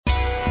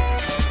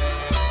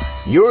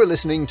You're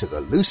listening to the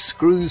Loose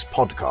Screws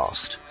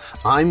podcast.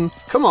 I'm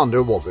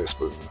Commander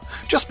Wotherspoon.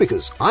 Just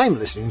because I'm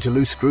listening to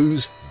Loose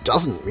Screws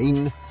doesn't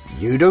mean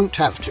you don't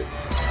have to.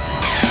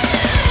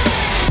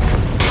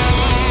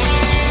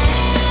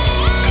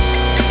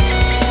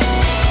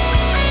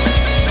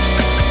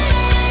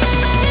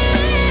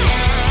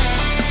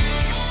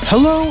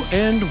 Hello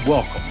and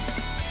welcome.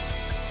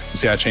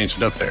 See, I changed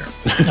it up there.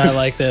 I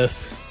like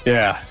this.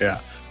 Yeah.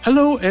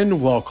 Hello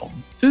and welcome.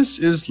 This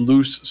is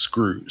Loose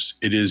Screws.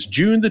 It is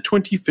June the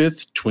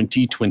 25th,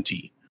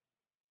 2020.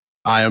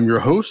 I am your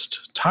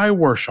host, Ty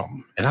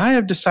Worsham, and I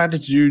have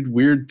decided to do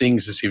weird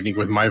things this evening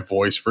with my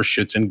voice for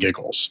shits and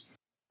giggles.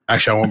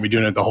 Actually, I won't be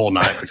doing it the whole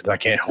night because I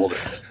can't hold it.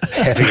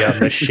 Heavy on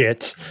the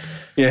shits.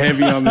 Yeah,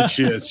 heavy on the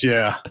shits,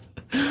 yeah.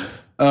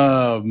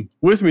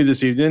 With me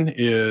this evening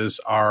is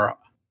our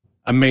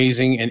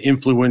amazing and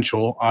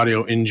influential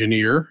audio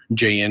engineer,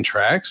 JN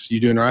Trax.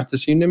 You doing all right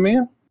this evening,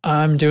 man?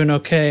 I'm doing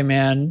okay,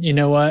 man. You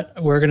know what?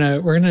 We're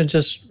gonna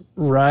just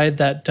ride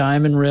that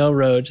Diamond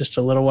Railroad just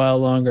a little while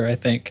longer, I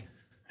think.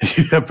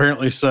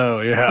 Apparently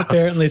so, yeah.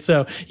 Apparently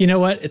so. You know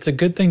what? It's a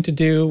good thing to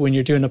do when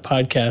you're doing a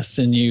podcast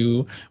and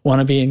you want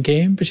to be in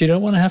game, but you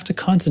don't want to have to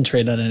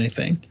concentrate on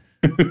anything.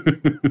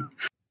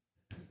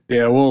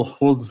 Yeah, we'll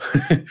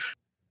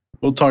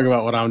we'll talk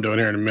about what I'm doing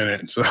here in a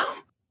minute. So,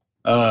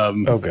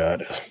 Oh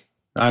God,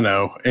 I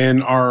know.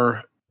 And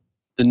the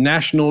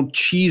national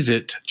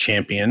Cheez-It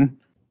champion,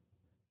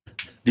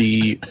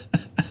 the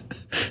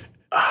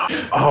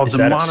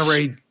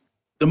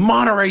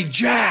Monterey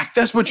Jack.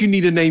 That's what you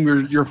need to name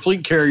your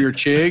fleet carrier,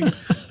 Chig.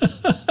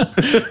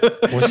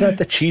 was that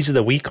the cheese of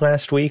the week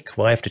last week?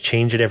 Will I have to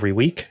change it every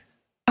week?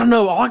 I don't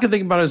know. All I can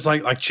think about is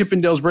like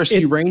Chippendale's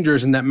Rescue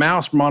Rangers and that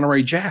mouse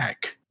Monterey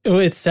Jack. Oh,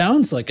 it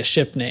sounds like a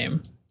ship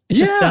name. It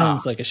just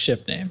sounds like a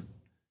ship name.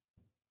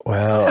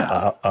 Well,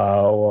 yeah.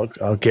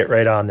 I'll get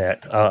right on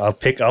that. I'll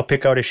pick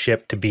out a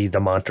ship to be the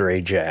Monterey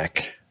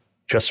Jack,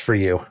 just for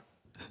you.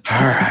 All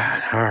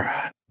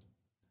right.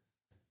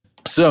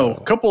 So,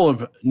 a couple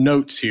of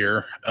notes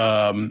here.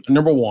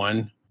 Number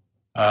one,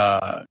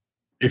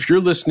 if you're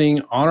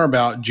listening on or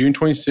about June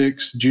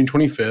 26th, June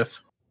 25th,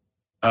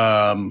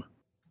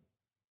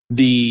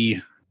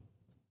 the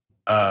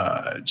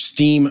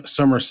Steam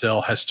Summer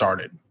Sale has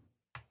started.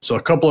 So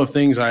a couple of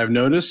things I have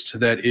noticed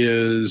that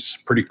is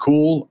pretty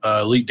cool.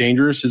 Elite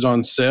Dangerous is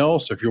on sale.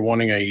 So if you're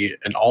wanting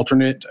an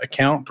alternate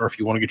account or if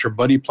you want to get your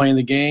buddy playing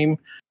the game,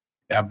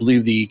 I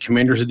believe the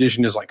Commander's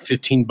Edition is like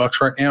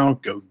 $15 right now.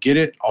 Go get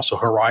it. Also,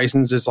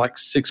 Horizons is like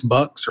 $6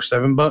 or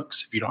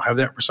 $7. If you don't have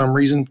that for some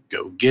reason,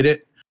 go get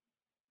it.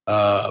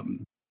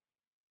 The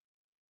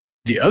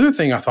other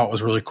thing I thought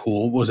was really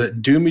cool was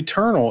that Doom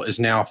Eternal is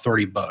now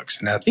 $30.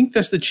 And I think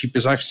that's the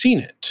cheapest I've seen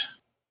it.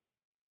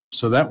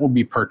 So that will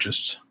be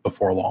purchased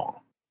before long.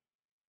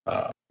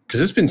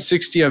 Because it's been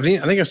 $60.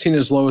 I think I've seen it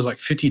as low as like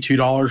 $52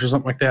 or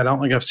something like that. I don't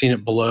think I've seen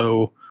it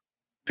below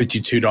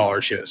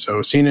 $52 yet.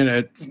 So seeing it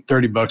at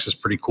 $30 is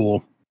pretty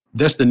cool.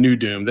 That's the new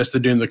Doom. That's the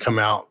Doom that came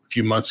out a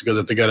few months ago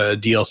that they got a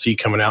DLC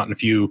coming out in a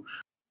few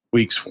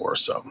weeks for.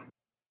 So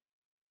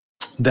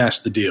that's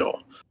the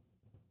deal.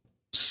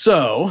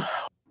 So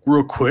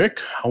real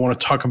quick, I want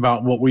to talk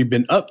about what we've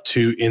been up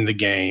to in the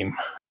game.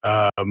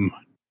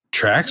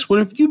 Trax, what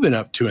have you been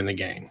up to in the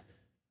game?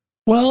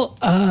 Well,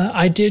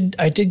 I did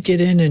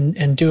get in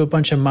and do a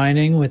bunch of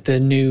mining with the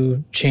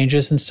new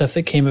changes and stuff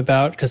that came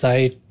about because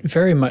I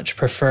very much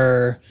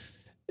prefer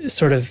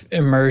sort of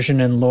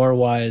immersion and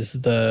lore-wise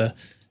the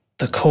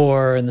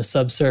core and the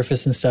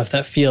subsurface and stuff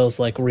that feels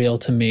like real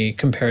to me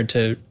compared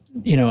to,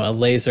 a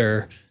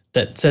laser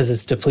that says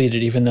it's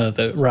depleted even though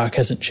the rock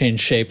hasn't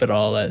changed shape at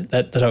all.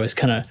 That always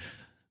kind of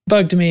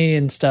bugged me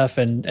and stuff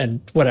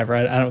and whatever.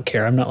 I don't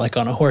care. I'm not like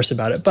on a horse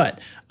about it, but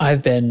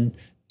I've been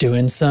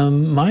doing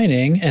some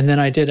mining and then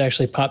I did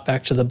actually pop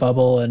back to the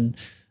bubble and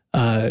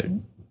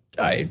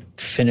I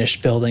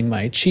finished building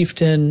my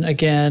chieftain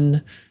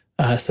again.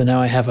 So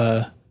now I have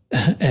a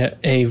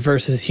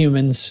versus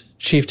humans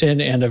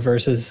chieftain and a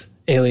versus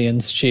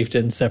aliens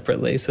chieftain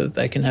separately so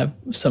that I can have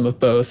some of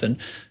both. And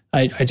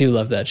I do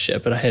love that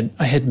ship, but I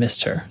had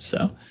missed her.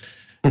 So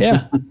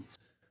yeah,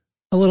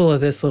 a little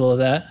of this, a little of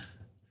that.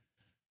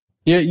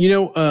 Yeah,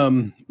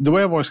 the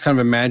way I've always kind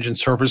of imagined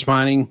surface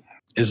mining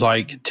is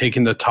like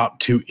taking the top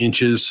 2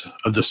 inches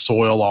of the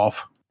soil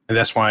off. And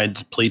that's why it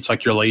depletes,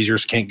 like your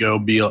lasers can't go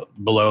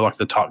below like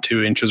the top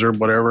 2 inches or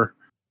whatever.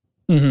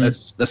 Mm-hmm.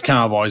 That's kind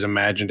of I've always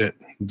imagined it.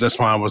 That's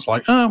why I was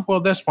like, oh, well,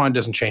 that's why it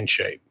doesn't change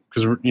shape.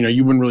 Because,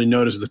 you wouldn't really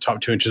notice if the top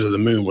 2 inches of the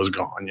moon was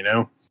gone,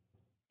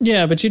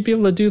 Yeah, but you'd be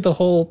able to do the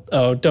whole,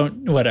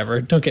 don't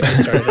get me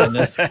started on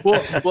this.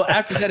 well,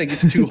 after that, it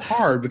gets too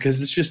hard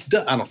because it's just,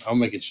 I don't know, I'll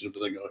make it just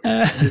like,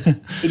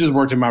 it just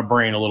worked in my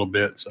brain a little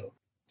bit. So,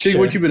 Chig,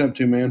 what you been up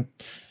to, man?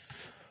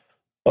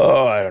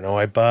 Oh, I don't know.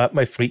 I bought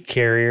my fleet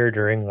carrier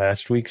during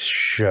last week's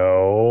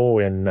show,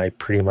 and I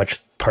pretty much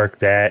park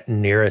that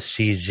near a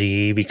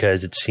CZ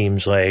because it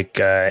seems like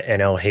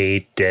NL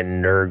Hate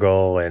and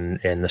Nurgle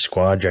and the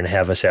Squadron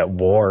have us at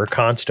war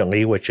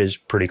constantly, which is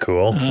pretty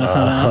cool.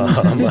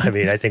 I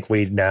mean, I think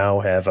we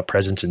now have a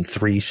presence in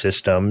 3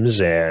 systems,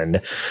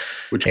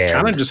 which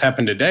kind of just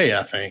happened today,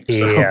 I think.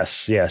 So.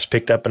 Yes,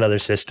 picked up another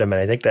system,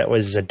 and I think that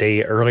was a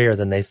day earlier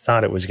than they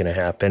thought it was going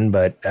to happen.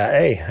 But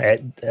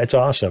hey, that's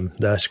awesome.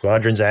 The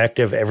Squadron's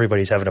active.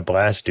 Everybody's having a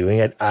blast doing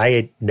it. I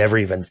had never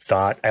even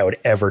thought I would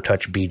ever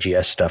touch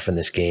BGS stuff in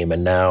this game,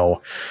 and now,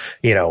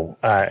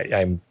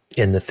 I'm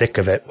in the thick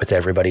of it with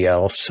everybody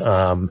else.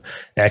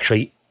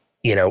 Actually,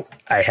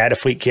 I had a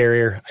fleet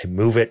carrier. I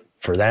move it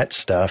for that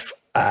stuff.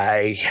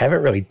 I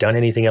haven't really done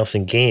anything else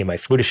in game. I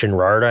flew to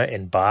Shinrarta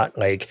and bought,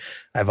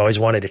 I've always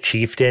wanted a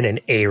Chieftain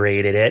and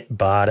A-rated it,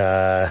 bought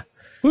a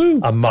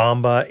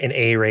Mamba and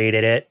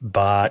A-rated it,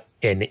 bought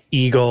an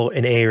Eagle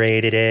and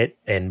A-rated it,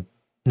 and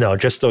no,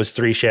 just those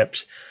 3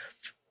 ships.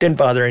 Didn't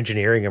bother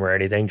engineering them or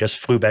anything, just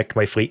flew back to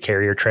my fleet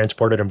carrier,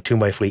 transported them to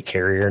my fleet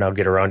carrier, and I'll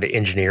get around to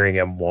engineering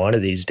them one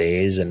of these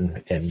days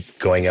and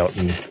going out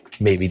and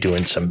maybe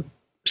doing some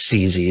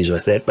CZs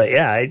with it. But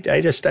yeah, I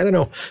don't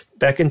know.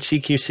 Back in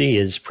CQC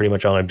is pretty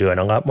much all I'm doing.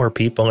 A lot more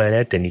people in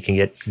it, and you can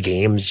get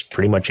games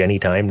pretty much any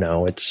time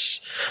now.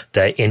 It's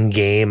the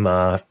in-game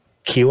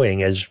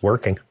queuing is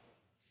working.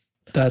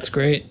 That's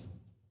great.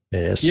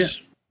 It is. Yeah.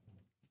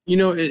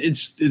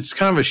 It's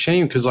kind of a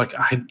shame because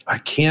I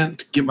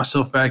can't get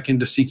myself back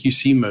into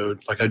CQC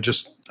mode.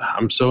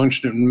 I'm so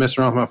interested in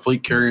messing around with my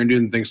fleet carrier and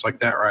doing things like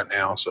that right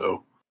now.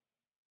 So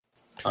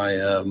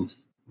I'm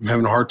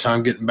having a hard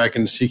time getting back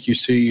into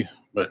CQC.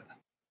 But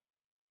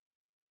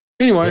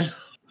anyway,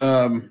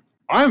 I'm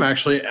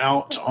actually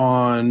out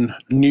on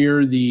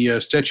near the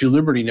Statue of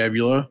Liberty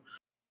Nebula,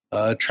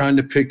 trying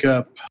to pick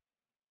up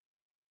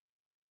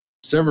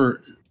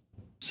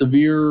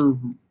severe.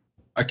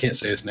 I can't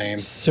say his name.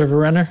 Server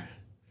Runner?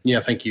 Yeah,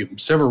 thank you.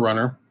 Server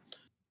Runner.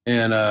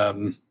 And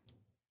I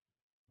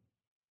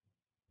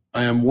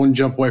am one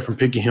jump away from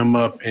picking him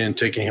up and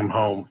taking him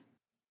home.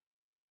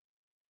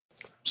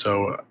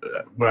 So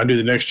when I do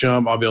the next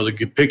jump, I'll be able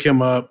to pick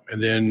him up,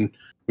 and then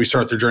we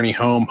start the journey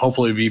home.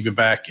 Hopefully we'll be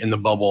back in the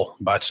bubble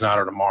by tonight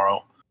or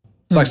tomorrow.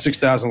 It's like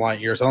 6,000 light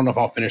years. I don't know if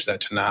I'll finish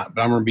that tonight,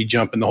 but I'm going to be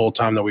jumping the whole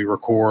time that we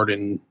record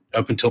and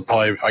up until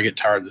probably I get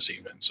tired this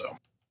evening.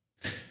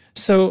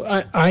 So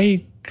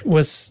I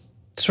was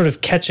sort of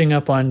catching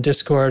up on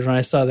Discord when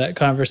I saw that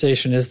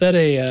conversation. Is that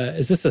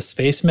is this a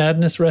Space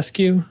Madness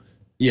rescue?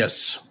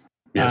 Yes,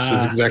 that's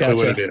exactly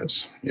what it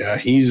is. Yeah,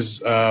 he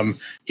was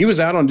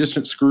out on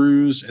Distant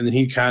Screws, and then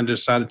he kind of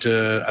decided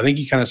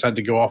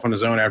to go off on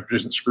his own after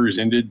Distant Screws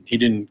ended. He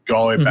didn't go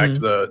all the way back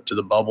to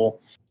the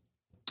bubble.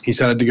 He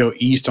decided to go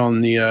east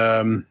on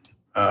the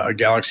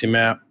galaxy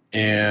map,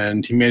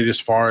 and he made it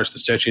as far as the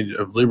Statue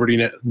of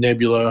Liberty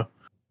Nebula,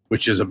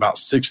 which is about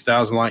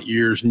 6,000 light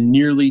years,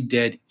 nearly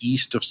dead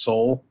east of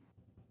Sol.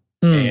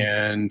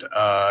 And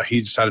he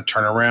decided to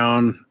turn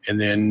around,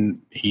 and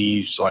then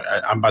he's like,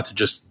 I'm about to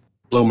just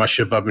blow my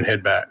ship up and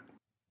head back.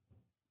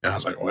 And I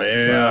was like, well,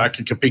 yeah, I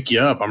could pick you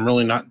up. I'm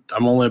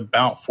only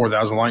about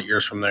 4,000 light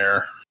years from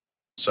there.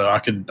 So I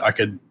could,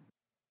 because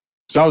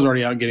I was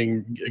already out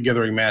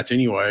gathering mats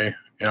anyway.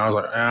 And I was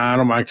like, I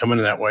don't mind coming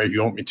in that way if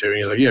you want me to. And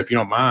he's like, yeah, if you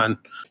don't mind.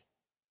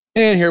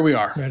 And here we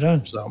are. Right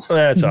on. So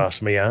that's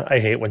awesome. Yeah, I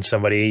hate when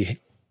somebody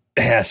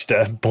has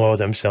to blow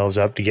themselves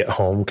up to get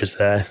home because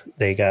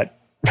they got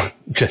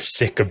just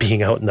sick of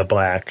being out in the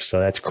black. So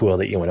that's cool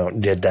that you went out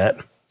and did that.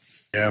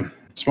 Yeah,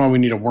 that's why we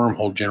need a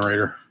wormhole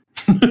generator.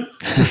 But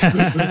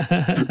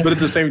at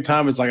the same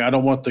time, it's like I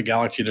don't want the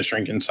galaxy to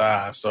shrink in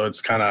size. So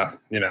it's kind of,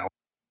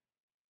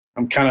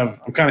 I'm kind of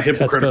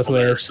hypocritical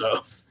there.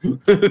 So,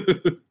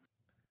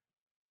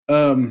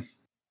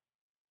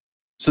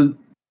 so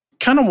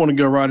kind of want to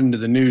go right into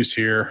the news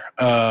here.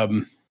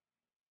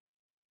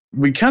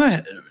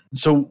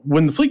 So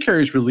when the fleet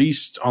carriers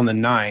released on the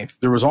 9th,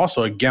 there was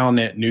also a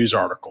Galnet news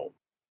article,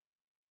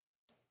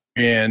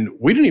 and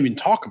we didn't even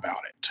talk about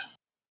it.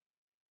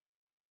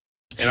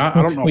 And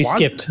I don't know we why.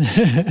 Skipped.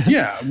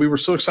 Yeah, we were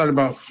so excited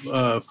about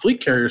fleet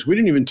carriers, we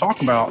didn't even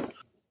talk about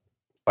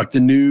the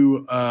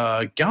new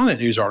Galnet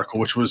news article,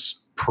 which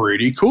was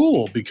pretty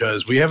cool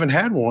because we haven't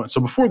had one.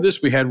 So before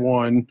this, we had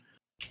one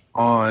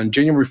on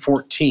January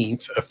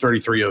 14th of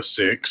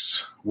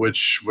 3306,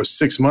 which was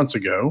 6 months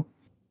ago,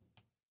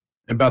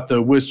 about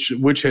the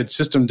Witchhead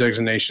system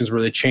designations,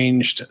 where they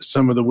changed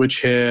some of the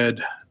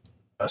Witchhead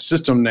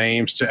system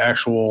names to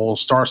actual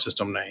star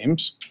system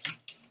names.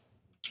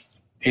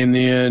 And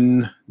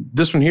then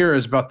this one here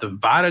is about the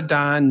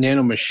Vitadyne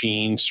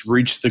nanomachines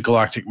reach the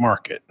galactic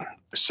market.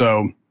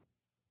 So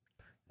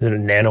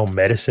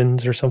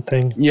nanomedicines or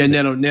something? Yeah,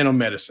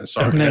 nanomedicine.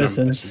 Sorry,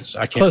 medicines.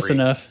 I can't Close read.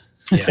 Enough.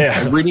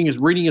 Yeah. Reading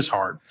is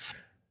hard.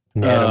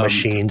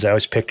 Nanomachines. I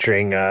was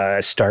picturing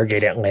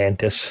Stargate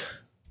Atlantis.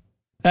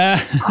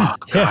 Oh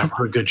God,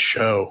 what a good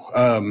show.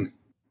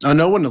 I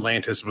know when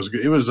Atlantis was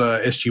good. It was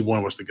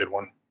SG-1 was the good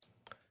one.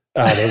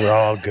 They were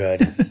all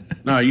good.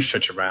 No, you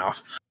shut your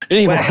mouth.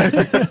 Anyway.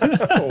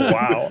 Oh,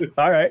 wow.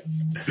 All right.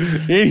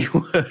 Anyway,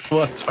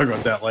 we'll talk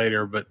about that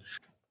later. But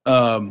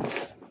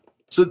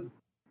So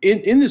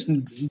in this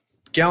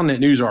Galnet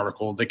news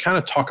article, they kind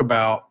of talk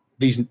about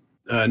these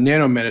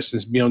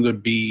nanomedicines being able to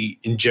be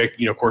injected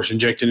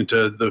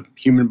into the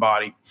human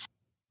body.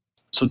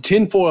 So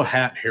tinfoil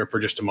hat here for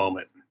just a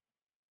moment.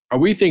 Are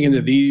we thinking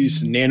that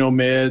these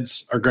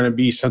nanomeds are going to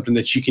be something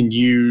that you can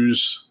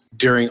use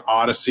during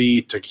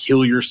Odyssey to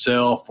heal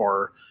yourself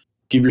or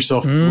give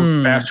yourself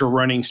faster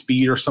running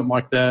speed or something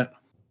like that?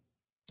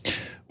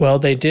 Well,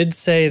 they did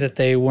say that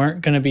they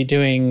weren't going to be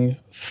doing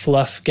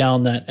fluff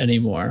Galnet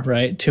anymore,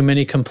 right? Too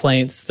many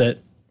complaints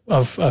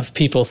of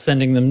people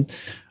sending them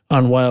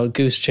on wild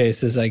goose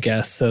chases, I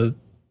guess. So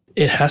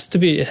it has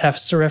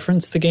to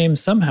reference the game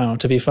somehow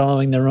to be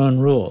following their own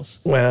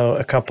rules. Well,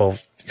 a couple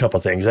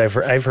things. I've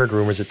heard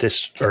rumors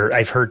that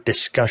I've heard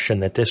discussion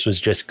that this was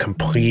just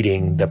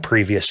completing the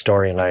previous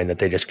storyline that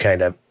they just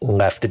kind of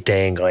left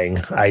dangling.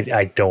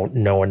 I don't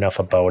know enough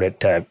about it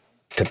to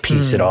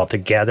piece it all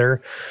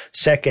together.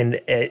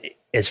 Second,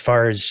 as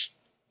far as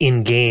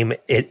in-game,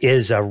 it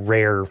is a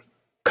rare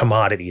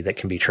commodity that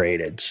can be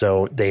traded.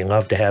 So they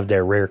love to have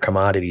their rare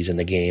commodities in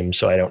the game.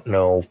 So I don't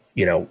know,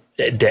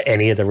 do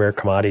any of the rare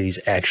commodities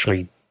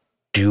actually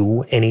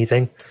do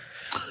anything?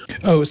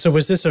 Oh, so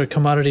was this a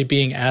commodity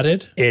being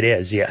added? It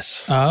is,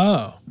 yes.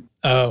 Oh,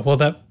 well,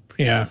 that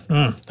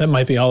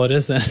might be all it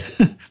is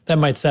then. That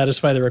might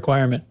satisfy the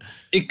requirement.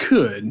 It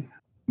could,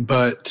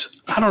 but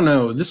I don't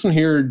know. This one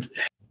here,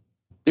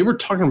 they were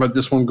talking about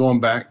this one going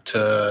back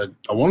to,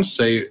 I want to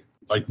say,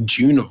 like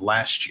June of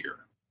last year.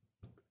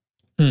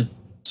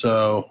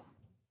 So,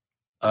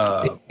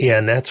 yeah,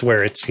 and that's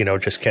where it's,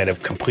 just kind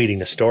of completing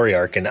the story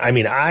arc. And I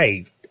mean,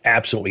 I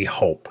absolutely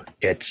hope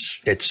it's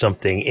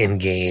something in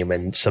game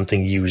and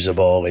something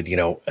usable. And,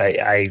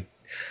 I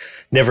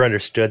never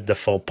understood the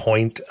full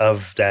point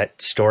of that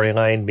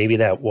storyline. Maybe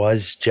that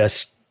was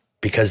just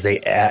because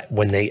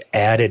when they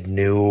added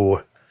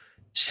new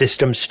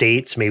system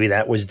states, maybe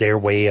that was their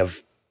way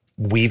of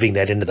weaving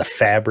that into the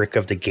fabric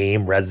of the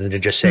game rather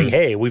than just saying,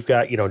 hey, we've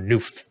got,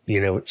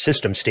 new,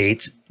 system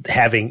states.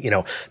 Having,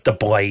 the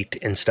blight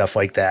and stuff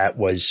like that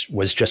was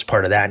just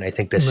part of that. And I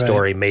think this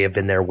story may have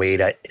been their way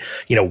to,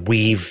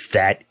 weave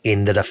that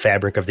into the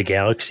fabric of the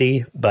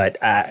galaxy. But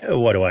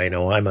what do I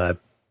know? I'm a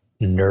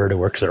nerd who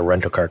works at a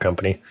rental car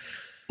company.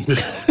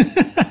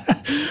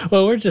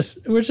 Well, we're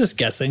just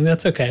guessing.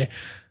 That's okay.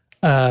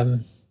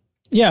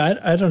 Yeah,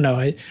 I don't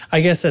know. I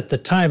guess at the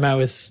time I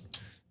was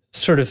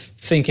sort of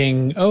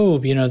thinking,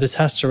 this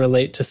has to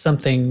relate to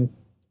something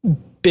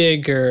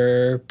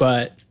bigger,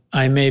 but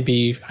I may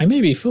be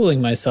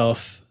fooling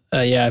myself.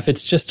 If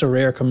it's just a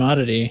rare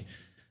commodity,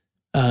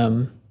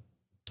 then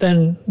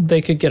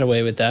they could get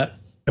away with that.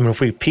 I mean, if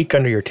we peek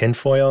under your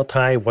tinfoil,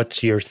 Ty,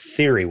 what's your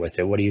theory with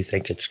it? What do you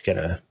think it's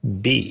gonna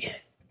be?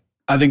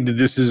 I think that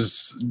this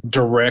is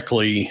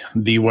directly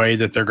the way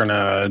that they're going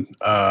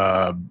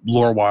to,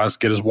 lore-wise,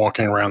 get us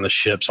walking around the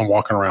ships and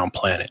walking around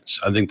planets.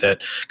 I think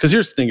that, because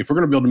here's the thing, if we're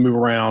going to be able to move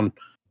around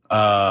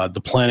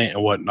the planet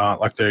and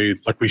whatnot, like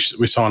we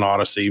saw in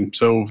Odyssey.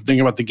 So think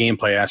about the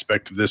gameplay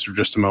aspect of this for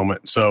just a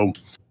moment. So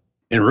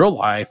in real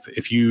life,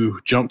 if you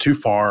jump too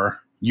far,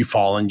 you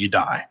fall and you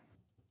die,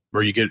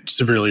 or you get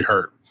severely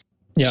hurt.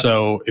 Yeah.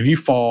 So if you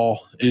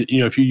fall,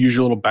 if you use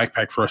your little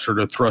backpack thruster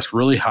to thrust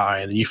really high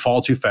and then you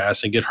fall too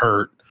fast and get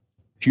hurt,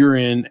 if you're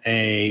in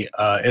a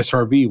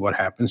SRV, what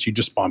happens? You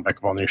just spawn back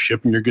up on your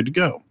ship and you're good to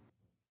go.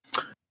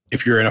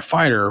 If you're in a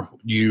fighter,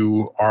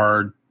 you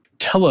are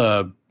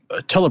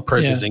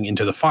telepresencing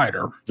into the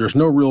fighter. There's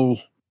no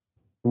real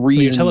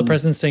reason. You're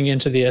telepresencing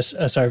into the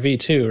SRV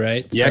too,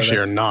 right? You actually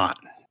are not.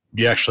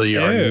 You actually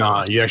are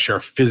not. You actually are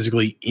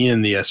physically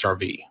in the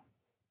SRV.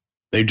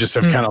 They just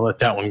have kind of let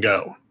that one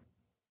go.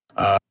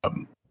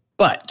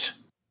 But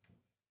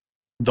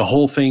the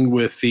whole thing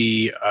with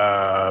the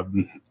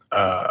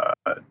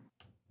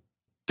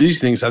these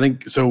things, I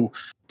think, so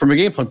from a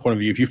gameplay point of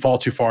view, if you fall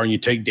too far and you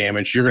take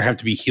damage, you're going to have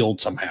to be healed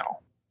somehow.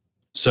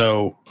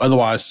 So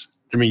otherwise,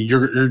 I mean,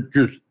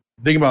 you're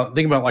think about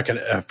like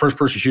a first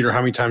person shooter, how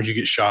many times you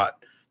get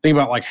shot. Think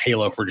about like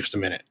Halo for just a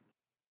minute.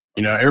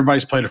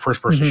 Everybody's played a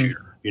first person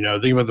shooter.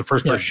 Think about the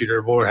first person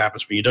shooter. What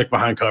happens when you duck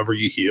behind cover,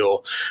 you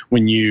heal.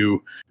 When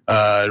you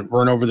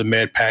run over the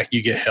med pack,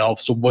 you get health.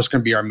 So what's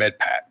going to be our med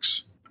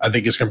packs? I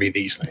think it's going to be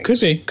these things.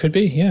 Could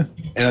be, yeah.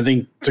 And I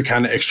think to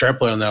kind of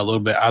extrapolate on that a little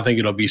bit, I think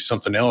it'll be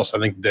something else. I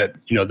think that,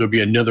 there'll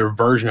be another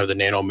version of the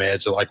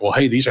nanomeds that like, well,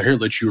 hey, these are here to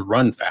let you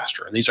run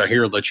faster. And these are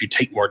here to let you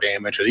take more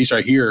damage. Or these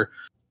are here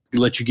to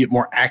let you get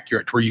more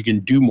accurate to where you can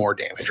do more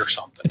damage or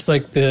something. It's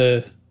like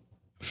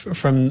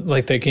from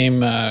like the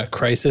game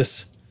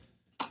Crysis.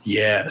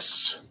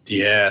 Yes,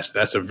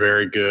 that's a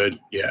very good.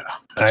 Yeah,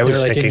 I was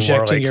like thinking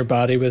injecting your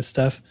body with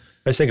stuff.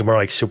 I was thinking more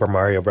like Super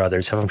Mario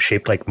Brothers, have them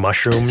shaped like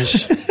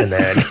mushrooms, and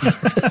then.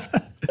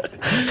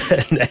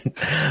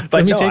 But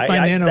let me take my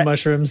nano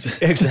mushrooms.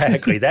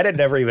 Exactly, that had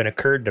never even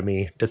occurred to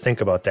me to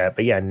think about that.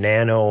 But yeah,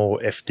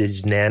 if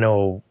there's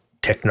nano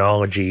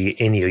technology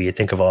in you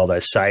think of all the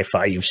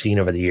sci-fi you've seen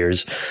over the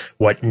years,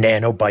 what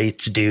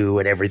nanobites do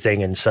and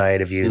everything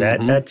inside of you.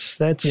 That's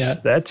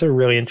a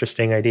really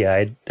interesting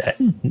idea.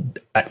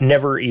 That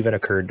never even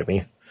occurred to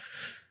me.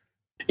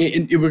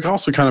 It would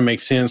also kind of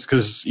make sense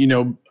because,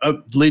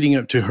 leading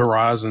up to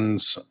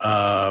Horizons,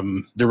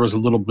 there was a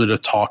little bit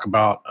of talk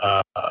about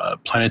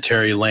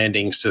planetary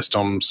landing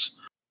systems.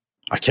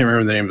 I can't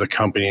remember the name of the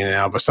company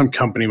now, but some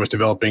company was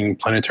developing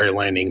planetary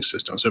landing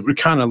systems. It would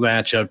kind of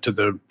match up to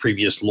the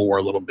previous lore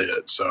a little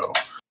bit. So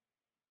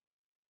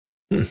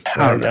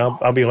I don't know.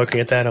 I'll be looking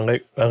at that a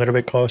little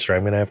bit closer.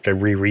 I'm going to have to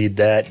reread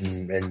that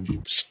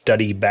and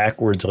study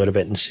backwards a little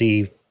bit and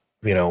see,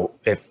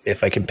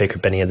 if I can pick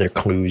up any other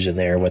clues in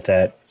there with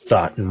that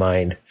thought in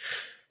mind.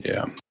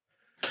 Yeah.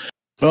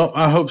 Well,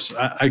 I hope so.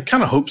 I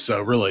kind of hope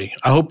so, really.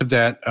 I hope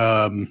that,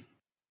 I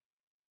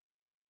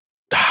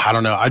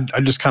don't know. I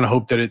just kind of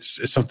hope that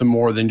it's something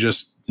more than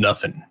just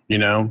nothing,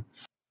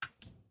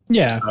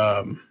 Yeah.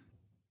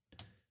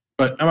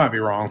 But I might be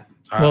wrong.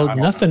 Well,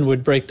 nothing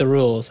would break the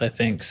rules, I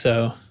think.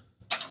 So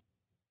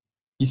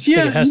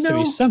yeah, it has to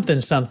be something.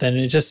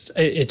 It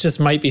just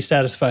might be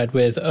satisfied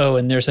with,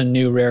 and there's a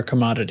new rare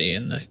commodity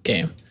in the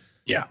game.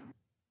 Yeah.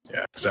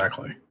 Yeah,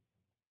 exactly.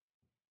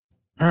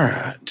 All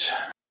right.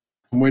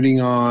 I'm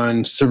waiting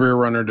on Severe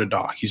Runner to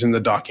dock. He's in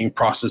the docking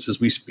process as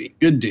we speak.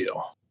 Good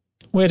deal.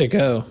 Way to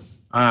go.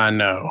 I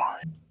know.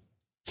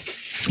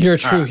 You're a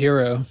true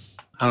hero.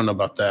 I don't know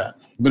about that.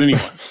 But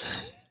anyway.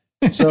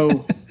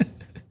 So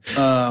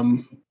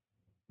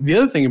the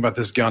other thing about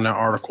this Galnet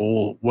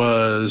article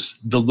was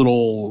the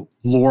little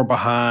lore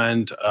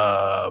behind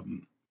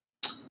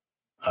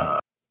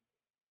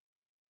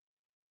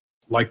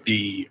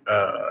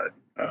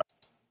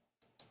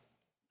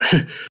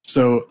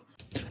so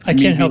I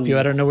can't help you.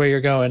 I don't know where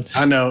you're going.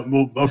 I know.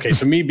 Well, okay.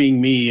 So me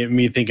being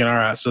me thinking, all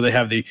right, so they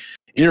have the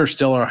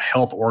Interstellar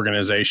Health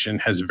Organization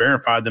has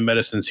verified the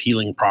medicine's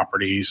healing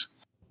properties,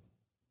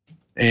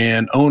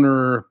 and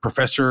owner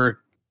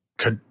Professor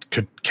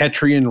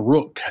Katrian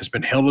Rook has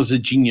been hailed as a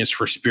genius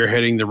for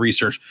spearheading the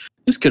research.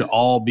 This could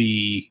all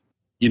be,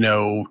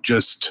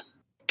 just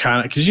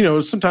kind of,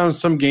 because, sometimes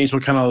some games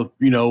will kind of,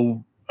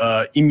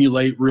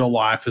 emulate real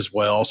life as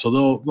well. So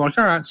they'll like,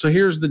 all right, so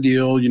here's the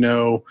deal, we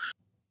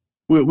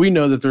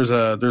know that there's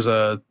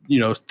a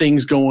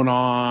things going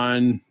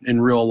on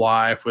in real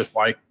life with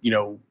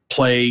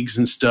plagues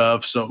and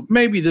stuff. So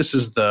maybe this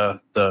is the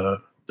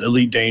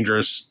Elite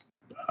Dangerous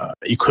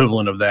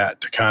equivalent of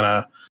that to kind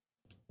of,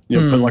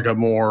 put a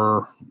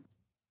more,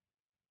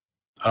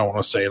 I don't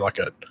want to say a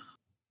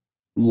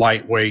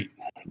lightweight,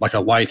 a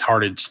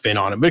lighthearted spin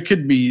on it, but it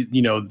could be,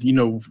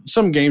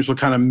 some games will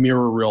kind of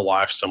mirror real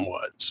life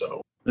somewhat.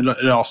 So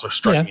it also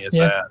struck me as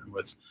that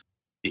with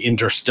the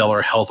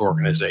Interstellar Health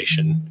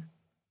Organization.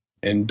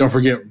 And don't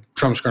forget,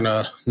 Trump's going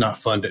to not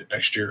fund it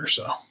next year.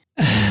 So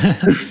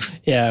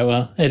yeah,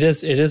 well, it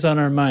is on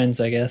our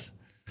minds, I guess.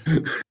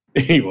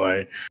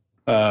 Anyway.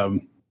 So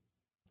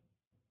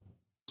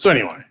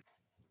anyway.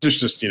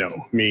 Just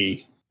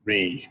me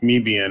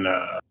being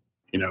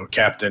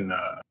Captain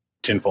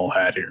Tinfoil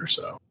Hat here.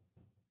 So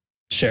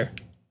sure.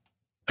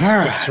 All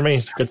right. For me,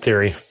 good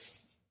theory.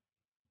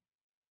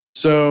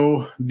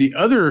 So the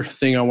other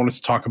thing I wanted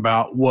to talk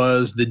about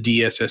was the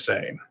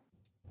DSSA.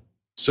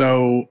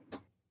 So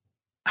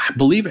I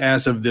believe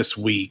as of this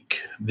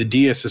week, the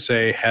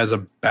DSSA has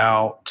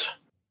about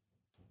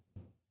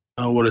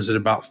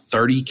about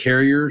 30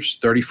 carriers,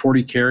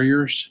 40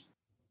 carriers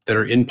that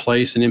are in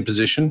place and in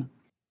position.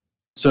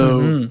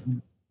 So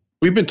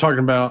we've been talking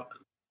about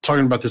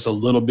this a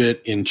little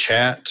bit in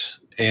chat,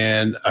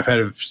 and I've had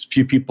a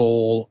few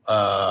people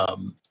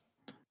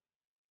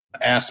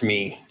ask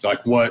me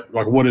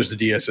what is the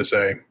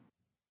DSSA?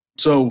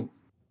 So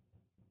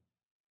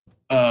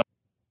the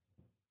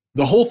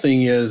whole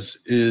thing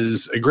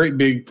is a great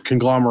big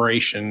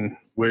conglomeration,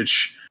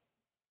 which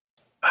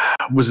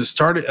it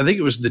started? I think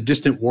it was the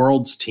Distant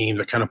Worlds team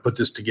that kind of put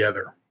this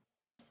together.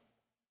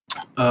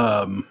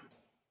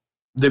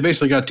 They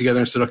basically got together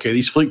and said, okay,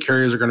 these fleet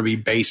carriers are going to be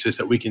bases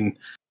that we can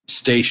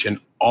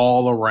station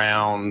all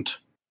around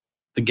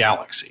the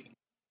galaxy.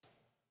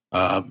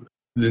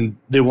 Then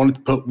they wanted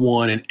to put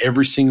one in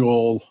every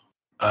single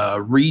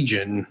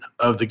region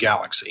of the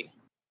galaxy.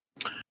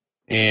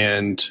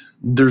 And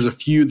there's a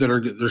few that are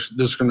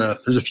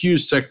there's a few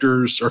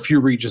sectors or a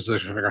few regions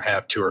that are going to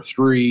have 2 or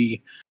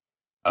 3,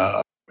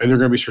 and they're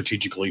going to be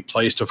strategically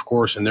placed, of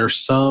course. And there's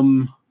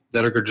some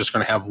that are just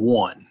going to have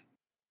 1.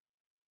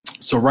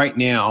 So right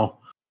now,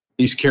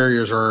 these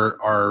carriers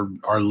are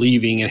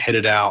leaving and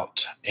headed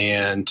out.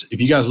 And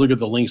if you guys look at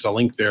the links, I'll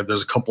link there.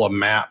 There's a couple of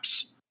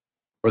maps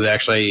where they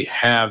actually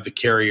have the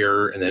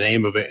carrier and the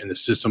name of it and the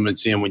system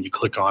it's in when you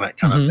click on it,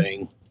 kind of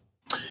thing.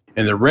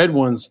 And the red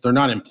ones, they're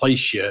not in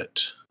place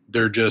yet.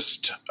 They're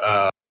just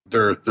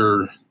they're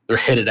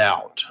headed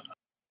out.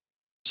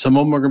 Some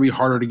of them are going to be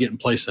harder to get in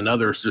place than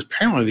others.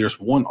 There's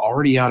one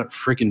already out at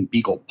freaking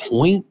Beagle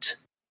Point.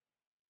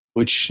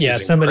 Which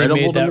somebody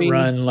made that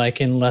run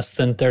in less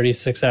than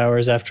 36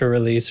 hours after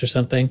release or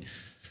something.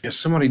 Yeah,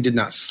 somebody did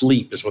not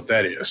sleep is what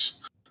that is.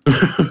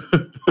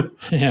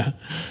 Yeah.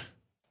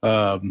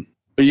 But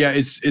yeah,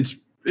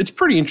 it's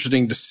pretty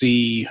interesting to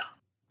see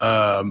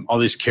all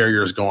these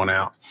carriers going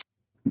out.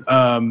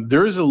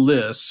 There is a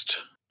list,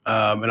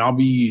 and I'll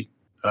be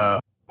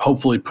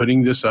hopefully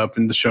putting this up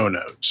in the show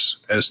notes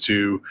as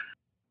to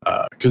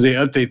because they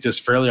update this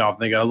fairly often.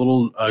 They got a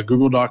little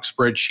Google Doc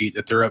spreadsheet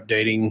that they're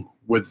updating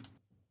with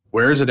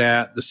where is it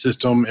at, the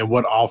system, and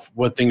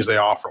what things they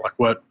offer, like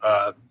what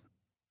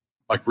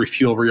like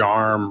refuel,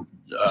 rearm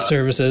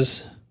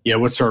services. Yeah,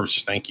 what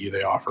services? Thank you.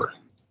 They offer.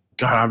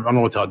 God, I don't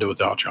know what to do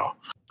without y'all.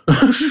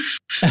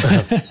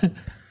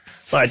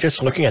 Well,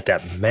 just looking at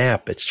that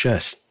map, it's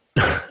just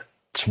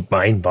it's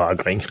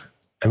mind-boggling.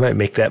 I might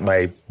make that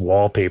my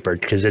wallpaper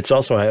because it's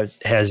also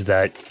has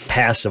that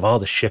paths of all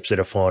the ships that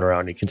have flown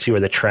around. You can see where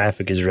the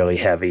traffic is really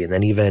heavy, and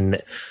then even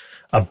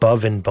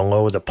above and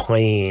below the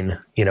plane,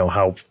 you know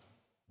how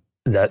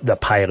the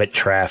pilot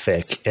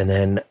traffic, and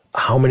then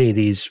how many of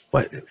these?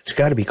 What it's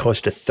got to be close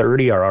to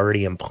 30 are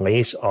already in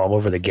place all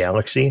over the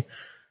galaxy.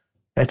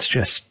 That's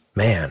just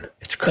man,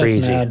 it's crazy.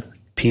 That's mad.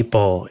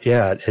 People,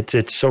 yeah,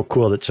 it's so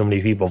cool that so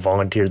many people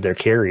volunteered their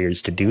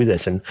carriers to do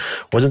this. And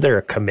wasn't there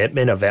a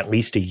commitment of at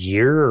least a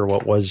year, or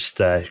what was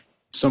the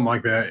something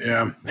like that?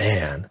 Yeah,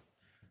 man.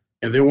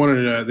 And they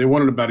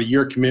wanted about a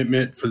year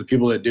commitment for the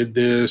people that did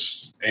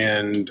this,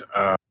 and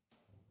I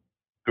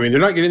mean,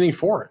 they're not getting anything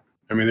for it.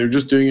 I mean, they're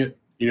just doing it.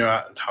 You know,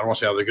 I don't want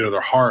to say out of the good of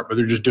their heart, but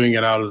they're just doing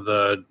it out of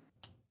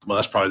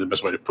that's probably the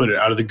best way to put it,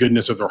 out of the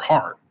goodness of their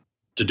heart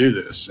to do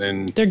this.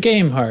 And their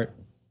game heart.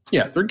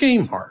 Yeah, their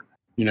game heart.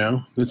 You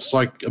know, it's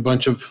like a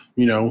bunch of,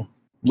 you know,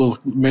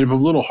 made up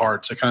of little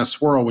hearts that kind of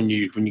swirl when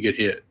you get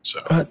hit. So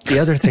the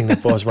other thing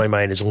that blows my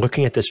mind is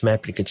looking at this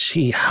map, you can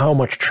see how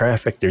much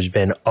traffic there's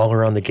been all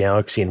around the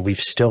galaxy, and we've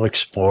still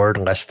explored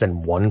less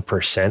than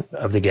 1%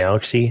 of the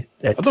galaxy.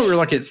 I thought we were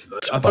like at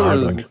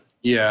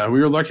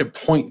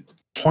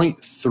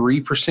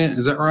 0.3%.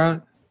 Is that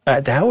right?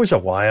 That was a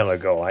while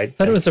ago. I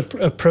thought it was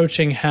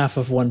approaching half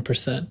of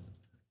 1%.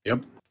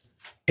 Yep.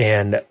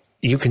 And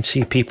you can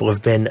see people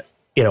have been,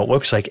 you know, it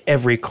looks like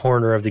every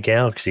corner of the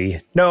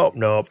galaxy. Nope,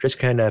 just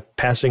kind of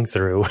passing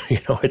through. You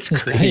know, it's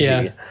crazy.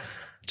 Yeah.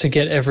 To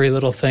get every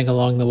little thing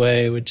along the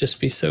way would just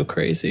be so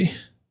crazy.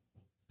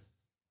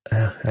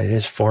 It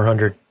is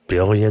 400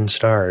 billion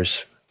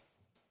stars.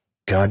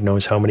 God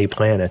knows how many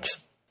planets.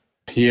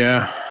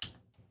 Yeah.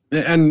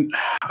 And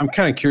I'm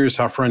kind of curious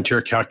how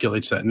Frontier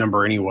calculates that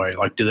number anyway.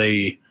 Like, do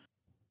they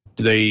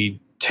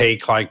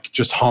take like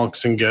just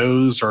honks and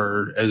goes,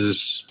 or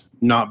as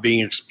not being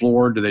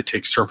explored? Do they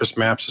take surface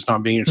maps as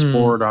not being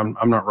explored? I'm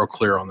not real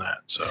clear on that.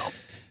 So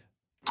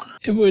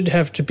it would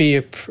have to be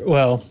I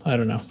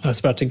don't know. I was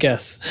about to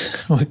guess.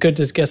 What good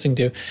does guessing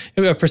do?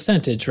 A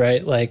percentage,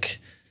 right? Like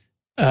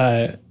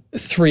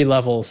 3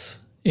 levels.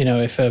 You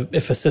know, if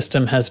a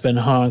system has been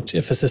honked,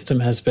 if a system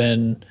has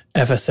been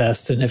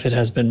FSS'd, and if it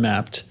has been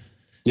mapped.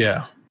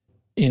 Yeah.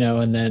 You know,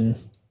 and then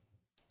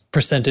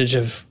percentage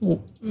of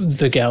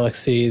the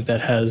galaxy that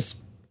has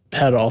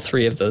had all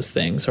 3 of those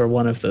things, or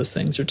one of those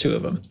things, or 2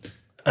 of them.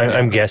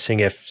 I'm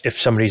guessing if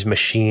somebody's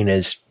machine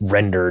is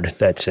rendered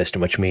that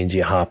system, which means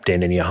you hopped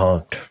in and you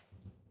honked,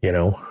 you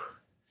know?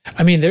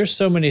 I mean, there's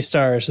so many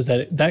stars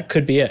that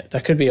could be it.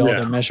 That could be all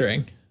they're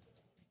measuring.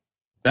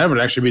 That would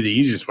actually be the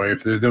easiest way,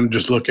 if them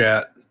just look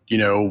at, you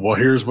know, well,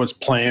 here's what's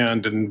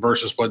planned and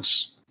versus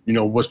what's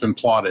been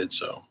plotted.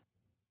 So,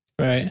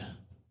 right.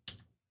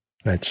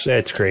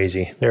 It's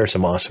crazy. There are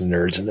some awesome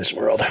nerds in this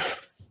world.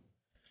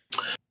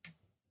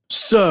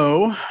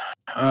 So,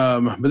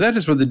 but that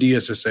is what the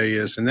DSSA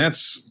is, and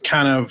that's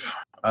kind of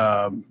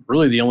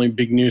really the only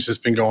big news that's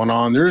been going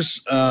on.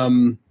 There's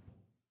so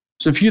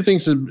a few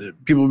things that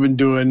people have been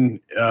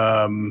doing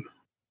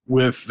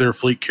with their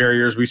fleet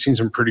carriers. We've seen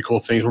some pretty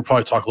cool things. We'll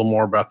probably talk a little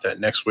more about that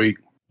next week.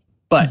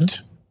 But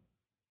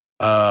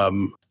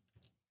or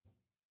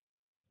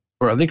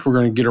I think we're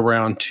going to get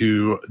around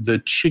to the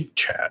Chig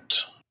chat.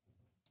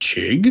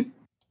 Chig?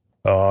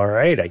 All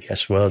right, I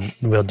guess we'll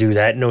do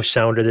that. No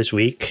sounder this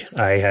week.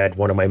 I had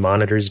one of my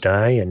monitors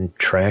die, and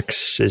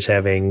Trax is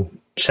having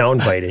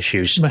soundbite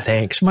issues.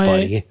 Thanks,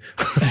 buddy.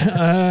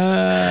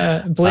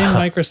 Blame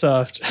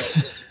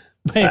Microsoft.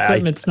 My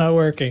equipment's not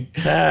working.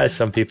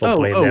 Some people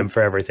blame them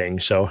for everything.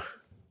 So,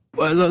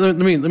 well, let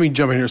me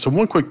jump in here. So,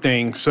 one quick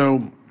thing.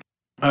 So,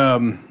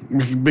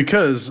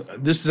 because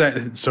this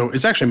is so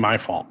it's actually my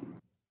fault.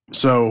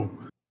 So.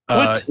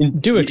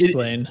 Do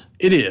explain.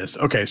 It is.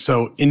 Okay,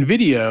 so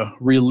NVIDIA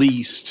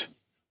released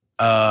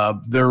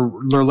their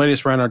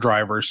latest round of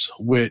drivers,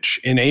 which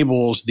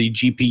enables the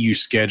GPU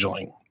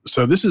scheduling.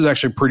 So this is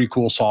actually pretty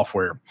cool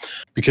software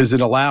because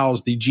it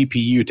allows the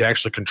GPU to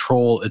actually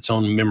control its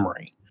own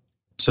memory.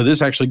 So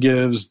this actually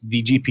gives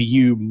the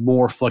GPU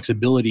more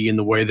flexibility in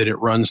the way that it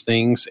runs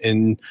things.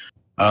 And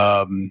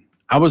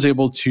I was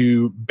able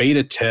to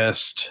beta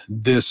test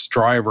this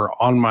driver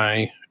on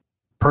my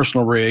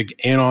personal rig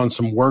and on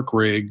some work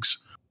rigs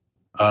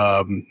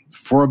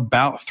for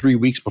about 3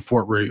 weeks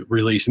before it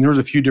released. And there was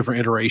a few different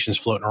iterations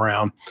floating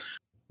around,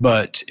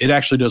 but it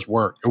actually does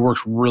work. It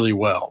works really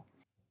well.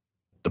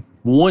 The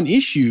one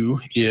issue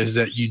is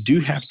that you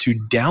do have to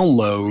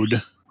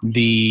download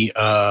the,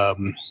 y'all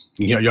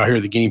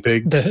hear the guinea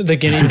pig? The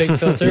guinea pig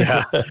filter?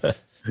 Yeah.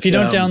 If you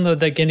don't download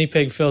that guinea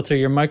pig filter,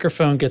 your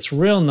microphone gets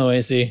real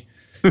noisy.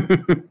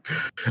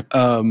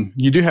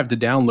 You do have to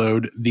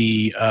download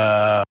the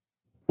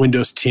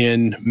Windows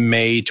 10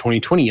 May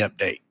 2020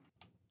 update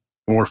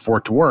in order for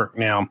it to work.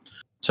 Now,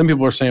 some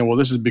people are saying, well,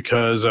 this is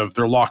because of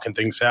they're locking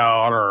things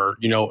out, or,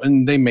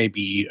 and they may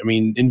be. I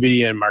mean,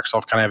 NVIDIA and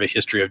Microsoft kind of have a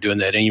history of doing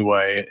that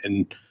anyway,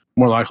 and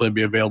more likely to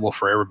be available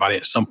for everybody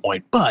at some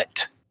point.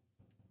 But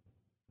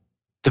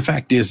the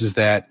fact is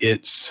that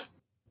it's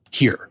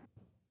here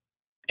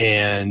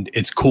and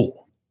it's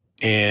cool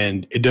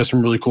and it does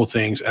some really cool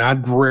things. And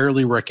I'd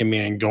rarely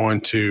recommend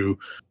going to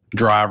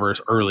drivers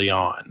early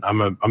on.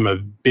 I'm a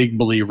big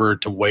believer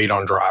to wait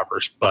on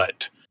drivers,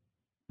 but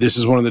this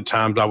is one of the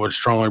times I would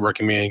strongly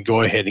recommend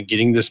go ahead and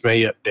getting this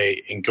May update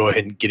and go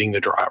ahead and getting the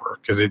driver,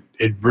 because it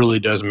really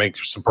does make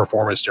some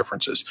performance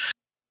differences.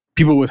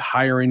 People with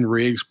higher end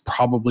rigs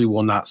probably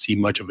will not see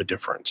much of a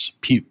difference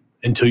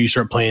until you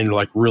start playing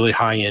like really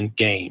high end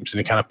games and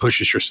it kind of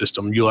pushes your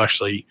system. You'll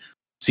actually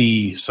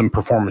see some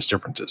performance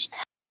differences.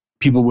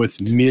 People with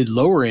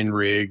lower end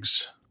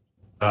rigs,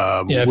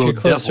 if you're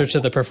closer to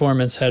the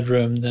performance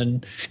headroom,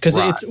 then because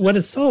what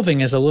it's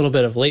solving is a little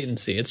bit of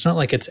latency. It's not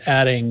like it's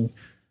adding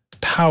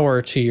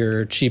power to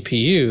your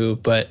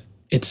GPU, but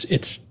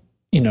it's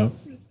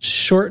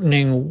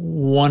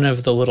shortening one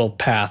of the little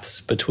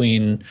paths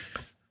between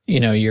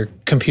your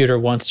computer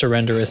wants to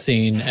render a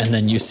scene and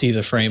then you see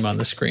the frame on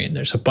the screen.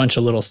 There's a bunch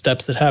of little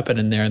steps that happen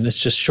in there, and this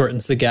just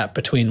shortens the gap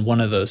between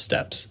one of those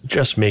steps.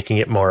 Just making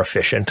it more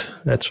efficient.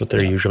 That's what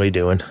they're usually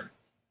doing.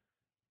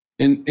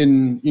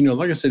 And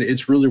like I said,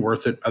 it's really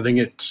worth it. I think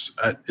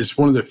it's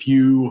one of the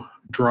few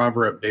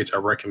driver updates I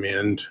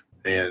recommend,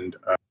 and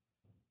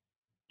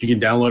you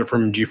can download it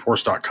from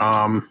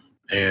GeForce.com.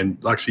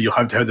 And like I said, you'll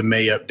have to have the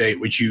May update,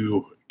 which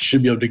you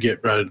should be able to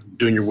get by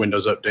doing your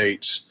Windows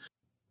updates.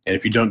 And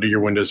if you don't do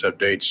your Windows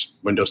updates,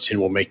 Windows 10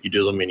 will make you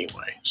do them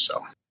anyway.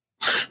 So,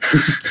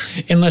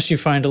 unless you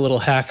find a little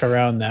hack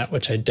around that,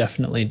 which I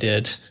definitely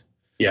did.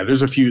 Yeah,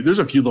 there's a few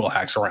little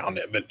hacks around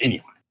it, but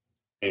anyway.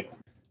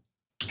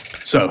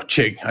 So,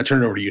 Chig, I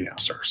turn it over to you now,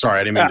 sir. Sorry,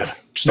 I didn't mean to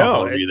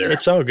stop over you there.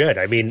 It's all good.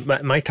 I mean,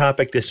 my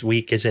topic this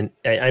week isn't.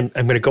 I'm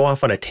going to go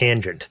off on a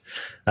tangent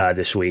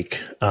this week.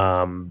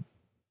 I'm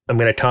going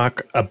to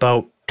talk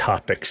about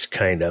topics,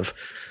 kind of.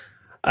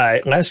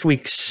 Last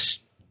week's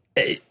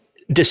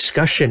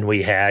discussion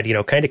we had,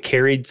 kind of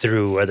carried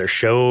through other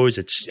shows.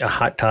 It's a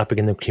hot topic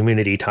in the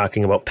community,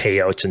 talking about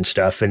payouts and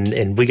stuff,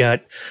 and we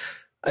got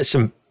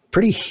some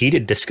pretty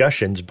heated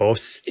discussions,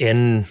 both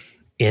in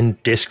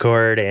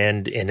Discord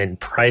and in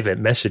private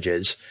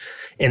messages.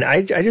 And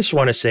I just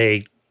want to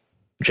say,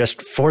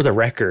 just for the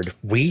record,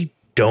 we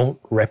don't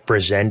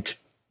represent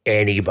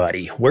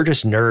anybody. We're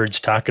just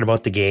nerds talking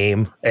about the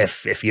game.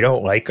 If you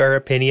don't like our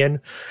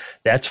opinion,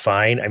 that's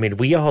fine. I mean,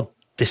 we all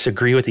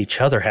disagree with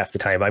each other half the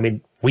time. I mean,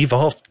 we've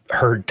all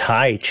heard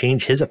Ty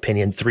change his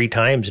opinion 3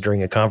 times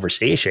during a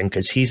conversation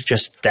because he's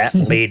just that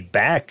laid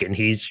back, and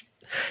he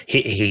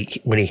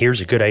when he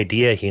hears a good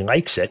idea, he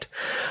likes it.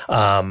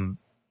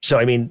 So,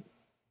 I mean,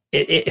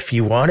 if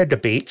you want to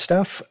debate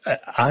stuff,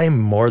 I'm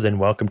more than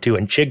welcome to.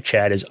 And Chig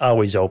Chat is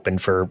always open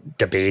for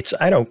debates.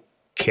 I don't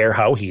care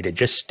how heated.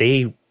 Just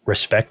stay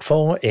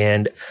respectful.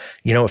 And,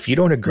 if you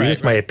don't agree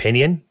with my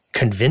opinion,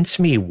 convince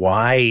me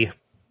why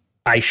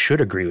I should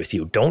agree with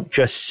you. Don't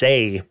just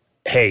say,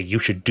 hey, you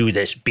should do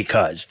this,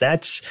 because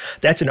that's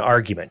an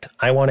argument.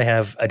 I want to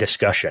have a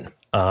discussion.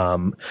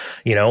 And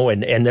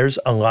there's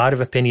a lot of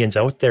opinions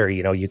out there.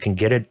 You can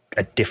get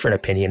a different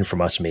opinion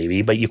from us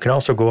maybe, but you can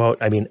also go out.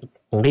 I mean,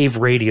 Lave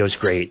Radio's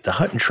great. The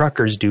Hunt and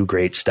Truckers do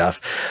great stuff.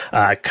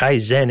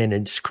 Kaizen and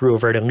his crew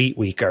over at Elite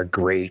Week are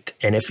great.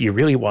 And if you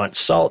really want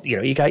salt,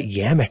 you got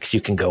Yamix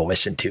you can go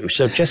listen to.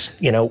 So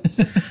just,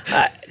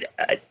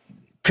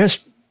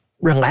 just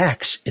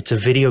relax. It's a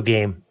video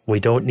game. We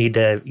don't need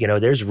to,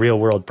 there's real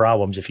world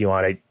problems if you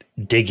want to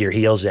dig your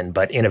heels in,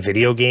 but in a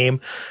video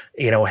game,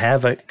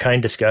 have a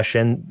kind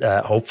discussion.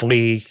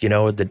 Hopefully,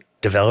 the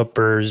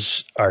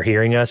developers are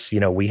hearing us.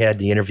 We had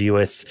the interview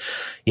with,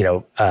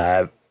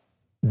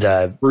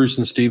 the Bruce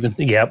and Steven.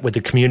 Yeah, with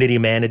the community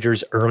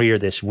managers earlier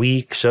this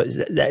week. So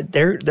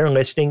they're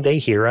listening, they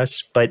hear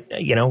us, but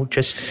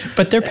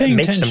but they're paying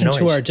attention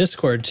to our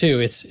Discord too.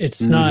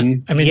 It's not,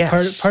 I mean,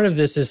 yes. part of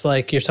this is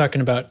like, you're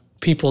talking about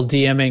people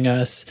DMing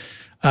us.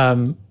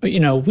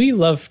 We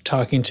love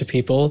talking to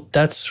people.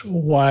 That's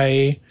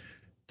why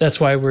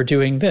we're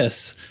doing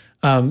this.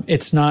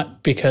 It's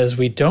not because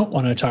we don't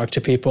want to talk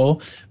to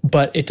people,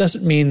 but it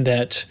doesn't mean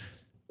that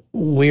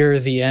we're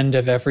the end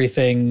of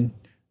everything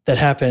that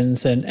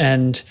happens.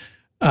 And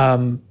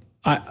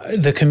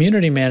the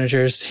community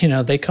managers,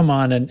 they come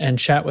on and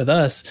chat with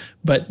us,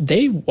 but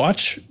they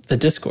watch the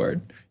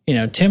Discord.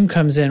 Tim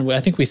comes in. I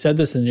think we said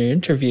this in the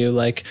interview,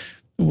 like,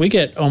 we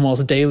get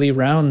almost daily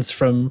rounds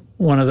from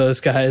one of those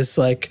guys,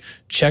 like,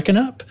 checking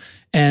up.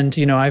 And,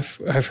 I've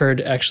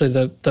heard actually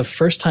the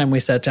first time we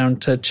sat down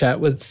to chat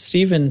with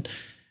Steven,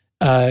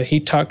 he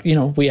talked,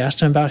 we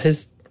asked him about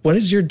what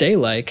is your day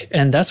like?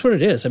 And that's what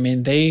it is. I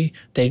mean, they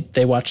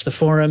watch the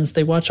forums,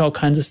 they watch all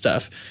kinds of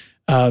stuff.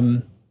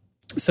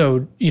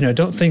 So,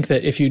 don't think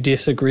that if you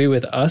disagree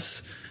with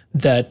us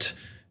that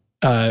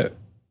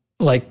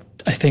like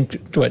I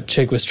think what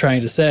Chig was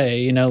trying to say,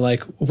 you know,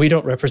 like we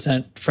don't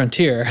represent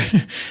Frontier,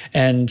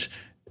 and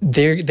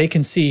they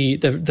can see,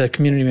 the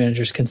community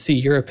managers can see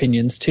your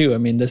opinions too. I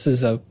mean, this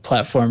is a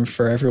platform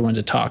for everyone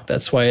to talk.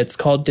 That's why it's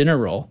called Dinner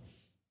Roll.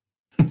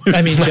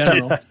 I mean,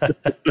 general.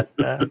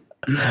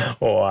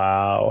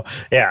 Wow.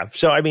 Yeah.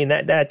 So, I mean,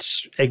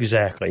 that's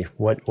exactly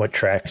what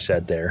Track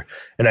said there.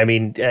 And I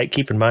mean,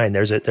 keep in mind,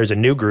 there's a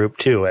new group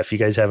too. If you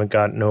guys haven't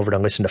gotten over to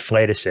listen to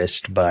Flight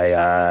Assist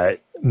by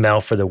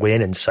Mal for the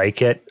Win and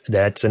Psychit,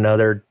 that's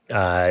another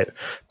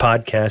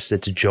podcast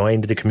that's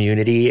joined the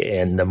community.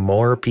 And the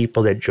more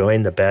people that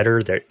join, the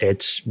better.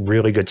 It's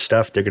really good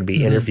stuff. They're going to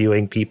be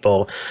interviewing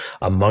people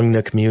among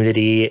the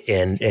community,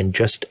 and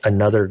just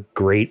another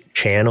great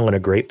channel and a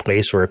great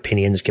place where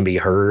opinions can be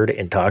heard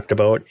and talked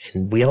about.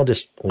 And we all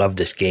just love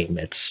this game.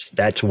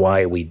 That's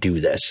why we do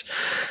this.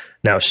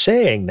 Now,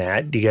 saying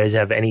that, do you guys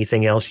have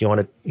anything else you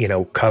want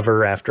to,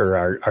 cover after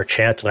our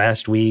chats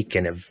last week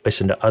and have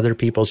listened to other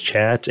people's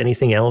chats?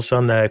 Anything else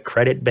on the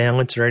credit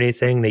balance or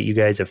anything that you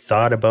guys have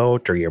thought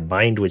about, or your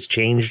mind was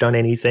changed on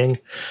anything?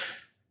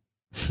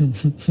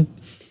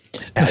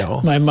 At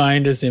all? My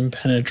mind is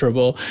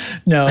impenetrable.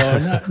 No,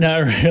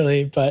 not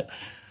really. But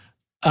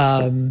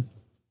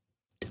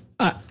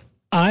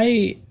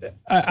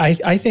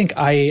I think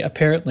I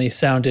apparently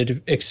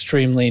sounded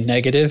extremely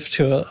negative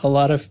to a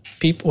lot of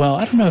people. Well,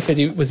 I don't know if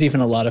it was even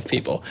a lot of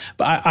people,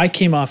 but I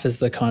came off as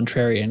the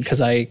contrarian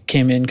because I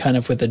came in kind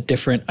of with a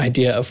different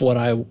idea of what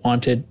I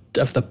wanted,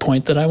 of the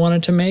point that I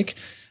wanted to make.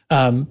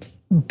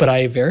 But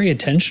I very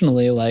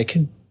intentionally,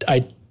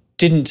 I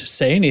didn't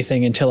say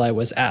anything until I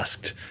was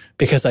asked,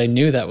 because I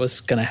knew that was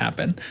going to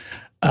happen.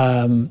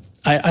 I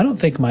don't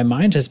think my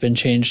mind has been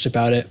changed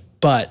about it,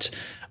 but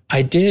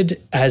I did,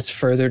 as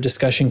further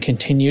discussion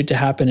continued to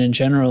happen in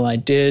general, I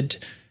did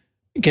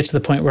get to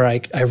the point where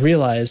I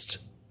realized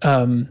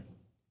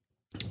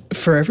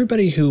for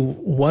everybody who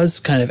was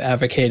kind of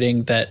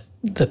advocating that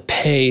the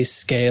pay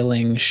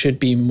scaling should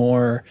be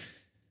more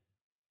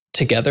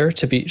together,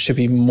 should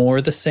be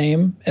more the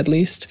same, at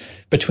least,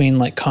 between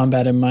like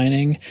combat and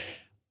mining,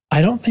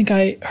 I don't think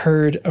I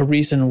heard a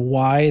reason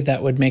why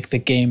that would make the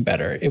game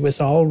better. It was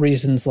all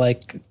reasons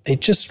like they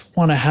just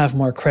want to have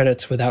more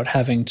credits without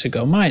having to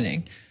go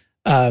mining.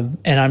 And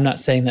I'm not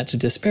saying that to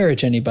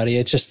disparage anybody.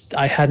 It's just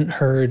I hadn't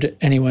heard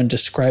anyone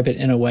describe it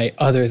in a way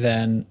other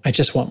than I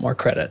just want more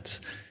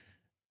credits.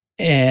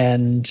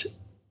 And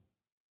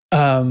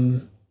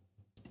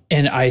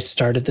I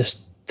started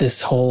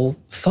this whole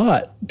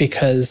thought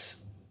because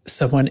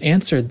someone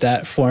answered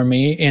that for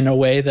me in a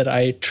way that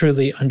I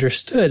truly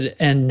understood.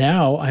 And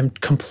now I'm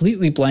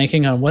completely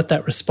blanking on what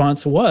that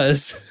response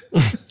was.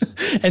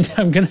 And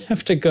I'm going to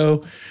have to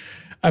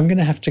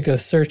go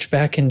search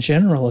back in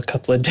general a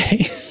couple of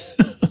days.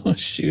 Oh,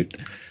 shoot.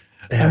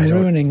 Yeah, I'm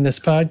ruining this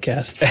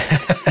podcast.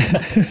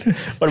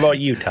 What about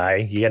you,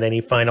 Ty? You got any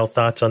final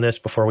thoughts on this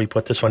before we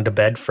put this one to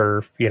bed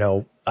for, I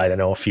don't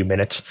know, a few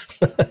minutes?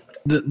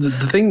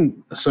 The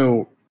thing,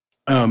 so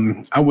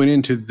I went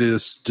into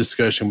this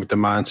discussion with the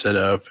mindset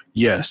of,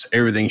 yes,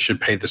 everything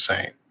should pay the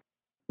same,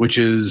 which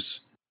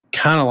is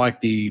kind of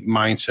like the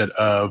mindset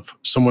of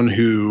someone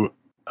who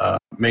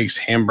makes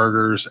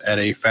hamburgers at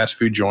a fast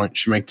food joint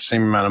should make the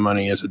same amount of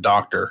money as a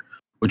doctor,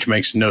 which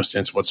makes no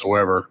sense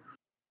whatsoever.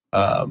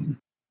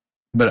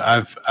 But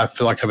I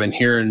feel like I've been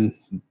hearing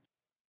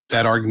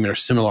that argument or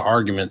similar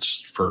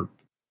arguments for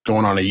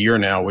going on a year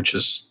now, which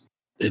is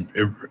it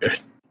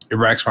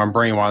racks my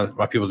brain why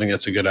people think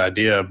that's a good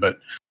idea. But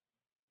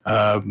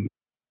the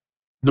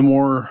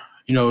more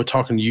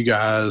talking to you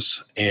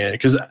guys, and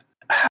because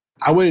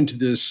I went into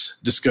this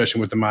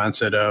discussion with the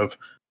mindset of,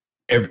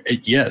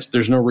 yes,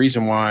 there's no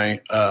reason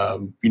why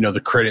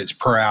the credits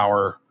per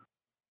hour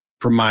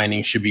for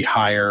mining should be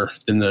higher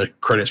than the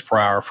credits per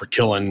hour for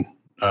killing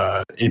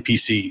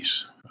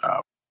NPCs.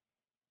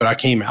 But I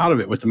came out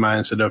of it with the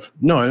mindset of,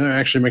 no, it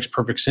actually makes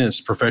perfect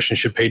sense. Professions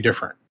should pay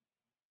different.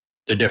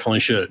 They definitely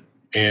should.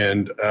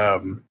 And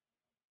the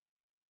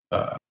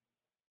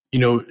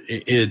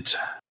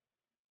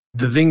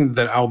thing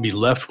that I'll be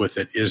left with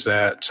it is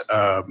that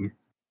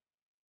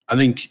I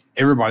think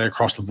everybody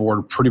across the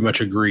board pretty much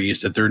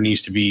agrees that there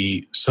needs to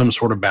be some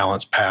sort of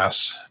balance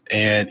pass.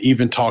 And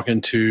even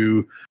talking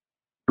to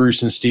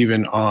Bruce and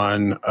Steven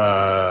on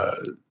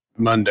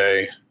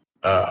Monday,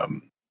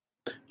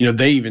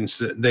 they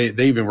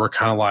even were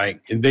kind of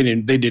like, and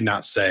they did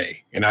not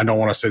say, and I don't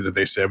want to say that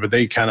they said, but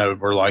they kind of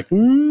were like,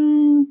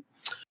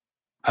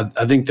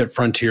 I think that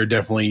Frontier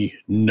definitely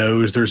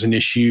knows there's an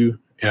issue,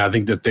 and I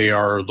think that they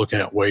are looking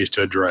at ways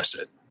to address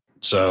it.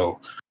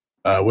 So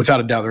without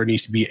a doubt, there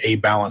needs to be a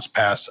balance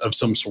pass of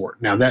some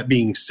sort. Now, that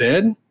being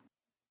said,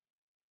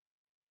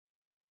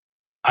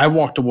 I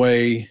walked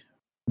away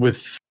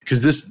with,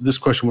 because this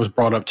question was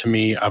brought up to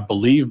me, I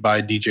believe,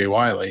 by DJ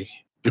Wiley.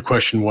 The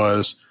question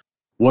was,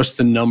 what's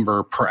the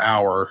number per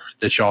hour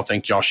that y'all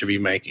think y'all should be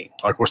making?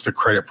 Like, what's the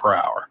credit per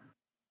hour?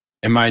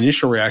 And my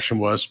initial reaction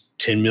was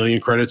 10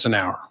 million credits an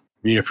hour.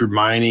 If you're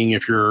mining,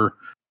 if you're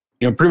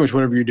pretty much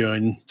whatever you're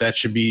doing, that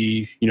should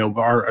be,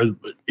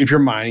 if you're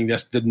mining,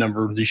 that's the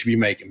number you should be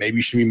making. Maybe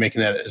you should be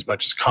making that as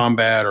much as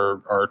combat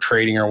or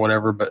trading or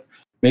whatever, but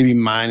maybe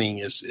mining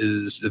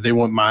is they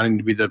want mining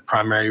to be the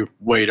primary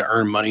way to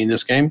earn money in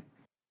this game.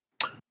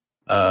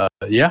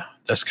 Yeah,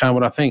 that's kind of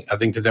what I think. I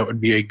think that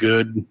would be a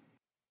good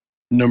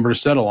number to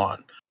settle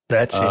on.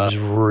 That seems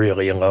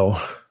really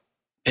low.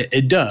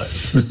 It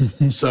does.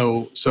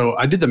 So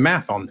I did the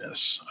math on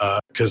this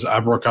because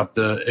I broke out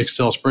the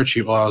Excel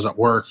spreadsheet while I was at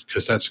work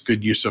because that's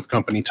good use of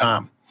company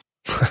time.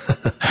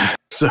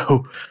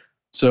 So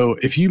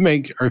if you're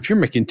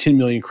making 10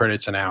 million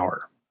credits an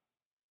hour,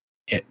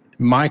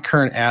 my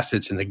current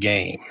assets in the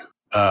game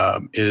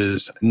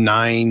is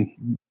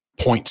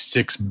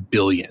 9.6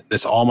 billion.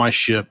 That's all my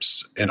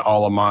ships and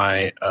all of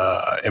my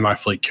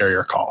fleet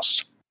carrier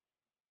costs.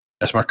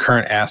 That's my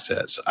current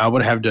assets. I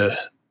would have to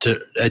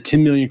at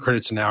 10 million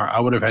credits an hour, I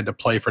would have had to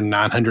play for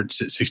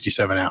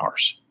 967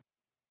 hours.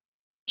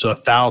 So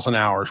 1,000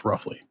 hours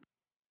roughly.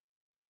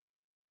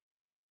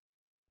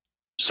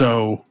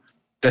 So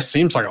that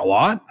seems like a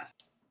lot,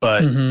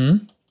 but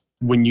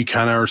when you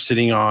kind of are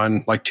sitting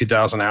on like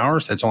 2,000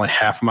 hours, that's only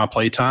half of my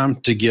play time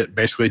to get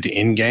basically to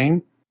end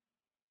game.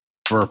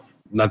 Or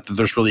not that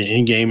there's really an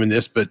end game in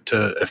this, but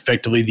to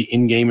effectively the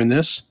end game in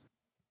this,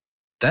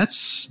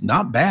 that's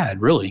not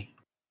bad, really.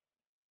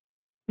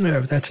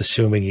 Yeah, but that's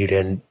assuming you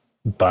didn't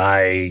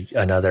buy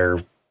another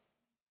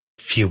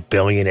few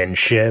billion in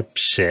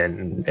ships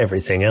and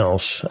everything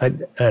else. I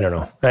don't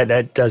know.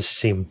 That does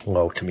seem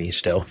low to me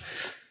still.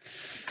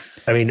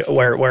 I mean,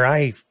 where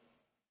I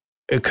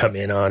come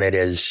in on it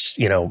is,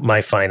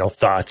 my final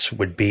thoughts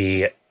would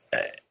be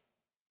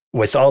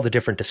with all the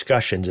different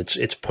discussions,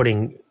 it's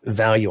putting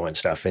value on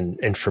stuff.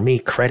 And for me,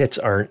 credits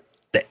aren't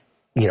the,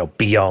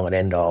 be all and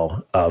end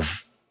all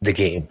of the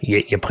game.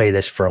 You play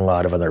this for a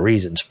lot of other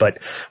reasons, but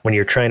when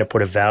you're trying to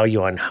put a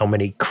value on how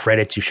many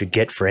credits you should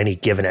get for any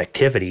given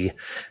activity,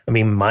 I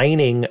mean,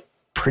 mining,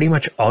 pretty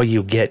much all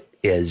you get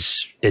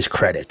is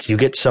credits. You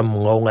get some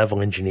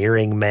low-level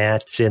engineering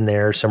mats in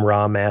there, some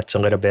raw mats a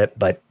little bit,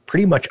 but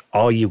pretty much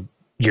all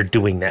you're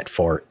doing that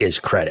for is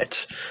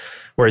credits.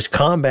 Whereas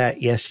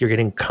combat, yes, you're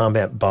getting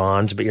combat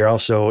bonds, but you're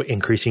also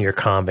increasing your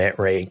combat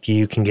rank.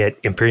 You can get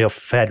Imperial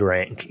Fed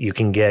rank. You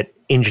can get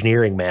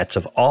engineering mats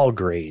of all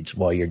grades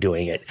while you're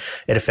doing it.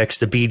 It affects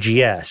the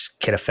BGS,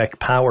 can affect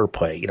power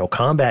play.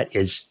 Combat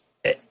is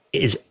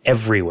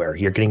everywhere.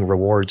 You're getting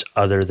rewards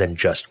other than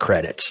just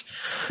credits.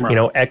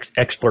 Right.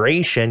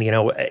 Exploration,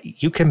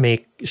 you can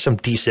make some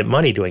decent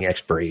money doing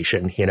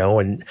exploration,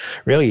 and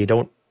really you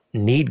don't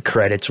need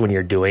credits when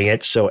you're doing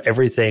it. So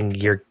everything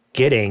you're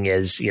getting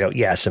is,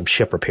 some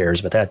ship repairs,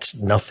 but that's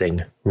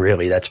nothing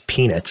really. That's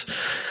peanuts.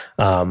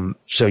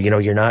 So,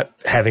 you're not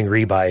having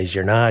rebuys.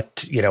 You're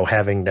not,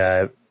 having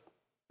to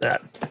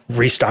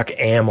restock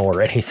ammo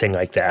or anything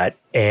like that.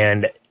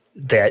 And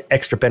that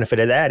extra benefit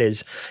of that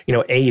is,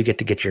 you get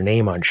to get your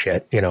name on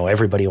shit.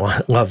 Everybody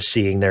loves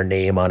seeing their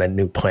name on a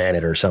new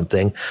planet or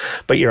something.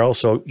 But you're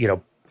also,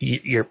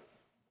 you're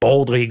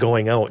boldly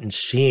going out and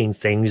seeing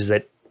things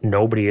that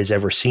nobody has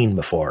ever seen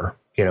before.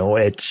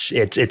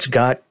 It's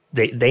got,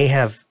 they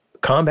have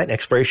combat and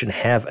exploration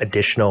have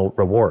additional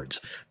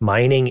rewards.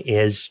 Mining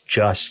is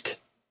just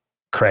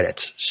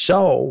credits.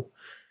 So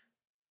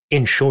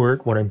in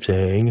short, what I'm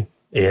saying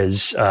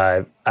is,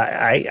 I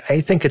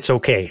think it's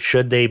okay.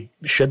 Should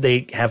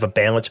they have a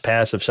balance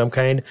pass of some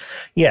kind?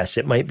 Yes,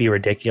 it might be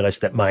ridiculous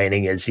that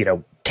mining is,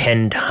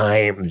 10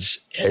 times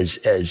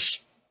as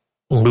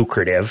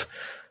lucrative,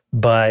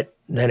 but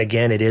then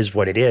again, it is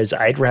what it is.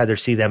 I'd rather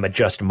see them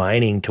adjust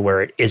mining to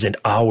where it isn't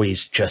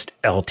always just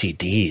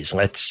LTDs.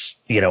 Let's,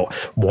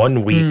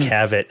 1 week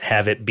have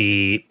it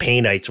be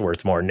Pay Knight's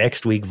worth more.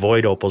 Next week,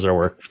 Void Opals are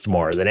worth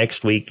more. The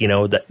next week,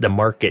 the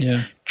market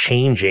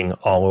changing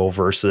all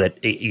over so that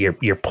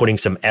you're putting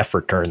some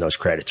effort to earn those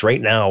credits.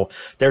 Right now,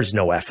 there's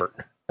no effort.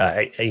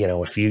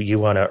 If you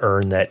want to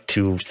earn that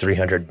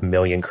 200-300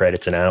 million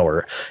credits an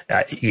hour,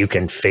 you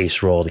can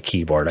face roll the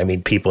keyboard. I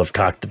mean, people have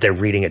talked that they're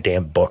reading a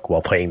damn book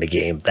while playing the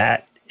game.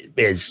 That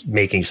is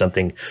making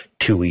something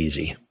too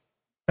easy.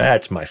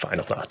 That's my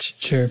final thoughts.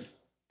 Sure.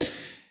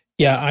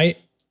 Yeah, I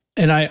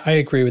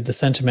agree with the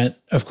sentiment.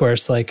 Of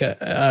course, like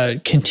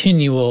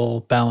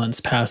continual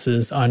balance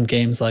passes on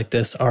games like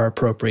this are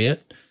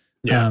appropriate.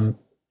 Yeah.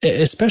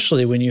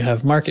 Especially when you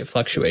have market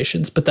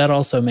fluctuations, but that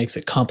also makes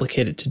it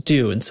complicated to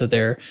do. And so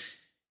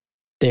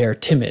they are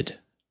timid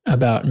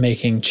about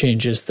making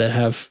changes that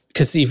have,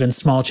 because even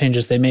small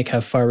changes they make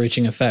have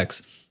far-reaching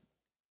effects.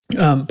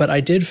 But I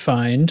did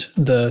find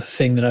the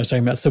thing that I was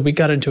talking about. So we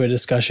got into a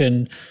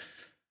discussion.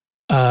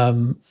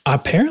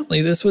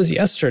 Apparently this was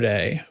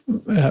yesterday.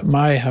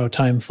 How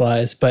time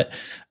flies. But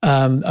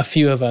a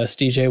few of us,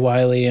 DJ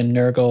Wiley and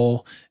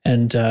Nurgle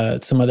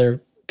and some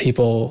other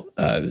people,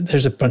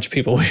 there's a bunch of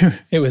people.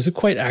 It was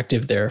quite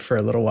active there for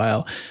a little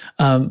while.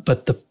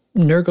 But the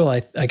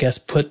Nurgle, I guess,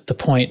 put the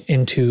point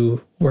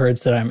into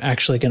words that I'm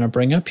actually going to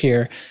bring up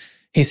here,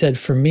 He said,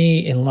 for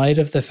me, in light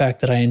of the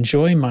fact that I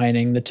enjoy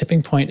mining, the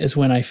tipping point is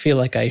when I feel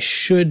like I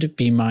should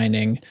be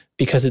mining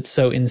because it's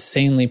so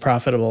insanely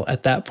profitable.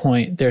 At that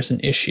point, there's an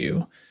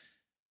issue.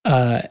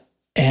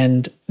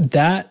 And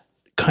that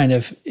kind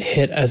of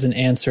hit as an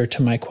answer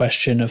to my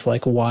question of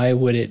like, why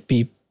would it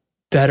be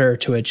better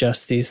to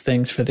adjust these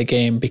things for the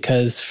game?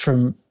 Because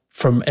from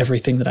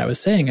everything that I was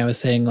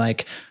saying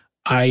like,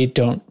 I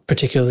don't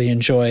particularly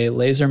enjoy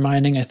laser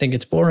mining. I think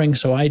it's boring.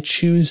 So I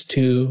choose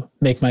to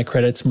make my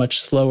credits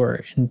much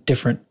slower in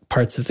different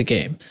parts of the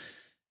game.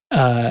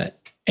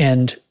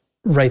 And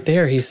right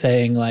there, he's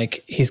saying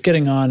like, he's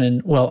getting on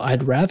and, well,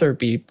 I'd rather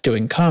be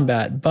doing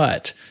combat,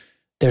 but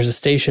there's a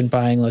station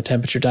buying low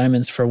temperature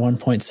diamonds for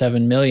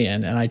 1.7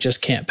 million and I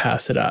just can't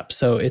pass it up.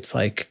 So it's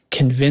like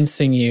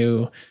convincing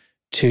you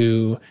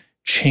to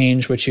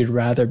change what you'd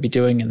rather be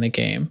doing in the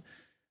game.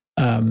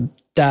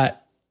 That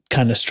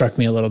kind of struck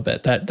me a little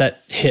bit.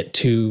 That hit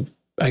to,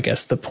 I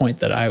guess, the point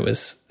that I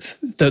was,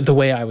 the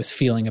way I was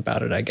feeling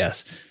about it, I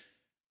guess.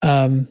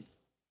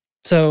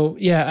 So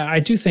yeah, I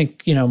do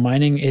think,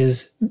 mining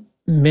is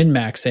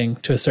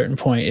min-maxing to a certain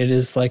point. It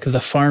is like the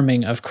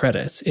farming of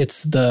credits.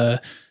 It's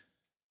the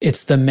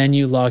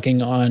menu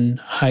logging on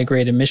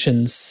high-grade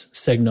emissions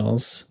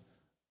signals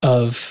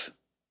of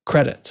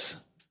credits.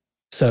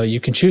 So you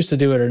can choose to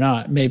do it or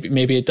not.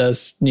 Maybe it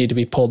does need to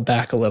be pulled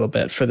back a little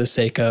bit for the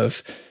sake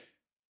of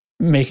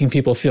making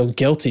people feel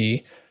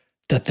guilty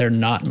that they're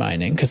not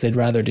mining because they'd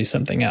rather do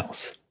something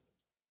else.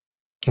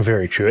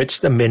 Very true. It's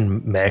the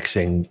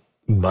min-maxing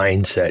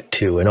mindset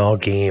too. In all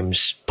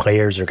games,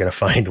 players are going to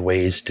find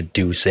ways to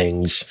do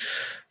things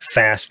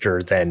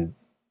faster than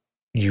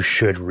you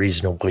should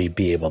reasonably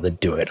be able to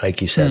do it.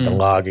 Like you said, the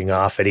logging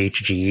off at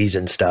HGs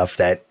and stuff,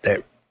 that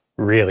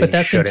really, but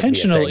that's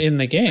intentional in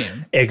the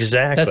game.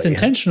 Exactly. That's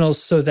intentional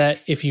so that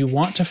if you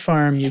want to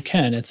farm, you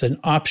can. It's an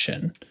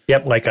option.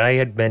 Yep. Like I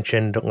had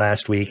mentioned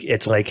last week,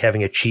 it's like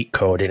having a cheat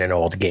code in an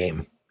old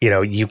game.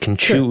 You can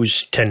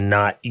choose to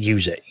not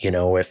use it.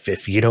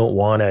 If you don't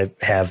want to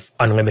have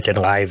unlimited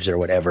lives or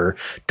whatever,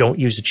 don't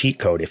use the cheat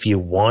code. If you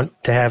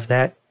want to have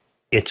that,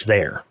 it's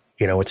there.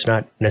 It's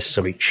not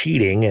necessarily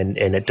cheating, and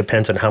it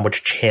depends on how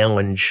much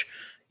challenge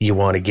you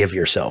want to give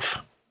yourself.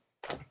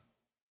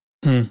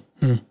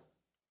 Mm-hmm.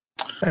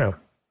 Oh.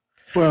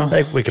 Well, I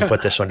think we can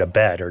put this one to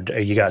bed,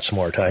 or you got some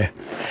more, Ty?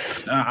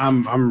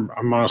 I'm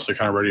honestly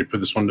kind of ready to put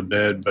this one to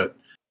bed, but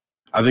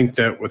I think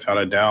that without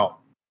a doubt,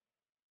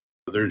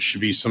 there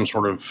should be some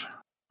sort of,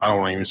 I don't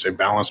want to even say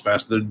balance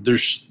pass. There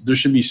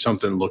should be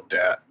something looked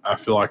at. I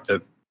feel like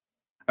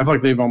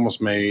they've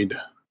almost made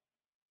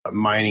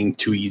mining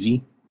too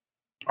easy,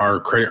 or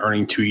credit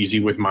earning too easy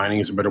with mining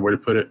is a better way to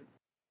put it.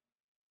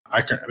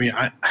 I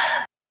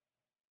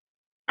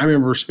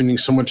remember spending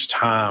so much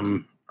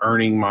time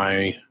earning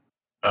my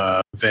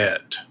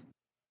vet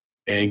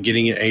and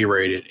getting it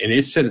A-rated, and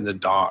it sat in the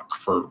dock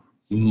for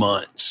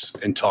months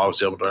until I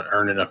was able to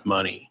earn enough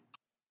money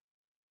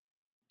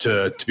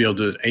to be able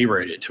to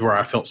A-rate it to where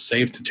I felt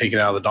safe to take it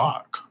out of the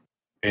dock.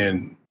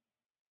 And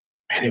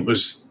it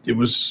was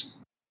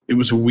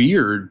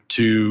weird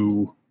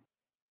to,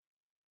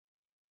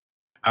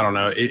 I don't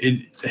know.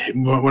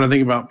 When I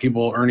think about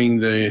people earning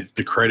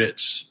the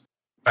credits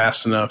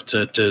fast enough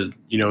to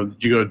you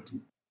go,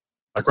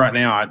 like right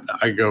now,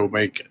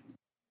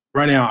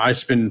 I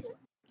spend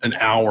an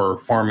hour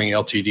farming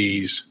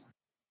LTDs.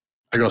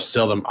 I go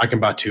sell them. I can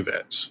buy 2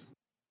 vets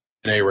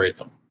and A-rate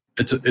them.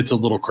 It's a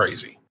little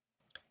crazy.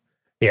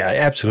 Yeah,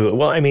 absolutely.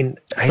 Well, I mean,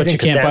 but you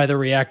can't buy the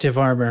reactive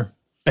armor.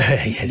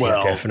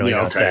 Definitely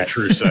not that.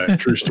 True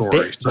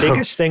story.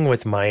 Biggest thing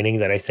with mining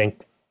that I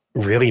think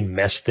really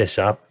messed this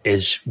up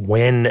is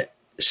when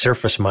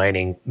surface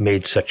mining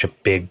made such a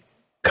big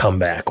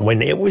comeback.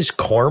 When it was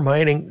core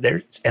mining,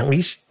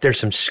 there's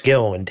some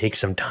skill and takes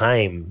some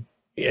time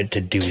to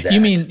do that.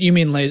 You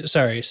mean laser?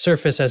 Sorry,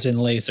 surface as in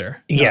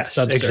laser. Yes,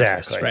 subsurface,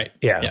 exactly. Right.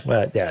 Yeah.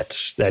 Well,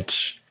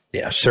 that's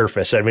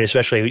surface. I mean,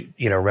 especially,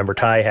 remember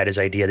Ty had his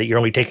idea that you're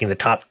only taking the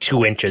top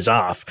 2 inches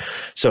off.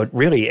 So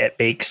it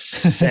makes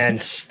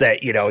sense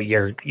that,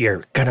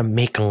 you're going to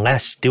make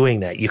less doing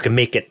that. You can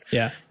make it,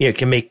 you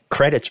can make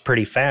credits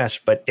pretty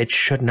fast, but it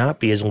should not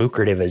be as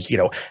lucrative as,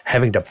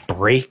 having to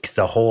break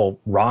the whole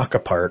rock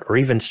apart, or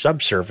even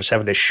subsurface,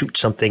 having to shoot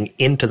something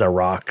into the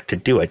rock to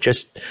do it.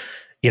 Just,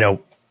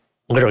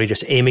 literally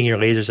just aiming your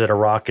lasers at a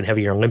rock and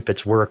having your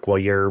limpets work while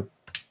you're,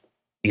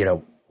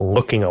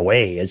 looking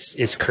away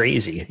is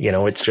crazy.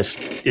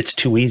 It's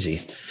too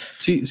easy.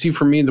 See,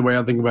 for me, the way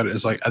I think about it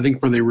is like, I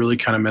think where they really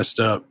kind of messed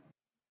up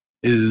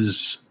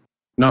is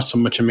not so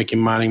much in making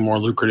mining more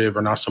lucrative,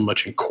 or not so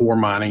much in core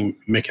mining,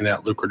 making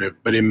that lucrative,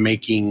 but in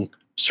making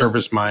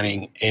surface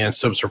mining and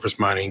subsurface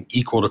mining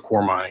equal to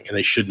core mining, and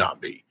they should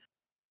not be.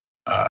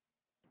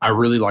 I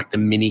really like the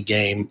mini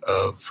game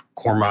of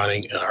core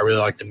mining, and I really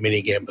like the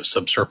mini game of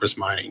subsurface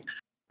mining,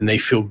 and they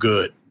feel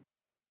good.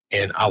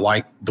 And I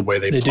like the way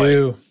they play.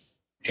 Do.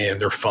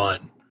 And they're fun.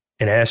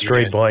 An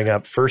asteroid blowing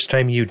up, first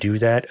time you do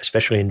that,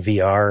 especially in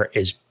VR,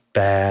 is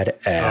badass.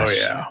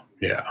 Oh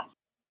yeah.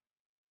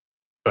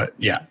 But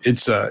yeah,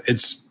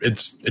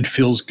 it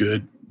feels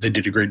good. they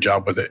did a great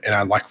job with it, and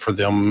I'd like for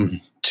them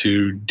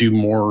to do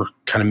more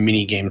kind of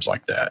mini games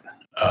like that.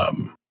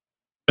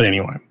 But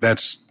anyway,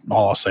 that's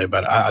all I'll say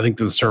about it. I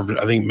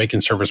think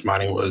making service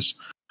mining was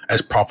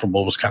as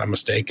profitable was kind of a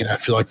mistake, and I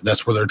feel like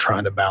that's where they're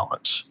trying to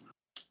balance.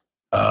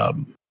 For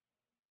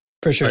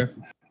sure. But,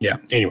 yeah.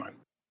 Anyway.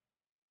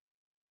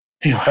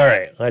 All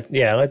right.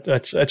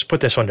 Let's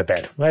put this one to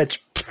bed.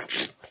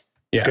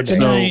 Yeah. Good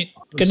night.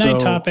 Good night.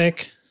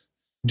 Topic.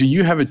 Do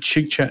you have a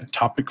Chig Chat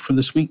topic for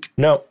this week?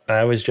 No,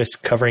 I was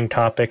just covering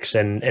topics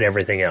and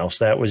everything else.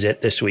 That was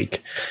it this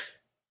week.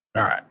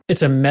 All right.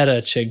 It's a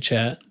meta Chig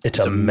Chat. It's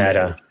a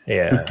meta.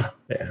 Yeah.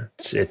 Yeah.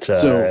 It's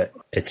a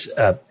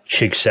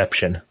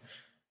Chigception.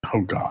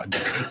 Oh God.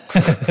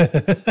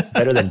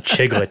 Better than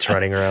Chiglets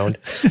running around.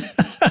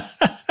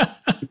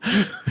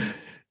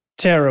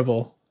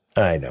 Terrible.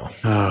 I know.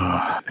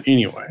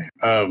 Anyway.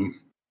 All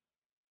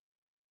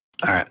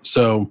right.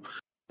 So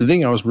the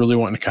thing I was really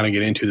wanting to kind of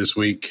get into this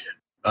week.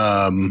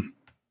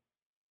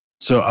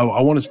 So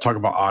I wanted to talk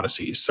about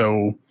Odyssey.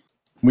 So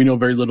we know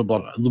very little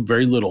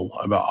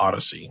about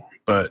Odyssey,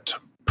 but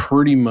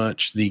pretty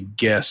much the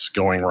guess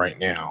going right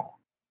now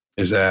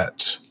is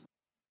that,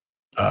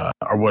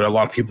 or what a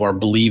lot of people are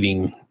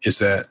believing is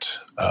that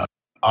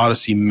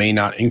Odyssey may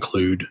not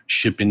include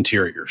ship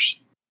interiors.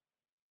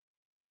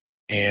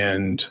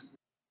 And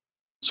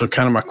so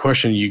kind of my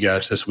question to you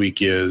guys this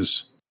week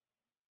is,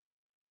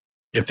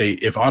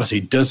 if Odyssey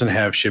doesn't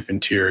have ship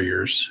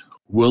interiors,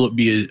 will it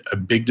be a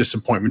big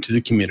disappointment to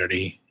the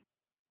community?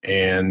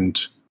 And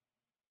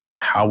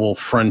how will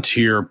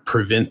Frontier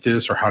prevent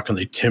this, or how can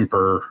they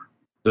temper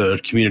the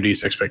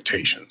community's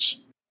expectations?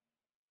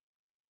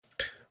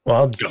 Well,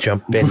 I'll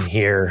jump in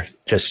here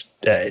just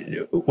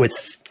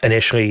with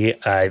initially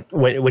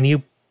when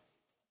you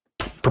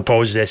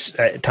proposed this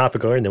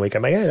topic earlier in the week,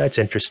 I'm like, yeah, that's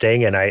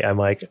interesting. And I'm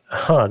like,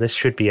 this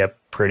should be a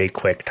pretty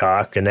quick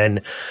talk. And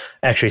then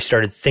actually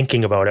started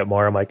thinking about it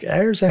more. I'm like,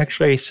 there's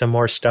actually some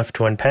more stuff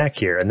to unpack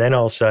here. And then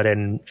all of a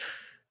sudden,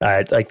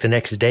 like the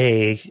next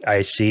day,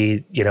 I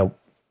see,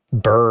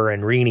 Burr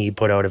and Rini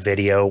put out a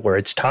video where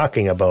it's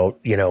talking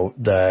about,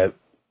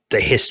 the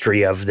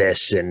history of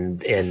this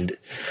and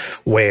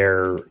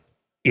where,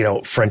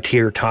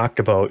 Frontier talked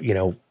about,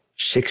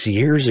 6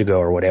 years ago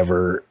or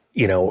whatever,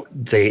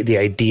 the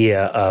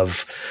idea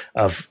of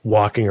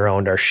walking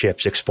around our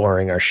ships,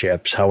 exploring our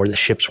ships, how the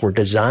ships were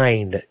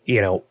designed,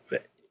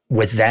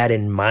 with that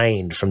in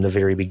mind from the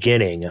very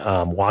beginning,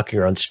 walking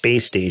around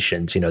space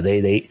stations,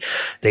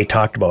 they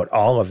talked about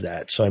all of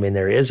that. So, I mean,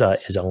 there is a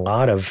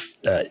lot of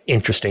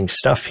interesting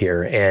stuff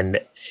here. And,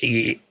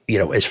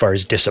 as far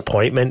as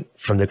disappointment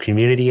from the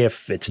community,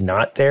 if it's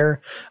not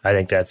there, I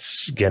think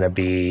that's going to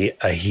be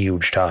a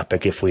huge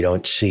topic if we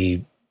don't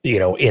see,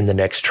 in the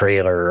next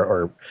trailer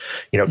or,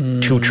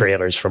 2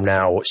 trailers from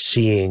now,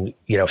 seeing,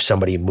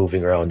 somebody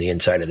moving around the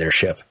inside of their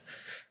ship.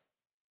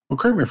 Well,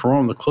 correct me if I'm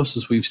wrong, the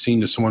closest we've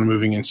seen to someone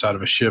moving inside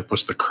of a ship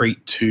was the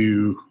Crate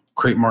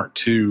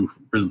Mark II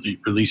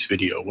release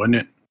video, wasn't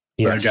it?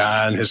 Yes. Where a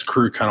guy and his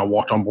crew kind of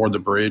walked on board the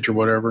bridge or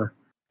whatever.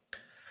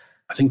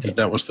 I think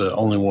that was the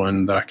only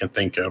one that I can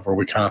think of where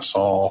we kind of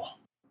saw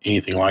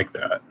anything like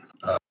that.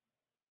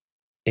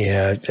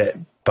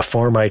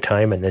 Before my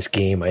time in this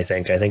game, I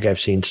think I've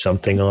seen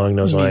something along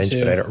those lines,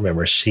 but I don't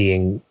remember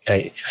seeing.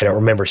 I don't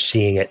remember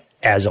seeing it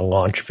as a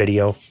launch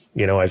video.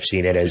 I've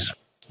seen it as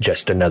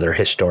just another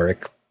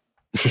historic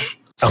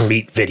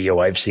elite video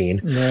I've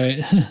seen.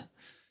 Right.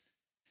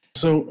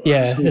 So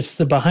it's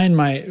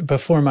the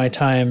before my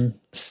time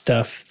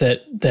stuff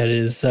that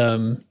is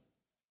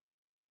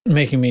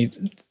making me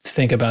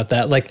think about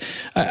that. Like,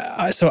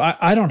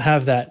 I don't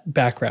have that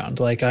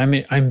background. Like,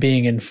 I'm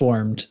being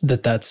informed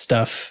that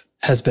stuff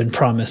has been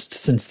promised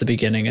since the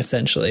beginning,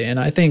 essentially. And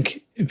I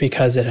think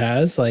because it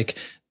has, like,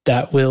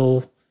 that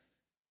will,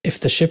 if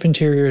the ship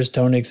interiors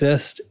don't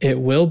exist, it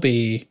will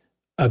be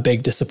a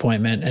big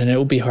disappointment and it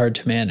will be hard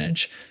to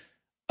manage.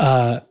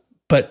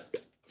 But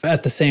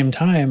at the same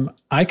time,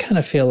 I kind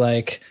of feel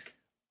like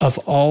of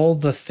all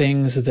the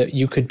things that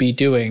you could be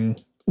doing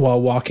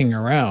while walking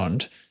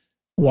around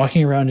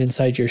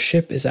inside your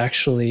ship is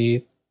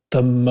actually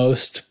the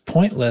most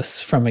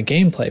pointless from a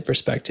gameplay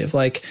perspective.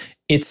 Like,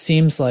 it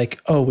seems like,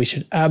 we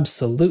should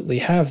absolutely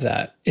have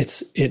that.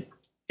 It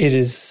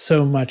is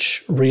so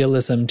much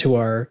realism to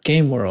our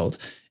game world,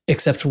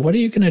 except what are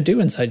you going to do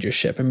inside your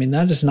ship? I mean,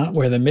 that is not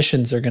where the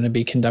missions are going to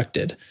be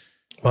conducted.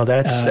 Well,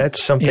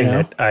 that's something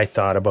that I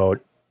thought about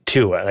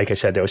too. Like I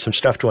said, there was some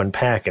stuff to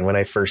unpack. And when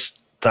I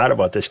first thought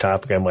about this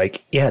topic, I'm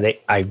like,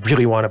 I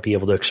really want to be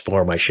able to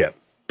explore my ship,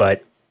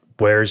 but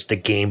where's the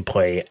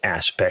gameplay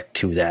aspect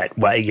to that?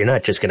 Well, you're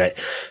not just going to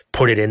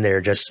put it in there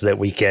just so that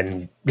we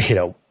can,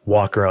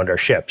 walk around our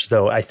ships,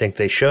 though I think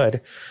they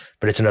should.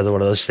 But it's another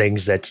one of those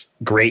things that's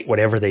great,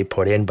 whatever they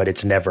put in, but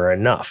it's never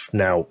enough.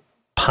 Now,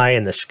 pie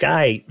in the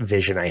sky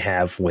vision I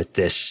have with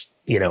this,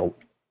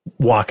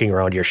 walking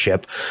around your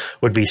ship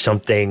would be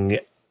something,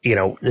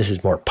 this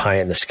is more pie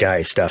in the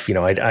sky stuff.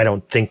 I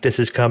don't think this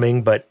is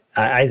coming, but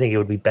I think it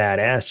would be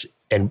badass,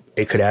 and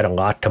it could add a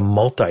lot to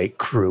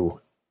multi-crew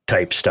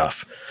type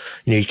stuff.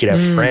 You know, you could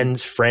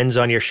have friends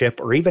on your ship,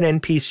 or even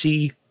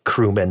NPC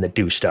crewmen that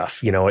do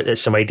stuff. You know,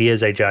 some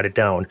ideas I jotted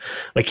down.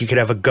 Like you could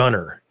have a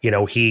gunner, you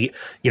know, he,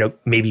 you know,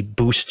 maybe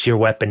boosts your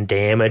weapon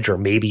damage, or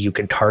maybe you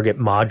can target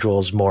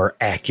modules more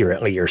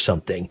accurately or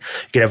something.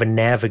 You could have a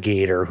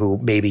navigator who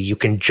maybe you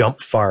can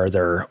jump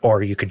farther,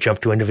 or you could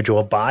jump to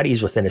individual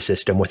bodies within a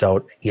system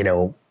without, you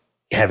know,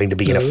 having to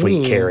be in a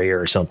fleet carrier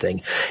or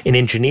something. An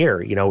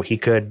engineer, you know, he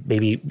could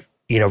maybe,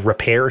 you know,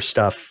 repair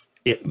stuff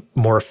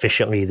more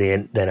efficiently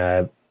than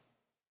a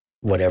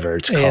whatever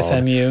it's called.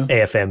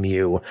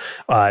 AFMU.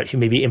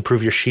 Maybe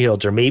improve your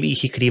shields, or maybe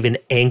he could even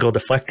angle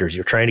deflectors.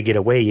 You're trying to get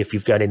away. If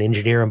you've got an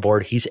engineer on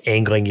board, he's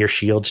angling your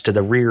shields to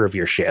the rear of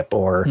your ship,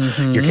 or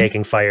you're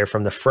taking fire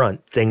from the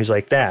front, things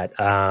like that.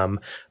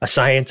 A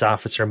science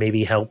officer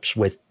maybe helps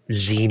with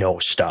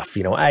Xeno stuff.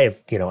 You know,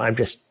 I'm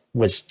just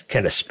was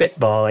kind of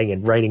spitballing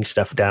and writing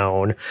stuff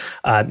down.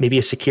 Maybe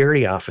a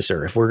security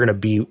officer, if we're going to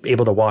be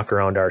able to walk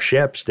around our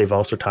ships. They've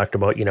also talked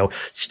about, you know,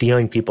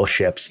 stealing people's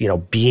ships, you know,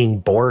 being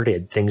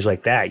boarded, things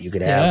like that. You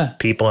could have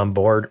people on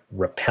board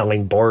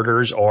repelling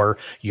boarders, or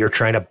you're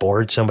trying to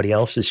board somebody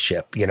else's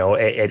ship. You know,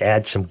 it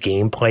adds some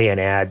gameplay and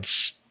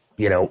adds,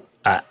 you know,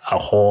 a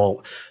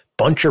whole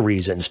bunch of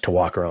reasons to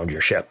walk around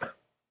your ship.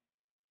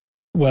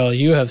 Well,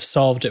 you have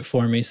solved it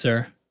for me,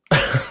 sir.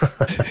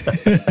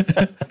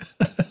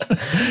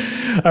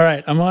 All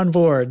right, I'm on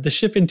board. The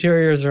ship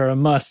interiors are a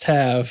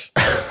must-have.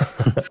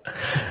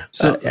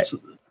 So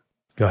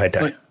go ahead,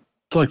 Ty.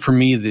 Like for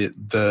me,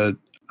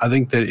 I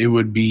think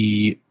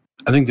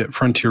that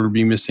Frontier would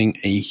be missing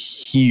a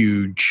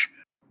huge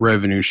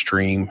revenue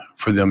stream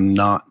for them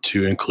not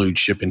to include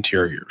ship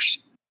interiors.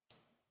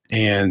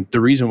 And the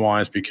reason why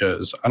is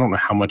because I don't know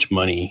how much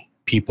money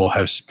people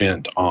have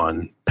spent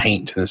on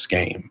paint in this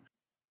game.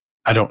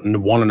 I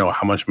don't want to know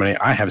how much money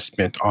I have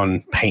spent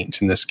on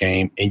paint in this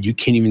game, and you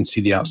can't even see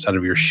the outside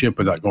of your ship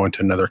without going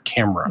to another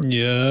camera.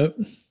 Yep.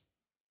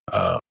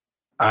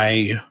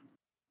 I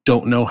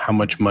don't know how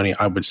much money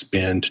I would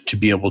spend to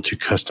be able to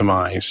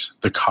customize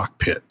the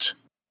cockpit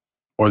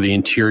or the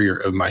interior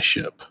of my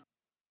ship.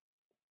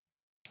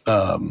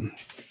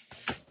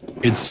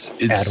 It's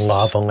add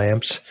lava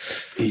lamps.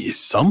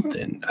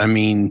 Something. I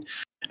mean,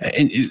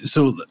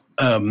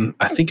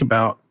 I think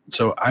about.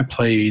 So I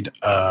played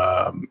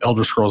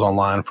Elder Scrolls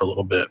Online for a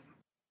little bit,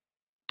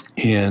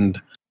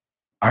 and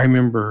I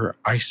remember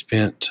I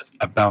spent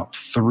about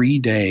 3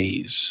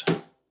 days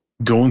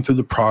going through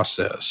the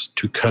process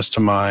to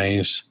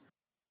customize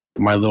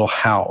my little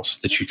house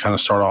that you kind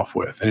of start off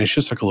with. And it's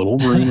just like a little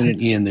room in an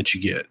inn that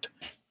you get.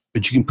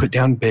 But you can put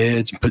down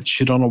beds and put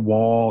shit on a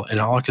wall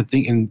and all I could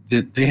think. And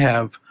they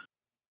have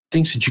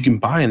things that you can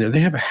buy in there.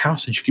 They have a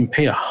house that you can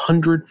pay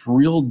 $100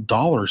 real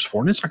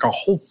for. And it's like a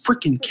whole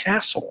freaking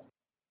castle.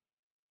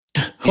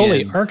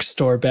 Holy Arc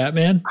Store,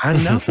 Batman. I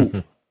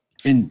know.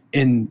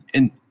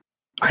 and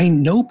I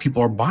know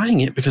people are buying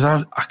it because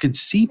I could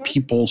see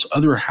people's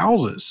other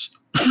houses.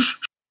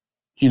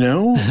 You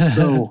know?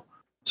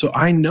 So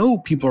I know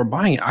people are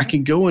buying it. I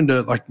could go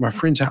into like my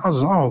friends'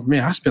 houses. Oh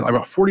man, I spent like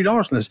about $40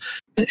 on this.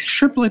 And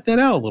extrapolate that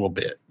out a little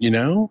bit, you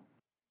know?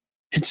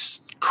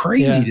 It's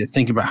crazy to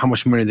think about how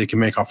much money they can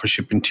make off of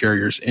ship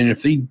interiors. And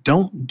if they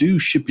don't do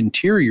ship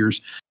interiors,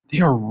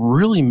 they are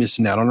really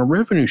missing out on a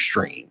revenue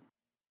stream.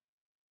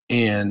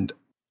 And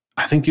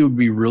I think they would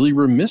be really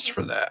remiss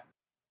for that.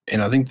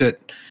 And I think that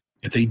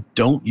if they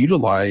don't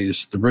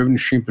utilize the revenue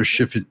stream of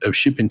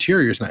ship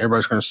interiors, now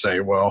everybody's going to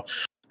say, well,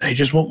 they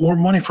just want more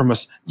money from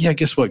us. Yeah,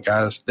 guess what,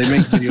 guys? They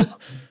make video.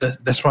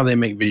 That's why they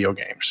make video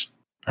games.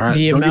 All right?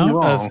 The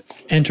amount of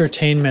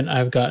entertainment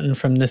I've gotten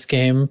from this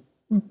game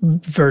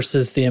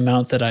versus the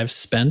amount that I've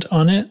spent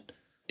on it.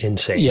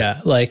 Insane.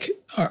 Yeah, like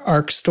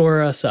Arc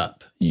Store us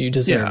up. You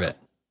deserve it.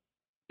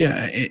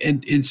 Yeah,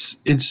 and it's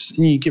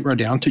you get right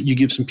down to it, you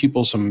give some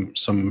people some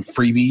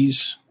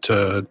freebies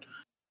to,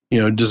 you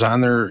know,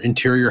 design their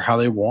interior how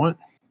they want,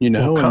 you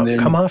know. Well, and then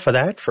come off of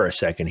that for a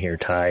second here,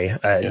 Ty.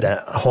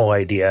 That whole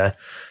idea.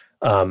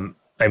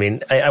 I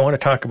mean, I want to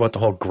talk about the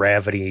whole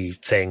gravity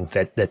thing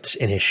that's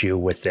an issue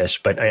with this,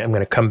 but I'm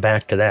going to come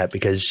back to that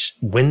because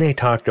when they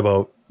talked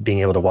about being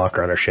able to walk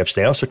around our ships,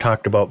 they also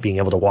talked about being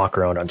able to walk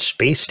around on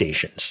space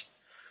stations.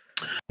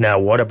 Now,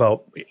 what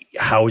about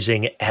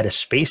housing at a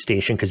space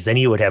station? Because then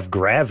you would have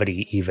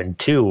gravity even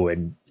too.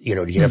 And, you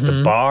know, you have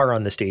the bar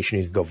on the station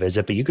you could go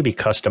visit, but you could be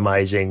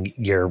customizing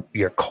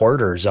your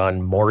quarters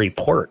on Maury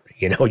Port.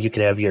 You know, you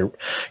could have your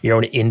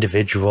own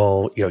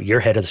individual, you know,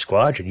 you're head of the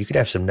squadron. You could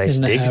have some nice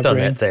digs on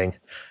that thing.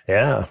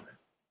 Yeah.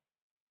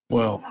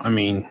 Well, I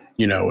mean,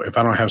 you know, if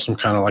I don't have some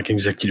kind of like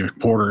executive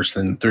quarters,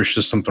 then there's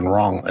just something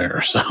wrong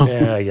there. So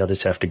yeah, you'll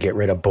just have to get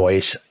rid of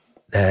Boyce.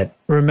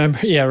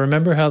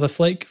 Remember how the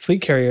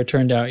fleet carrier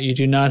turned out. You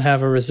do not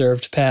have a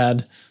reserved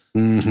pad.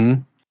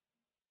 Mm-hmm.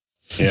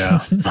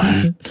 Yeah.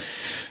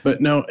 But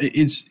no,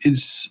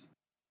 it's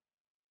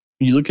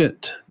you look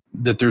at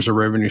that there's a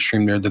revenue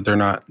stream there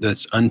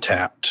that's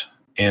untapped,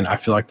 and I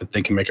feel like that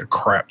they can make a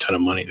crap ton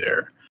of money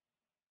there.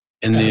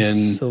 And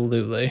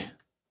absolutely.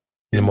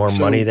 The more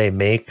money they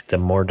make, the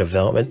more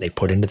development they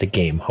put into the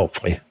game,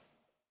 hopefully.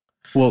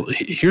 Well,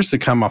 here's the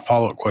kind of my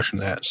follow-up question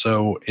to that.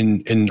 So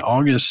in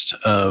August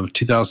of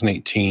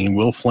 2018,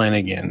 Will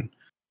Flanagan,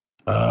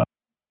 I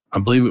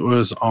believe it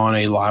was on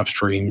a live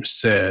stream,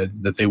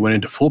 said that they went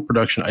into full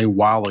production a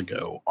while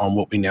ago on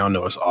what we now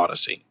know as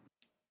Odyssey.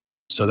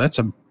 So that's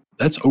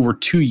over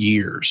 2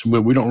 years,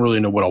 but we don't really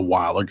know what a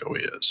while ago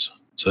is.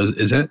 So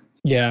is that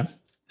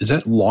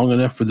long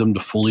enough for them to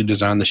fully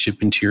design the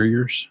ship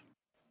interiors?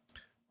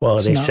 Well,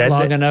 it's not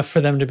long enough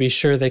for them to be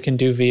sure they can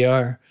do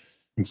VR.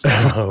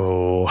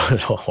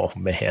 Oh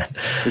man!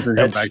 We're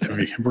gonna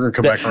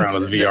come back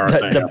around to the VR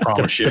thing. I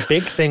promise you. The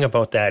big thing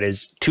about that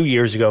is 2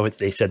 years ago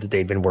they said that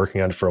they'd been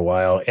working on it for a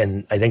while,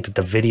 and I think that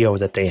the video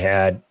that they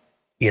had,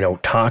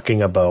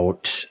 talking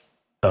about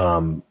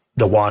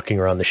the walking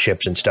around the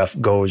ships and stuff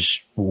goes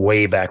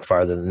way back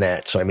farther than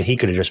that. So I mean, he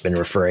could have just been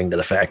referring to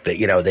the fact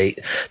that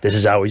this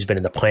has always been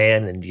in the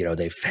plan, and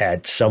they've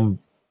had some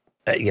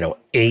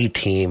a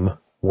team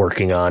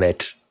working on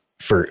it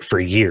for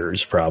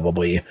years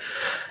probably.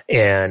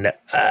 And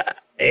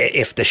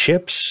if the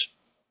ships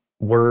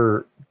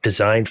were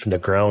designed from the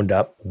ground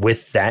up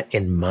with that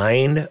in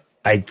mind,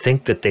 I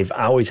think that they've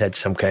always had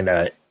some kind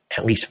of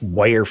at least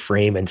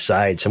wireframe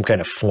inside, some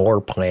kind of floor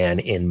plan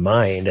in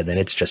mind, and then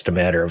it's just a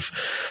matter of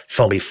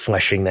fully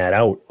fleshing that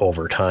out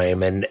over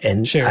time.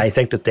 And sure. I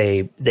think that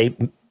they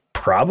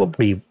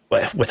probably,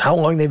 with how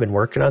long they've been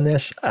working on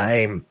this,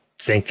 I'm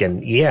thinking,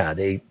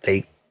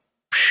 they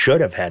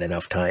should have had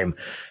enough time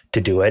to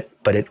do it,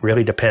 but it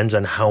really depends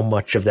on how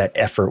much of that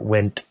effort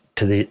went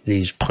to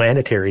these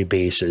planetary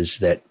bases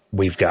that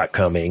we've got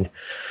coming.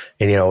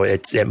 And,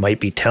 it might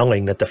be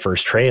telling that the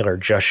first trailer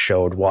just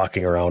showed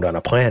walking around on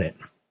a planet.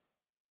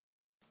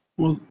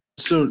 Well,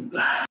 so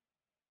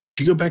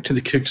you go back to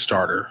the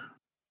Kickstarter,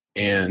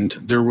 and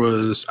there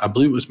was a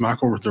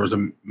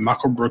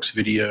Michael Brooks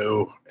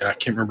video, and I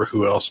can't remember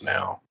who else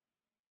now.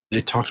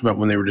 They talked about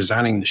when they were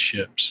designing the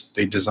ships,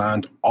 they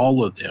designed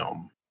all of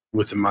them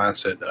with the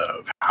mindset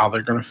of how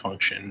they're going to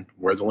function,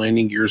 where the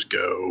landing gears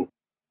go,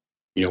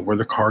 where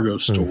the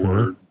cargo's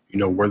stored,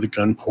 where the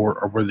gun port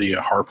or where the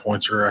hard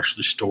points are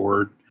actually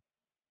stored.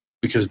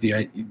 Because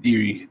they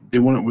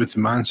want it with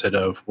the mindset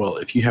of, well,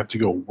 if you have to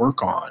go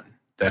work on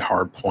that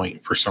hard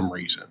point for some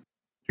reason,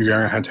 you're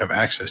going to have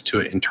access to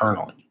it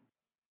internally.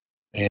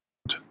 And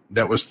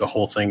that was the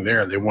whole thing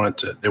there. They wanted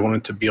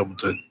to be able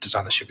to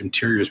design the ship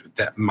interiors with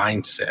that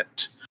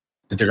mindset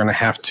that they're going to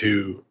have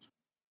to,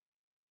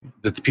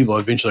 that the people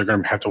eventually are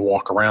going to have to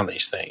walk around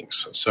these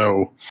things.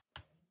 So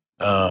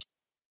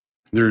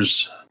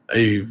there's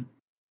a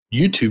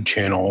YouTube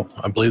channel,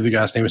 I believe the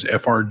guy's name is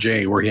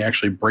FRJ, where he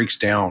actually breaks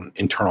down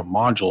internal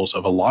modules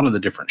of a lot of the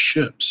different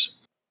ships.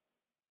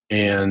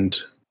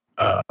 And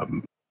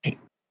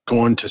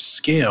going to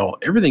scale,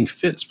 everything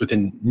fits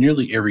within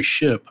nearly every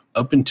ship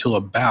up until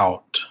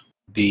about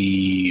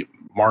the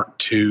Mark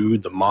II,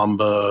 the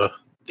Mamba,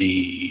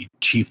 the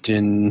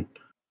Chieftain,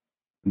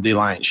 the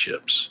Alliance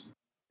ships.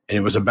 And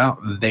it was about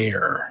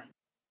there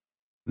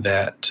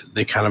that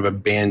they kind of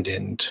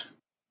abandoned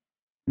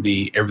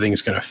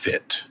everything's going to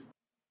fit.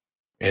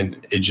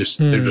 And they're just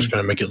going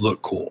to make it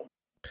look cool.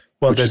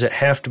 Well, does it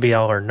have to be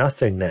all or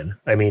nothing then?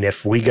 I mean,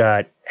 if we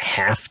got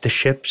half the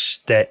ships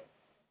that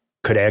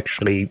could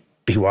actually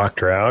be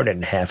walked around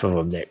and half of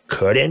them that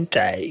couldn't,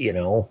 I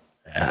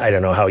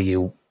don't know how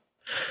you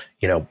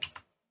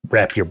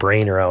wrap your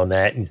brain around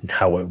that and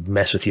how it would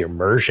mess with your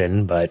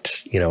immersion, but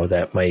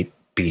that might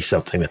be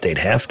something that they'd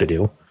have to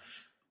do.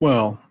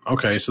 Well,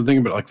 okay, so think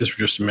about it like this for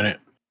just a minute.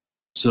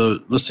 So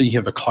let's say you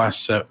have a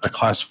class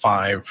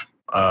 5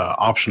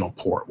 optional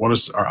port. What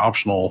is our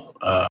optional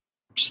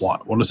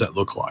slot? What does that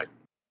look like?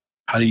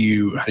 How do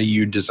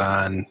you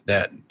design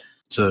that?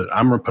 So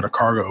I'm going to put a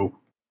cargo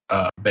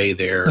bay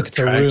there. Like it's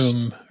a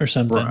room or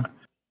something. Right.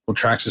 Well,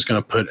 Trax is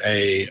going to put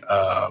a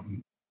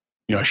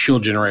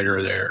shield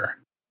generator there,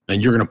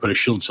 and you're going to put a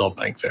shield cell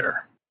bank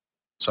there.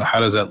 So how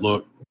does that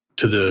look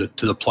to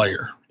the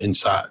player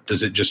inside?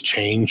 Does it just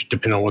change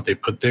depending on what they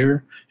put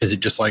there? Is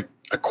it just like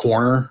a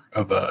corner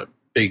of a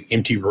big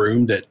empty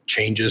room that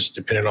changes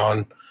depending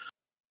on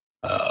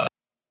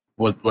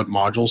what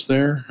modules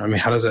there? I mean,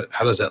 how does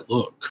that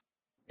look?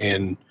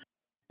 And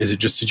is it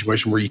just a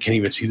situation where you can't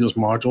even see those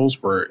modules,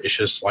 where it's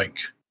just like,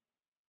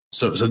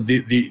 so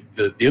the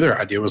other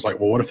idea was like,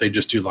 well, what if they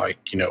just do like,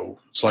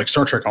 so like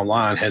Star Trek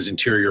Online has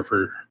interior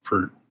for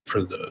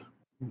the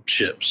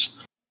ships.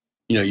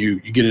 You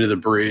get into the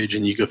bridge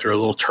and you go through a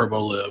little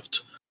turbo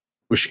lift,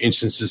 which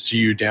instances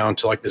you down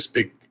to like this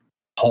big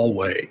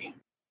hallway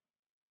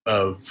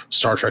of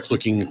Star Trek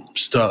looking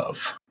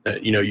stuff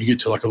that, you get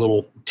to like a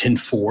little tin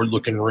Ford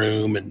looking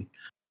room, and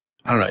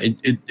I don't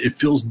know, it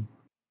feels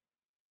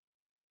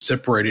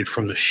separated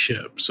from the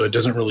ship. So it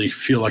doesn't really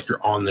feel like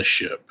you're on the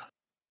ship,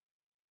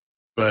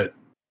 but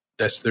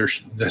that's their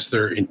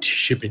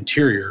ship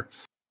interior.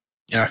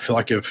 And I feel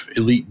like if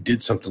Elite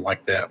did something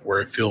like that,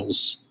 where it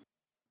feels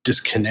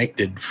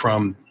disconnected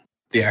from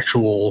the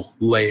actual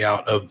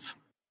layout of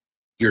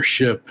your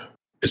ship,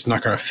 it's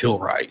not going to feel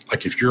right.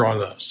 Like if you're on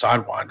the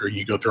Sidewinder,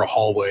 you go through a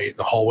hallway,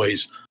 the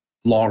hallway's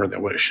longer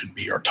than what it should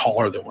be or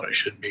taller than what it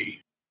should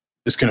be.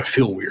 it's going to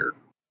feel weird,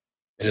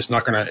 and it's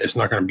not going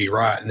to be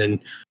right. And then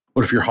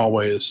what if your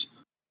hallway is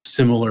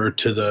similar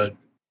to the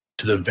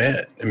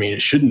vet? I mean,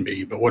 it shouldn't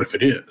be, but what if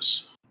it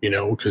is? You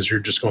know, because you're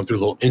just going through a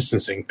little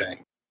instancing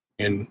thing.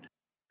 And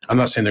I'm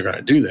not saying they're going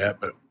to do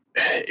that, but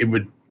it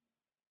would,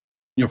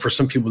 you know, for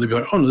some people, they'd be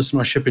like, oh, no, this is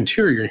my ship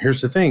interior, and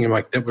here's the thing. I'm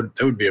like, that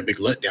would be a big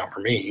letdown for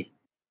me.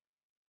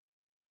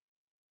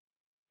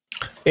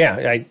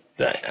 Yeah,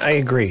 I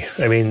agree.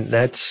 I mean,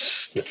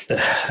 that's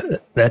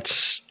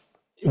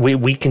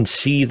we can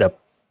see the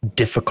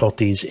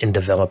difficulties in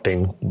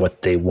developing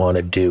what they want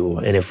to do.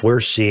 And if we're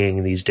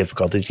seeing these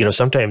difficulties, you know,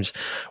 sometimes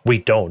we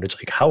don't. It's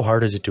like, how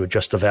hard is it to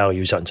adjust the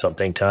values on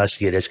something? To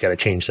us, you just got to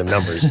change some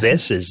numbers.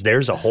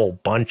 There's a whole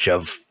bunch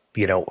of,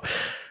 you know,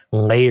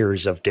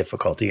 layers of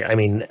difficulty. I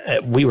mean,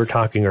 we were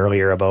talking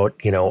earlier about,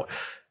 you know,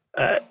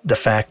 the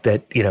fact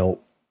that, you know,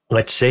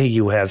 let's say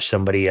you have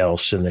somebody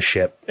else in the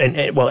ship and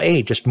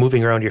just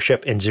moving around your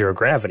ship in zero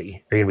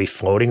gravity. Are you going to be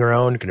floating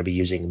around? Going to be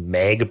using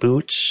mag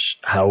boots?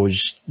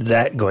 How's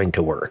that going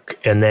to work?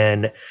 And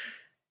then,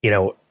 you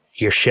know,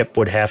 your ship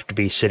would have to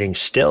be sitting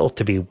still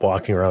to be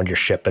walking around your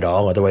ship at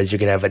all. Otherwise, you're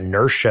going to have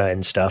inertia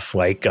and stuff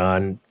like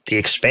on the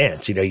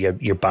Expanse. You know,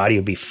 your body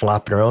would be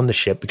flopping around the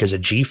ship because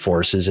of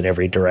G-forces in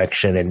every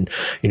direction. And,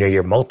 you know,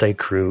 your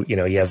multi-crew, you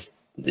know, you have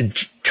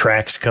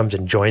Trax comes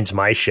and joins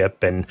my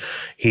ship and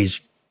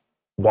he's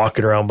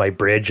walking around my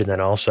bridge, and then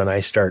all of a sudden I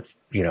start,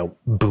 you know,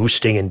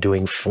 boosting and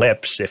doing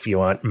flips. If you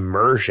want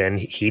immersion,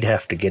 he'd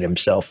have to get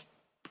himself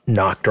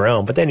knocked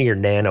around, but then your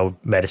nano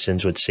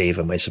medicines would save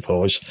him, I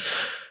suppose.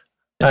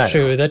 That's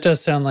true. That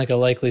does sound like a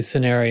likely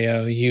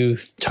scenario. You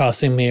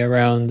tossing me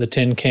around the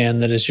tin can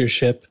that is your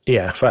ship.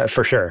 Yeah,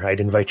 for sure. I'd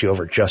invite you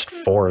over just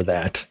for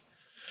that.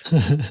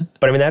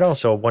 But I mean, that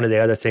also, one of the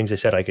other things they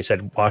said, like I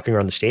said, walking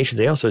around the station,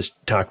 they also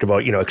talked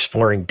about, you know,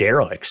 exploring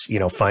derelicts, you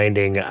know,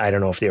 finding, I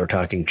don't know if they were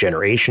talking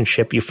generation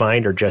ship you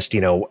find or just, you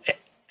know,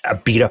 a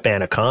beat up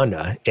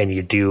Anaconda. And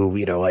you do,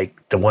 you know,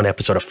 like the one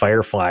episode of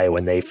Firefly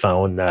when they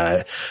found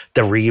the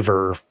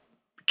Reaver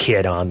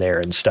kid on there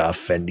and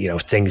stuff, and, you know,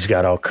 things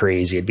got all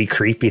crazy. It'd be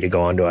creepy to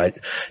go onto a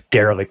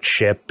derelict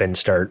ship and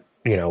start,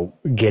 you know,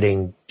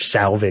 getting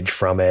salvage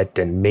from it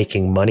and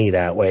making money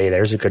that way.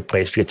 There's a good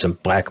place to get some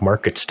black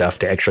market stuff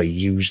to actually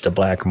use the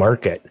black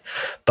market.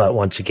 But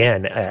once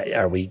again,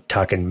 are we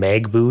talking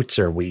mag boots?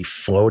 Are we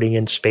floating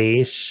in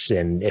space?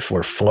 And if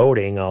we're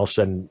floating, all of a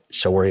sudden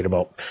so worried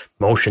about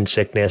motion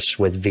sickness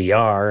with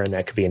VR, and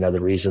that could be another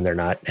reason they're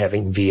not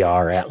having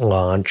VR at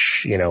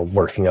launch, you know,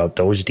 working out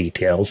those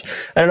details.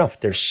 I don't know.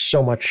 There's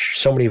so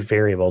many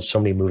variables, so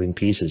many moving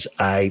pieces.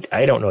 I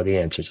don't know the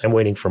answers. I'm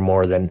waiting for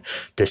more than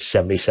this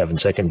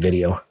 77-second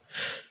video.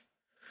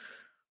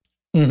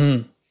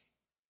 Mm-hmm.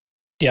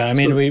 Yeah, I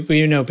mean,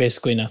 we know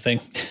basically nothing.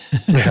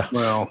 Yeah.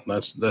 Well,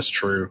 that's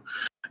true.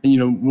 And, you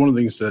know, one of the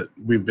things that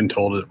we've been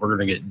told is we're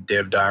going to get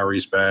dev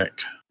diaries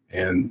back,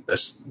 and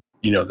that's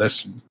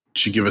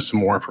should give us some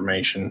more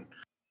information.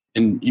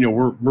 And, you know,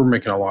 we're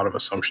making a lot of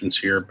assumptions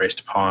here based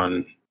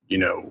upon, you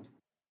know,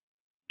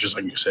 just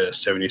like you said, a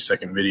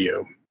 70-second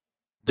video.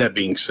 That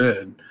being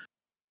said,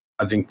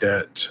 I think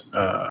that,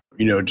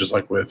 you know, just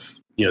like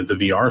with, you know, the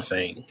VR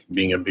thing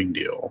being a big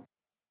deal,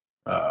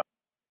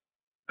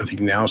 I think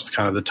now's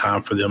kind of the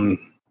time for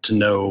them to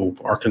know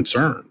our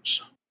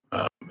concerns,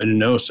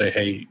 and say,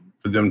 hey,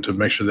 for them to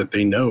make sure that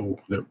they know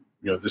that,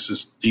 you know,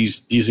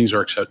 these things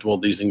are acceptable,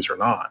 these things are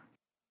not,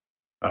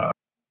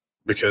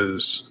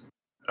 because,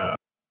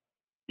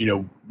 you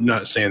know,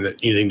 not saying that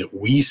anything that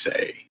we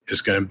say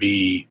is going to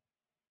be,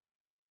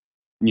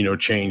 you know,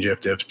 change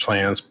FDev's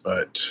plans,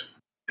 but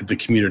the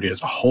community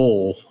as a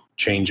whole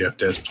change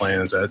FDev's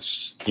plans.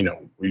 That's, you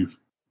know,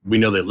 we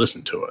know they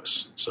listen to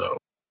us, so.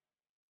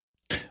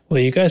 Well,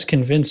 you guys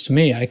convinced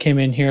me. I came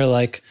in here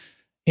like,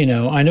 you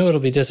know, I know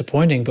it'll be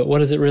disappointing, but what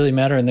does it really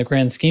matter in the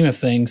grand scheme of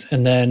things?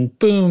 And then,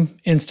 boom,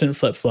 instant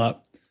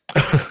flip-flop.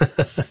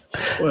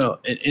 Well,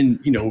 and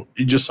you know,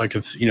 just like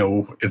if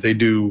they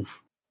do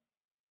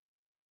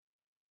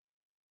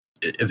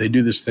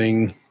this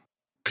thing,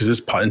 because it's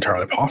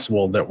entirely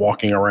possible that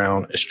walking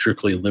around is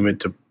strictly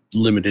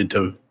limited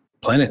to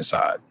planet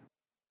side,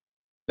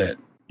 that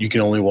you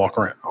can only walk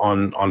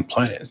around on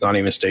planets, not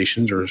even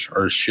stations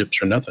or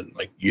ships or nothing.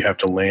 Like, you have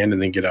to land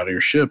and then get out of your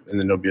ship, and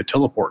then there'll be a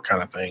teleport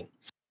kind of thing.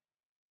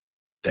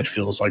 That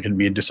feels like it'd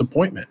be a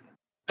disappointment.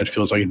 That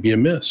feels like it'd be a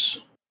miss.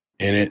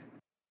 And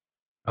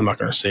I'm not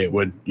going to say it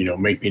would, you know,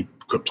 make me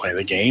quit playing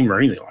the game or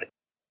anything like that,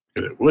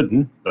 because it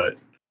wouldn't. But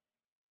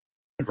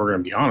if we're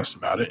going to be honest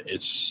about it,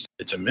 it's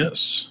a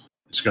miss.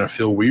 It's going to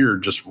feel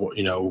weird just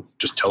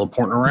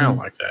teleporting around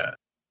like that.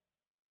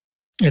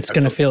 It's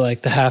going to feel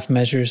like the half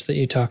measures that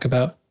you talk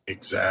about.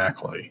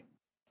 Exactly.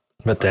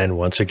 But then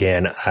once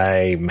again,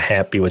 I'm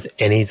happy with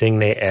anything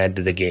they add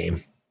to the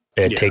game.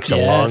 It takes a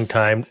long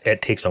time.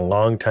 It takes a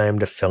long time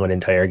to fill an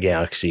entire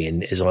galaxy.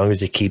 And as long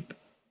as they keep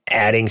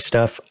adding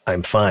stuff,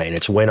 I'm fine.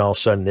 It's when all of a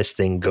sudden this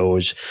thing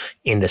goes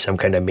into some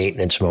kind of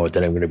maintenance mode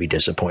that I'm going to be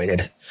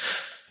disappointed.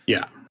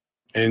 Yeah.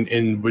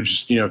 And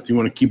which, you know, if you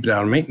want to keep it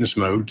out of maintenance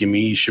mode, give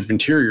me ship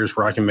interiors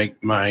where I can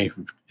make my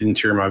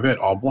interior of my vet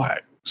all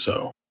black.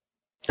 So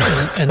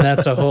and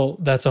that's a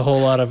whole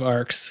lot of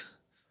arcs.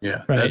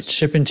 Yeah. Right.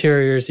 Ship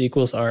interiors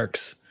equals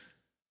arcs.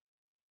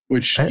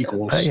 Which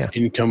equals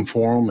income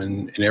for them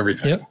and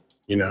everything. Yep.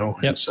 You know,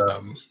 it's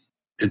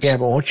yeah,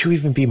 but won't you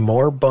even be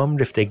more bummed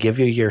if they give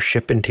you your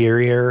ship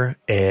interior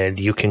and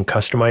you can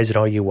customize it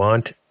all you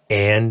want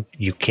and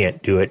you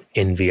can't do it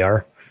in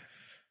VR?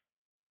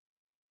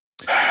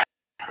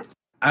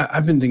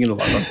 I've been thinking a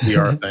lot about the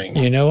VR thing.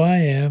 You know I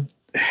am.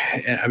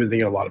 I've been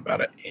thinking a lot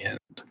about it, and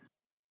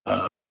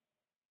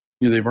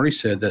they've already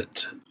said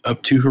that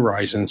up to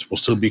Horizons will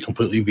still be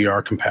completely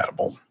VR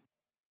compatible.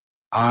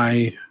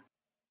 I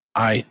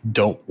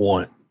don't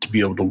want to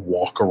be able to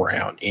walk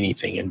around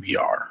anything in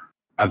VR.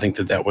 I think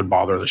that would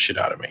bother the shit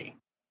out of me.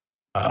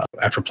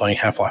 After playing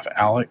Half-Life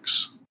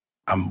Alyx,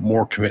 I'm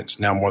more convinced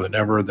now more than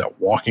ever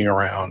that walking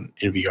around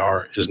in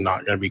VR is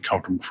not going to be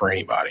comfortable for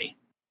anybody.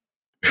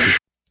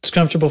 It's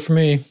comfortable for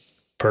me.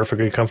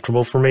 Perfectly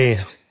comfortable for me.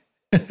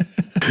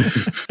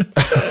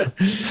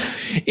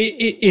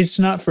 It's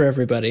not for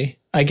everybody.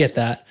 I get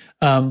that.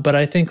 But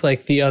I think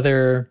like the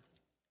other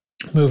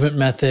movement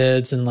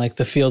methods and like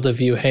the field of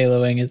view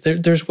haloing,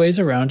 there's ways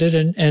around it,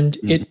 and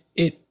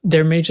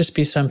there may just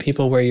be some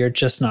people where you're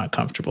just not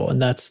comfortable,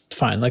 and that's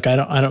fine. Like I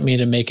don't mean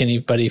to make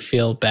anybody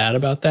feel bad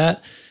about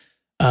that.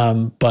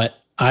 But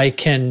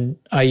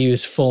I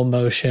use full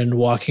motion,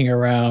 walking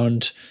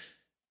around,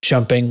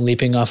 jumping,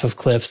 leaping off of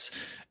cliffs.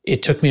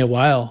 It took me a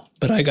while,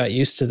 but I got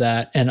used to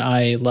that and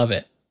I love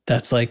it.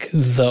 That's like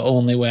the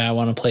only way I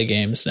want to play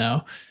games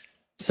now.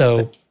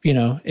 So,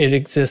 it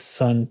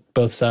exists on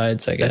both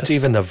sides, I guess. That's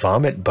even the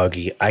vomit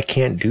buggy. I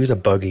can't do the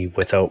buggy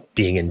without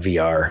being in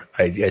VR.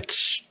 I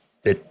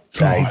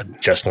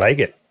just like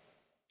it.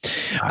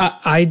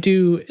 I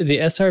do the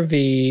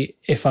SRV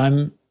if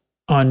I'm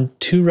on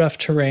too rough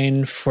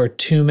terrain for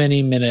too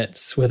many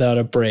minutes without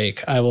a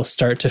break. I will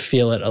start to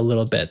feel it a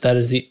little bit. That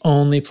is the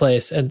only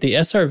place. And the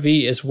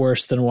SRV is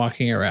worse than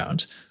walking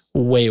around.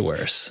 Way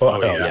worse. Far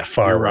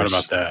You're right worse.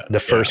 About that. The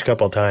first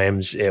couple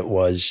times it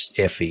was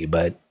iffy,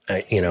 but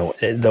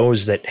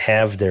those that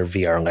have their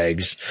VR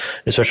legs,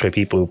 especially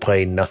people who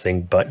play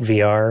nothing but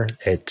VR,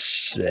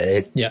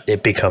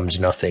 it becomes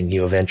nothing.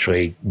 You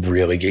eventually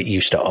really get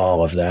used to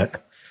all of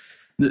that.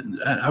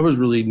 I was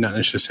really not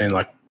necessarily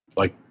saying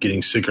like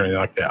getting sick or anything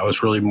like that. I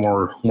was really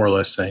more or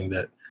less saying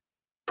that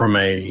from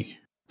a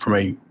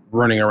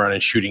running around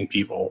and shooting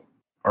people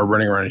or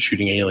running around and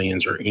shooting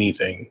aliens or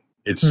anything,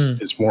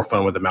 it's more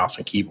fun with a mouse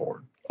and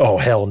keyboard. Oh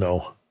hell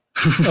no.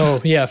 Oh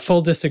yeah,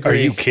 full disagree. Are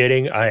you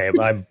kidding?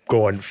 I'm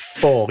going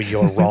full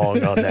you're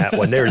wrong on that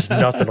one. There's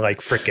nothing like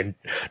freaking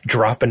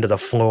dropping to the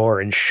floor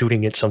and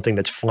shooting at something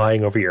that's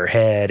flying over your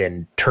head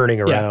and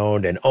turning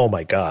around and oh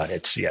my god,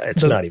 it's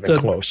not even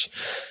close.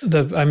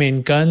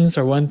 Guns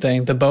are one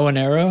thing. The bow and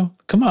arrow,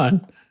 come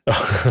on.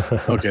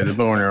 Okay, the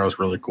bow and arrow is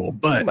really cool,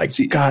 but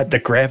God, the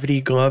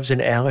gravity gloves in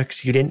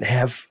Alyx, you didn't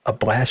have a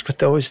blast with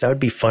those? That would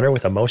be funner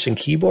with a mouse and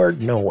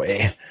keyboard? No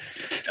way.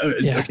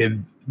 Okay,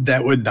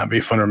 that would not be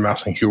fun with a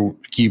mouse and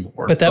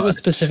keyboard. But that was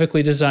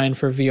specifically designed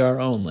for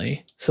VR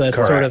only, so that's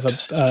sort of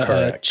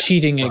a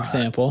cheating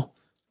example.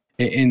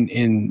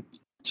 And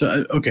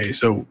so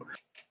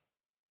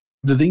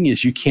the thing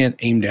is, you can't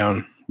aim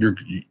down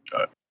and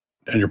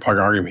you're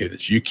probably arguing here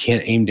that you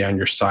can't aim down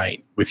your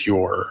sight with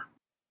your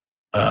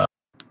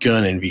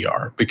gun in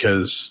VR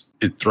because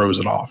it throws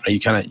it off. Now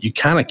you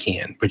kind of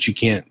can, but you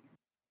can't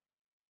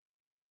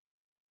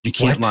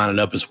line it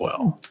up as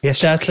well.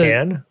 Yes, you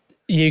can.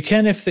 You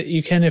can if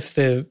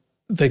the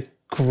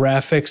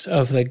graphics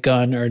of the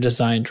gun are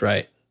designed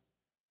right.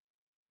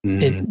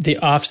 The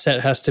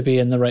offset has to be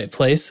in the right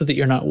place so that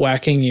you're not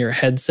whacking your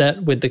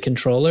headset with the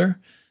controller.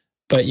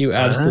 But you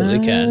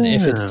absolutely can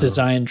if it's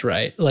designed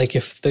right. Like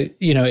if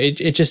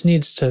it just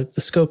needs to,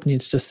 the scope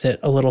needs to sit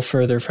a little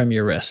further from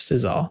your wrist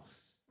is all.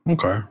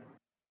 Okay.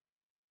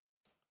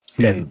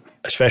 And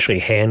especially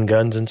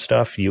handguns and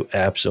stuff, you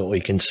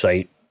absolutely can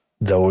sight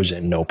those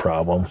in no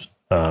problem.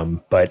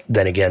 But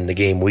then again, the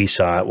game we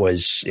saw, it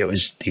was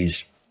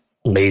these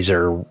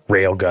laser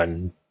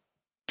railgun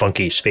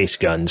funky space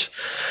guns,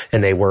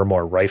 and they were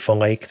more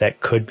rifle-like. That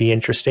could be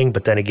interesting,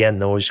 but then again,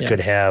 those could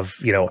have,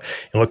 it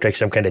looked like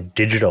some kind of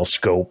digital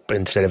scope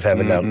instead of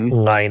having to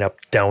line up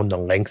down the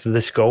length of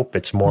the scope.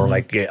 It's more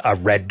like a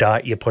red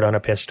dot you put on a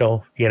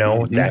pistol,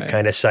 that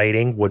kind of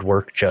sighting would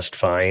work just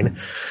fine.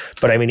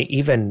 But I mean,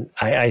 even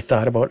I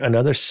thought about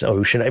another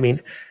solution. I mean,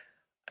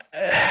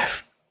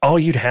 all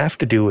you'd have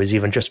to do is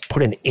even just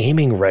put an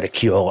aiming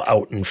reticule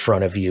out in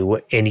front of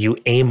you, and you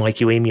aim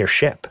like you aim your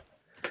ship.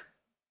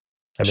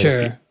 I mean,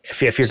 sure.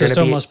 If you're going to it's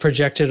almost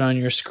projected on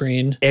your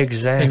screen,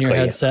 exactly, in your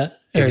headset,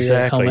 or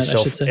your helmet,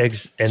 I should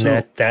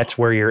say. That's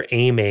where you're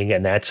aiming,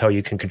 and that's how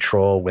you can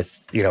control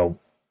with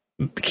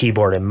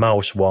keyboard and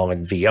mouse while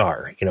in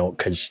VR.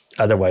 Because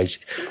otherwise,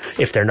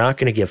 if they're not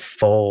going to give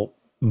full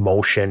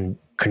motion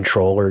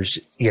controllers,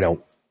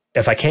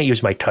 if I can't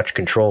use my touch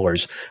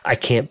controllers, I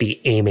can't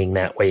be aiming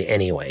that way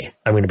anyway.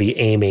 I'm going to be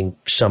aiming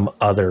some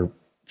other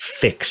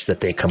fix that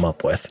they come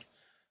up with.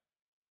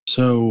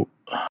 So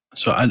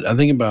I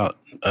think about,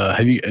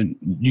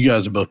 you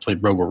guys have both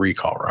played Robo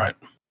Recall, right?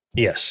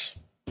 Yes.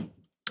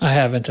 I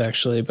haven't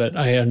actually, but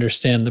I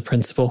understand the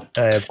principle.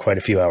 I have quite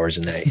a few hours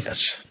in that,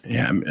 yes.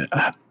 Yeah,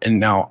 and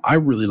now I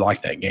really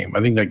like that game.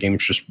 I think that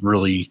game's just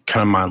really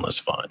kind of mindless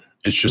fun.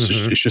 It's just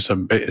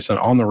it's an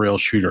on the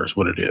rails shooter is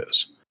what it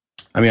is.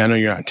 I mean, I know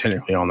you're not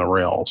technically on the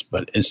rails,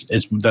 but it's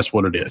that's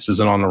what it is. It's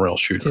an on the rails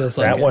shooter. Feels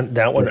like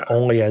that one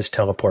only has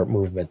teleport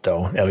movement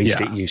though. At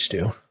least it used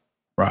to.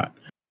 Right.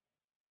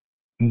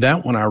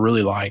 That one I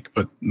really like,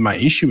 but my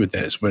issue with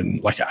that is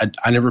when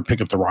I never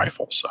pick up the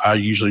rifles. I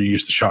usually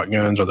use the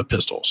shotguns or the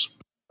pistols.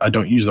 I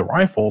don't use the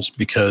rifles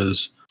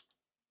because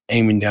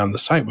aiming down the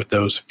sight with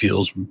those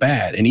feels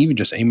bad, and even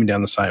just aiming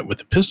down the sight with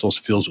the pistols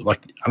feels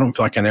like I don't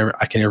feel like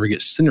I can ever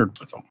get centered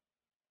with them.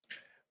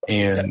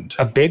 And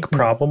a big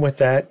problem with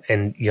that,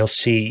 and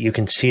you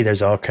can see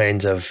there's all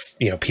kinds of,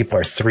 people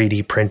are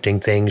 3D printing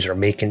things or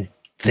making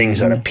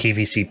things out of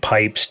PVC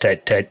pipes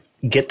to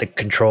get the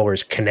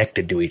controllers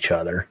connected to each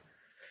other.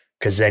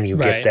 Because then you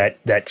get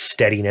that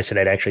steadiness, and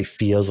it actually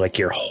feels like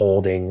you're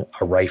holding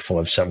a rifle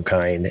of some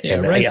kind. Yeah,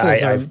 and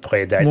I've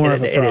played that.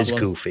 It is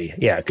goofy.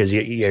 Yeah, because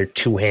you're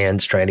two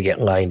hands trying to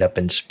get lined up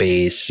in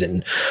space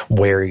and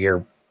where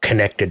you're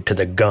connected to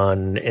the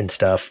gun and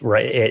stuff.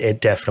 Right,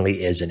 it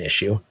definitely is an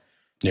issue.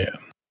 Yeah.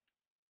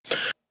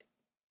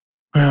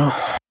 Well,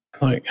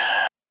 I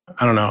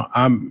don't know.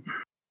 I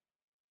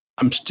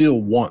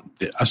still want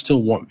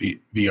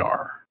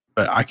VR,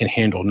 but I can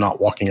handle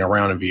not walking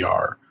around in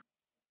VR.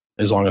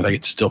 As long as I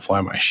get to still fly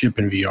my ship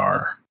in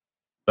VR.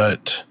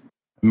 But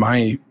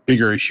my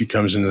bigger issue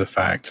comes into the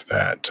fact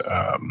that,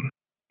 and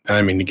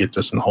I mean to get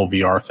this in the whole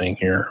VR thing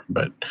here,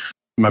 but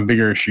my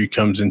bigger issue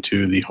comes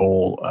into the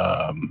whole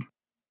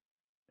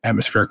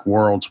atmospheric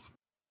worlds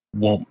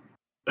won't,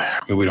 I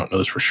mean, we don't know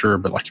this for sure,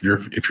 but like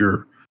if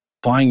you're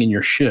flying in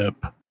your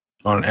ship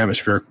on an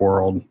atmospheric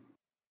world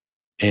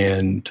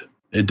and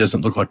it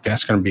doesn't look like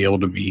that's going to be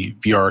able to be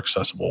VR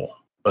accessible,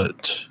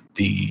 but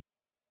the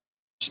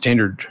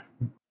standard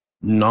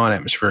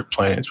non-atmospheric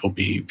planets will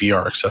be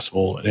VR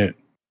accessible. And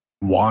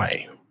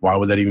why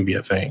would that even be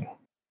a thing?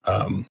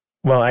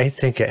 Well, I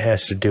think it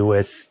has to do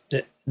with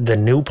the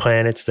new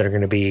planets that are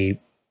going to be,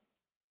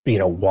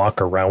 walk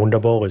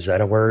aroundable. Is that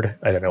a word?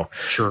 I don't know.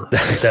 Sure.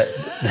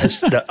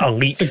 That's the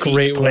elite it's a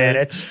great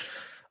planets.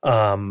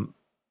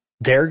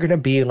 They're going to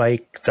be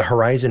like the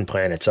Horizon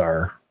planets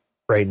are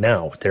right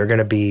now. They're going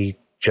to be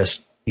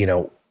just,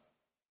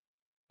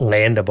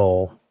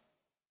 landable.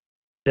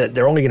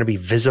 They're only going to be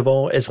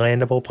visible as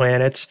landable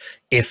planets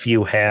if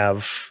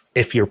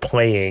you're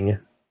playing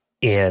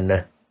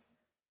in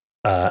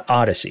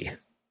Odyssey,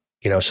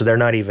 so they're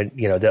not even,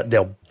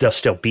 they'll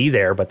still be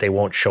there, but they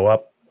won't show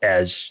up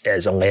as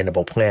a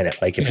landable planet.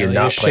 Like if you're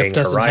not playing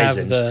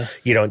Horizons,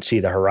 you don't see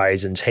the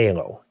Horizons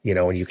halo,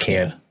 and you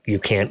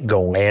can't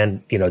go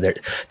land,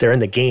 they're in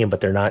the game, but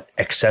they're not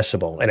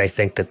accessible. And I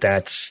think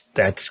that's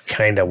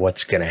kind of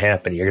what's going to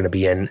happen. You're going to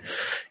be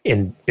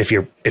in, if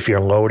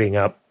you're loading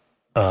up,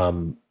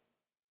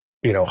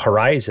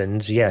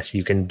 Horizons, yes,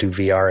 you can do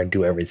VR and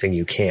do everything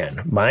you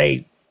can.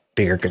 My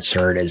bigger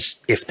concern is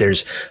if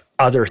there's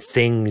other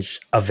things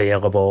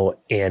available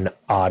in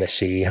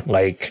Odyssey,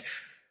 like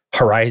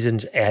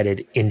Horizons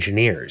added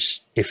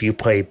engineers. If you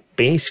play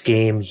base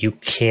game, you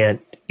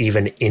can't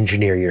even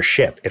engineer your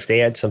ship. If they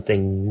had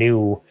something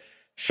new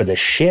for the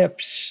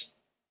ships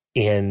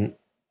in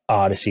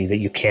Odyssey that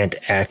you can't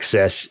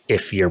access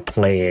if you're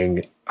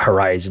playing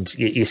Horizons,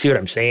 you see what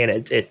I'm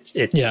saying?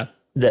 Yeah.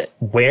 That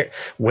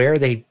where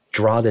they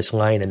draw this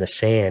line in the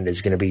sand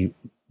is going to be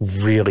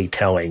really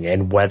telling,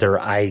 and whether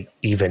I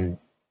even,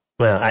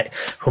 who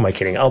am I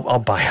kidding? I'll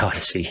buy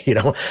Odyssey,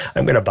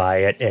 I'm going to buy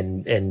it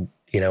and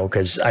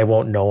because I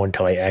won't know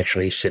until I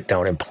actually sit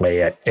down and play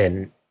it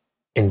and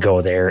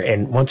go there.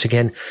 And once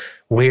again,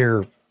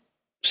 we're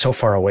so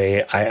far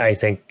away. I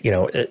think,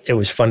 it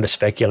was fun to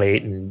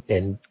speculate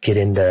and get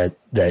into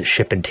the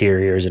ship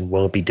interiors, and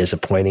will it be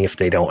disappointing if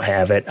they don't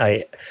have it?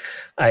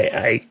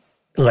 I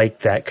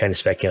like that kind of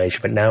speculation,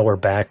 but now we're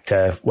back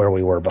to where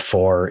we were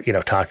before,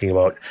 talking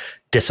about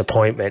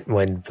disappointment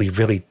when we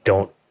really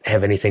don't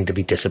have anything to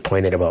be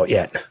disappointed about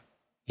yet.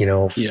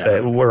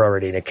 We're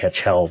already going to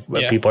catch hell.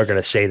 Yeah. People are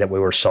going to say that we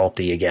were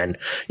salty again,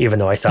 even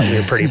though I thought we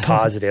were pretty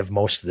positive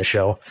most of the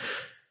show.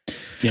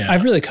 Yeah.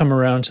 I've really come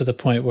around to the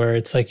point where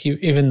it's like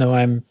even though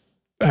I'm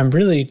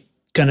really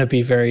going to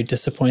be very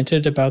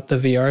disappointed about the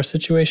VR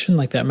situation,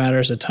 like that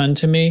matters a ton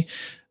to me.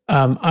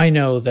 I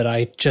know that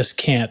I just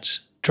can't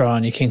draw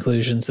any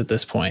conclusions at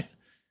this point.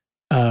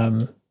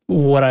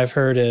 What I've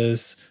heard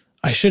is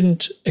I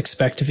shouldn't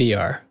expect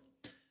VR,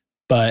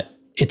 but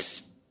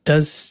it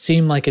does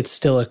seem like it's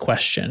still a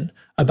question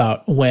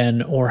about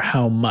when or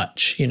how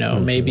much,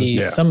 maybe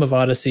some of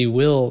Odyssey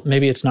will,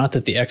 maybe it's not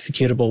that the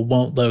executable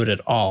won't load at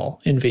all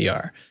in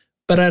VR,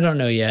 but I don't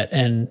know yet.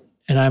 And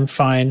I'm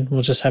fine.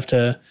 We'll just have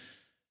to,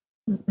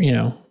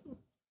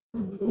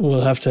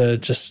 we'll have to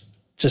just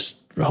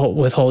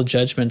withhold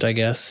judgment, I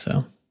guess.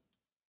 So.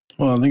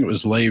 Well, I think it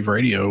was Lave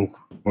Radio.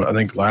 Well, I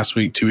think last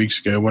week, 2 weeks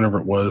ago, whenever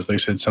it was, they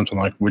said something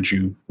like, "Would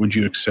you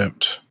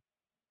accept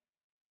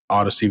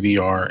Odyssey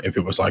VR if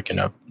it was like in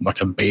a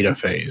beta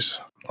phase?"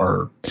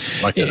 or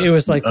like it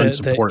was like the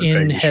unsupported page.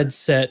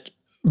 in-headset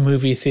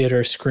movie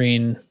theater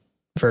screen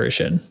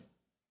version.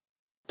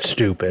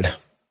 Stupid.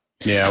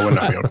 Yeah, I would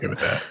not be okay with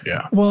that.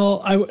 Yeah.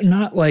 Well,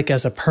 not like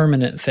as a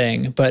permanent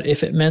thing, but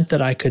if it meant that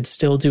I could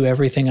still do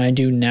everything I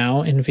do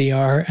now in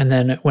VR, and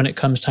then when it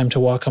comes time to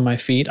walk on my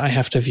feet, I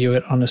have to view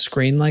it on a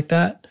screen like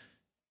that,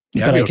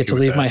 Yeah, but I'd be I get okay to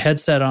with leave that. my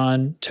headset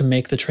on to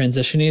make the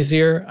transition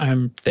easier,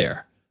 I'm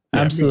there. Yeah, I'd be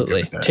okay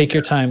Absolutely. with that, Take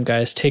your time,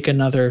 guys. Take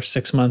another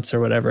 6 months or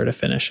whatever to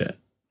finish it.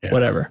 Yeah.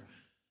 Whatever.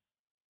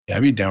 Yeah,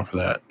 I'd be down for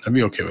that. I'd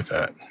be okay with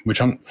that. Which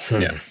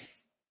yeah.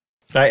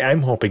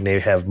 I'm hoping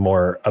they have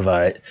more of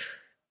a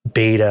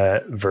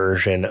beta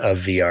version of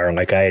VR,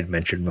 like I had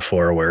mentioned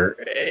before, where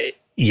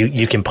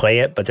you can play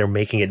it, but they're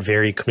making it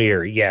very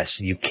clear. Yes,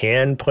 you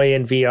can play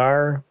in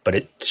VR, but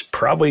it's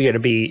probably going to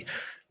be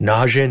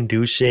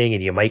nausea-inducing,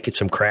 and you might get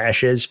some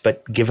crashes.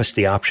 But give us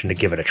the option to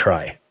give it a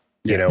try.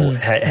 You know,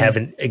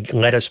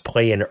 let us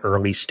play an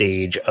early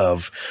stage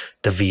of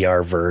the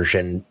VR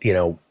version. You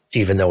know,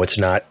 even though it's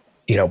not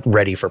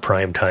ready for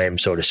prime time,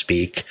 so to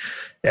speak.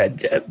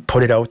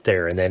 Put it out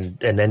there, and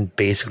then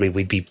basically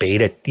we'd be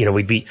beta.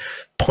 We'd be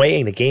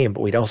playing the game, but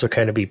we'd also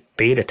kind of be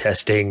beta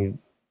testing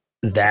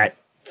that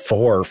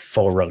for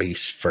full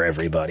release for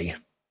everybody.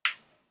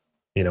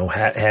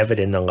 Have it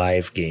in the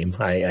live game.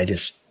 I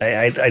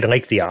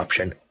like the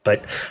option,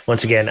 but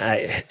once again,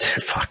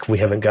 we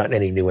haven't gotten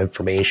any new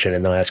information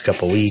in the last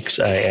couple of weeks.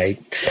 I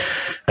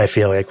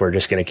feel like we're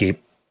just going to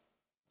keep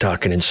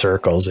talking in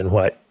circles, and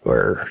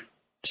we're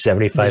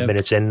 75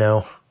 minutes in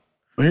now.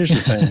 Well, here's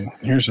the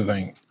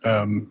thing.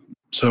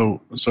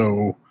 So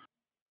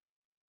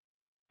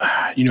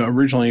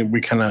originally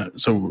we kind of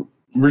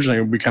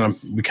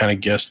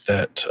guessed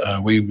that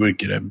we would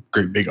get a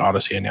great big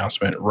Odyssey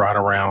announcement right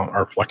around,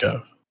 or like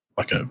a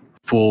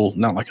full,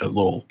 not like a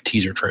little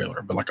teaser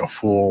trailer, but like a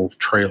full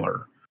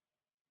trailer,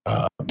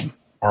 or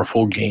a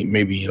full game,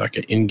 maybe like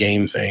an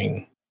in-game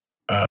thing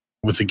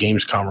with the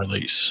Gamescom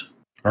release,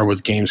 or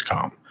with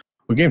Gamescom.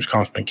 Well,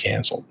 Gamescom's been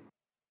canceled.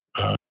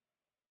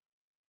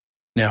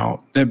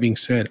 Now, that being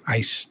said,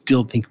 I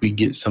still think we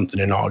get something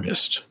in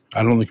August.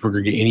 I don't think we're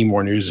going to get any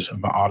more news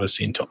about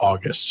Odyssey until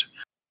August.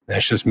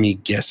 That's just me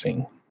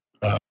guessing.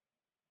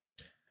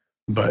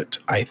 But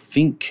I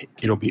think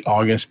it'll be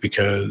August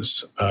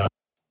because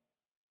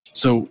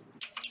so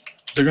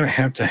they're going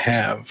to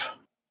have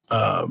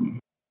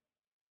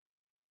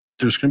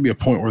there's going to be a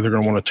point where they're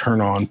going to want to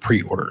turn on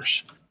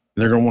pre-orders.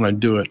 They're going to want to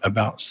do it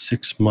about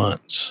 6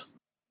 months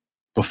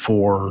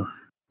before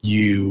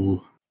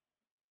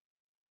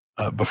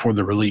before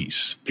the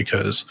release,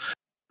 because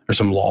there's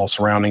some law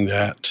surrounding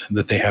that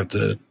they have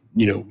to,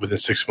 within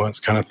 6 months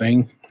kind of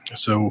thing.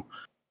 So,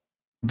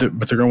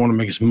 but they're going to want to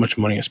make as much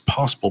money as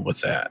possible with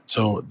that.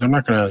 So they're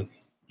not going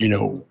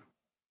to,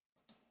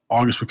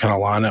 August would kind of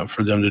line up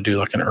for them to do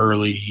like an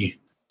early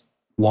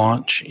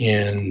launch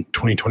in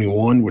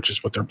 2021, which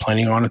is what they're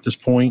planning on at this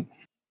point.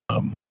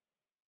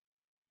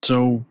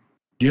 So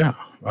yeah,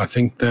 I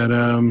think that,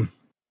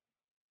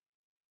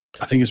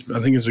 I think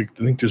there's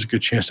a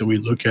good chance that we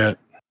look at,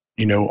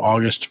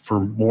 August for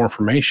more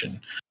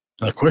information.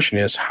 Now, the question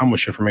is, how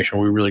much information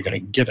are we really going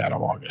to get out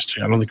of August?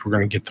 I don't think we're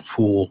going to get the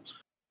full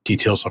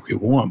details like we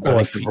want, but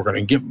I think we're going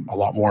to get a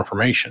lot more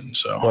information.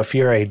 So, well, if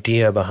your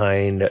idea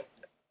behind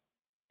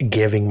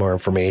giving more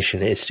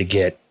information is to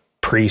get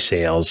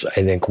pre-sales,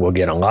 I think we'll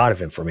get a lot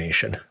of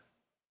information.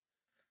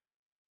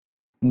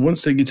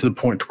 Once they get to the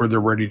point where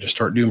they're ready to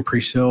start doing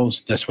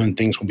pre-sales, that's when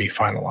things will be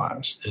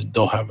finalized.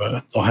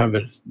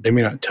 They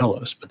may not tell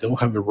us, but they'll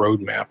have a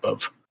roadmap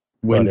of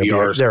when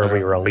VR is. There will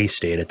be a release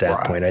date at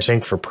that point. I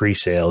think for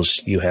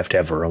pre-sales, you have to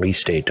have a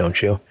release date, don't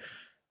you?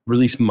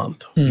 Release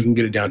month. You can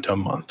get it down to a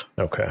month.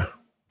 Okay.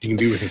 You can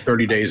be within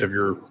 30 days of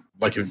your,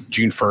 like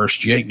June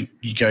 1st, you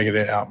got to get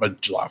it out by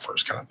July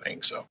 1st kind of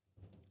thing.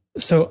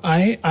 So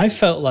I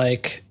felt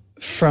like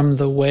from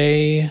the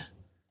way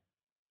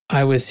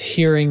I was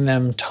hearing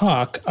them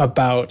talk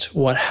about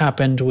what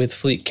happened with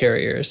fleet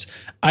carriers,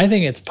 I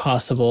think it's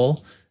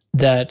possible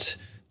that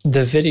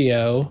the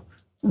video,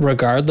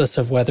 regardless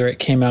of whether it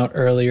came out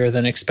earlier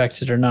than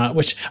expected or not,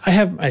 which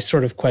I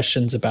sort of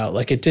questions about,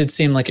 like it did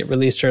seem like it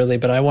released early,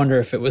 but I wonder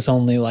if it was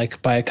only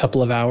like by a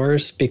couple of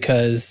hours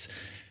because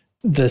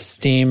the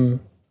Steam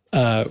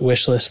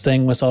wishlist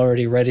thing was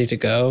already ready to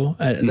go.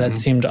 That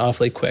seemed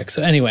awfully quick.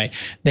 So anyway,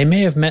 they may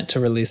have meant to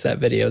release that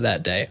video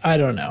that day. I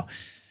don't know.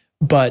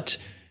 But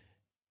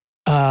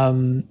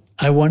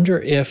I wonder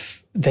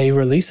if they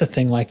release a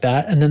thing like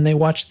that and then they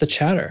watch the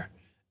chatter.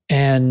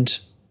 And,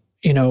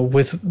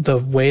 with the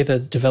way the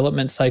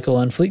development cycle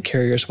on fleet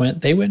carriers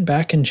went, they went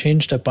back and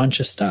changed a bunch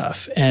of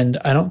stuff. And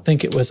I don't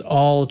think it was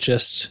all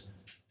just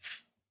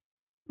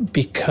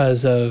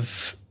because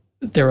of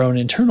their own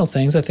internal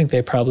things. I think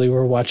they probably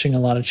were watching a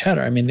lot of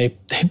chatter. I mean, they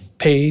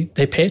pay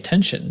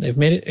attention. They've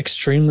made it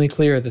extremely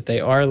clear that they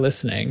are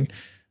listening,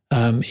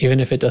 even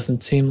if it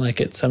doesn't seem like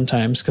it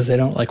sometimes because they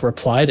don't like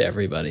reply to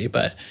everybody.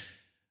 But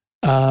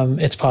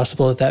it's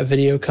possible that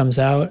video comes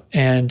out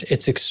and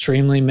it's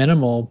extremely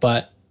minimal,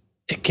 but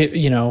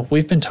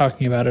we've been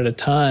talking about it a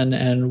ton,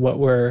 and what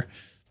we're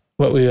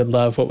what we would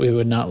love, what we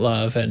would not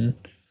love, and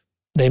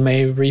they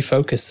may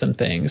refocus some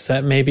things.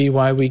 That may be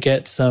why we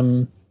get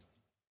some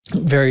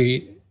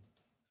very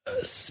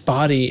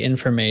spotty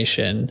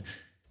information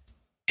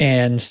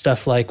and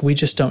stuff like we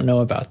just don't know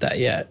about that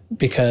yet,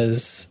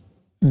 because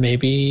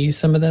maybe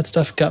some of that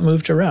stuff got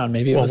moved around.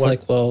 Maybe it was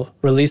like, well,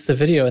 release the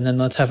video and then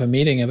let's have a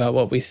meeting about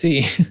what we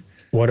see.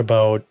 What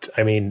about,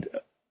 I mean,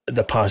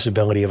 the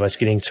possibility of us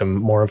getting some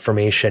more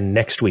information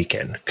next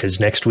weekend? Because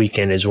next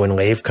weekend is when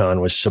LaveCon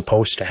was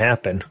supposed to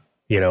happen.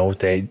 You know,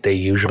 they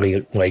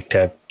usually like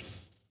to,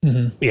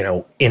 you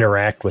know,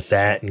 interact with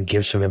that and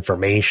give some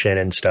information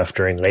and stuff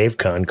during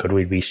LaveCon. Could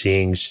we be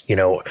seeing, you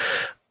know,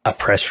 a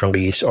press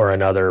release or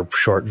another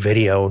short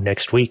video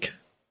next week?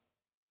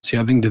 See,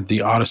 I think that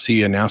the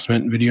Odyssey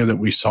announcement video that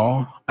we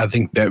saw, I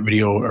think that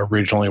video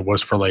originally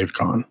was for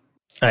LaveCon.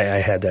 I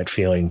had that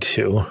feeling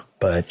too,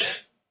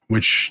 but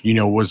which, you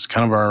know, was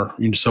kind of our,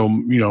 so,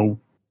 you know,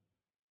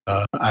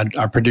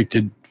 I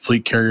predicted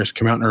fleet carriers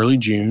come out in early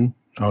June.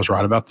 I was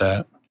right about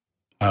that.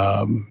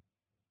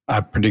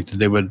 I predicted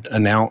they would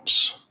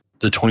announce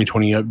the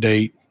 2020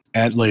 update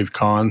at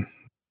LaveCon.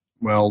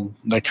 Well,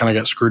 that kind of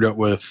got screwed up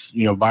with,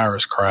 you know,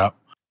 virus crap,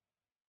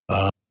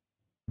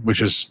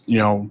 which is, you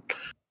know,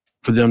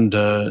 for them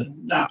to,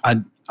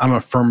 I'm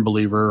a firm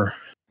believer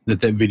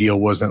that video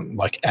wasn't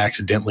like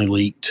accidentally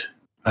leaked.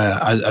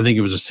 I think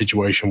it was a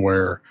situation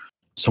where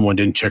someone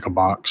didn't check a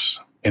box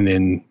and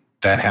then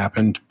that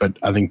happened. But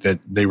I think that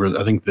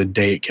I think the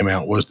day it came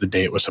out was the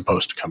day it was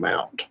supposed to come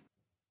out.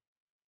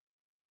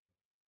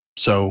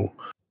 So,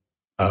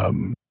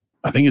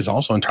 I think it's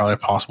also entirely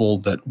possible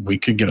that we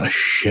could get a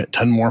shit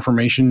ton more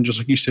information, just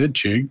like you said,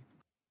 Chig,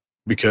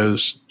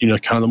 because, you know,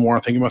 kind of the more I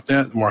think about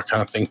that, the more I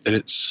kind of think that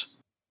it's,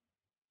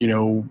 you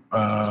know,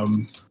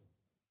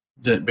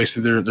 that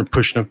basically they're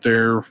pushing up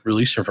their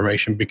release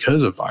information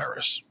because of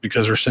virus,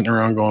 because they're sitting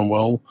around going,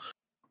 well,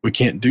 we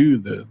can't do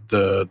the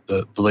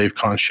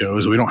LaveCon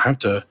shows. We don't have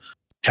to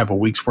have a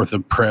week's worth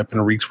of prep and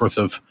a week's worth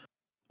of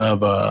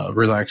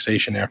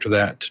relaxation after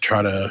that to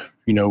try to,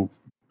 you know,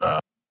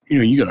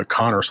 you got a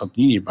con or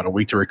something, you need about a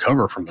week to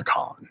recover from the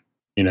con,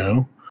 you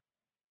know?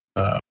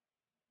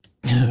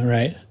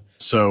 Right.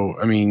 So,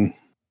 I mean,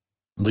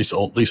 at least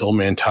old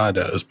man Ty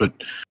does, but,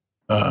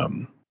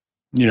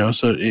 you know,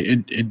 so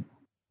it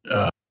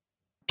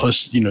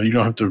plus, you know, you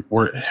don't have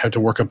to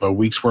work up a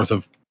week's worth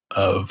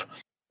of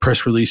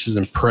press releases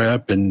and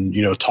prep and,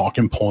 you know,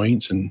 talking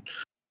points and,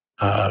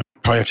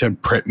 probably have to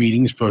have prep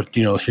meetings, but,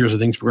 you know, here's the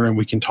things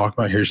we can talk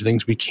about. Here's the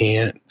things we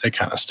can't, that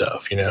kind of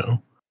stuff, you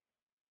know?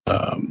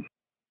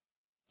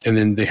 And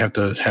then they have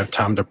to have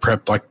time to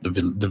prep like the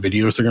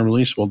videos they're going to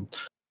release. Well,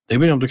 they've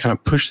been able to kind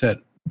of push that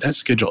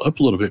schedule up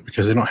a little bit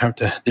because they don't have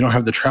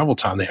the travel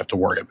time they have to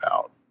worry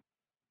about,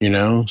 you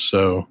know?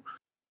 So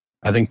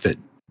I think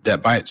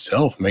that by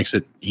itself makes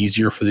it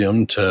easier for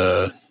them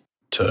to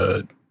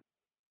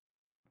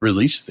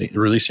release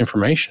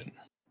information,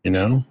 you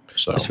know?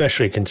 So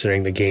especially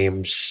considering the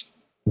game's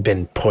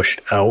been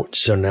pushed out,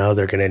 so now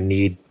they're going to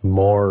need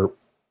more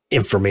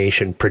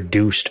information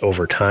produced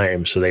over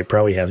time. So they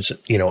probably have,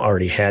 you know,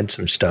 already had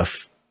some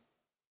stuff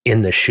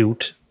in the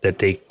chute that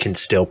they can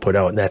still put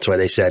out, and that's why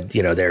they said,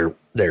 you know,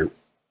 their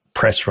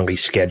press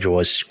release schedule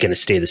is going to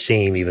stay the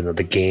same, even though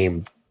the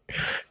game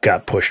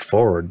got pushed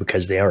forward,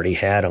 because they already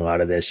had a lot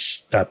of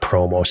this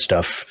promo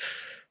stuff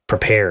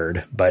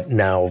prepared. But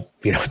now,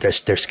 you know,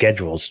 their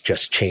schedules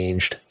just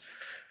changed.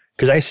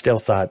 Because I still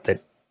thought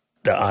that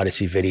the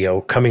Odyssey video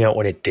coming out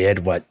when it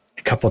did, a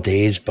couple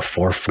days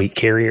before fleet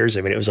carriers,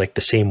 I mean, it was like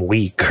the same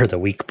week or the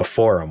week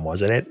before them,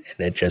 wasn't it?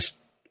 And it just,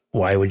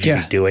 why would you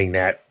be doing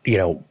that, you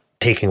know,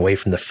 taking away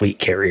from the fleet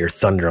carrier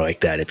thunder like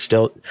that? It's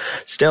still,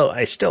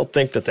 I still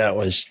think that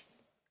was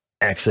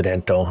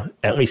accidental,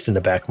 at least in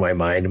the back of my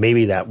mind.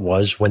 Maybe that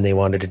was when they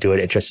wanted to do it.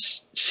 It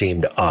just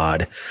seemed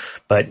odd.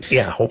 But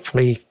yeah,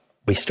 hopefully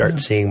we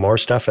start seeing more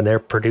stuff and they're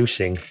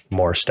producing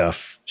more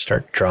stuff.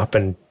 Start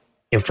dropping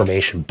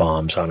information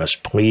bombs on us,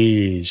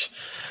 please.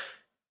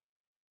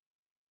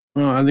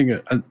 Well, I think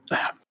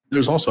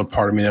there's also a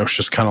part of me that was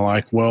just kind of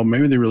like, well,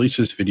 maybe they release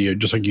this video,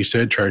 just like you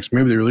said, Trex.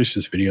 Maybe they release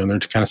this video and they're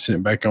kind of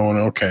sitting back going,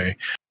 okay,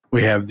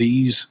 we have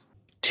these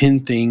 10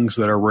 things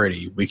that are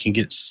ready. We can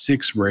get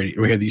 6 ready.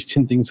 We have these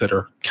 10 things that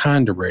are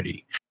kind of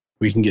ready.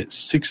 We can get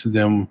 6 of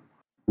them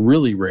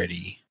really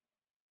ready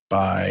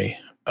by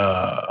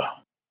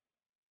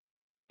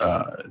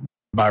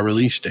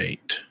release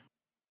date.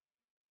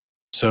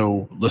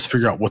 So let's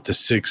figure out what the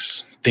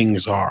 6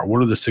 things are.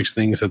 What are the 6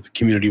 things that the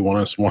community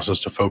wants us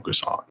to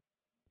focus on?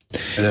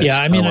 Yeah,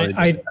 I mean,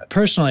 I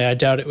personally, I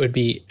doubt it would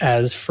be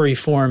as free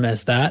form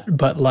as that,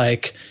 but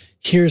like,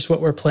 here's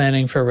what we're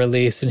planning for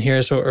release and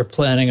here's what we're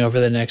planning over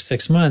the next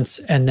 6 months.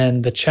 And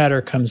then the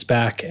chatter comes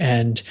back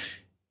and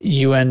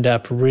you end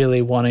up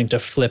really wanting to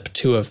flip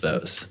 2 of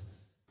those.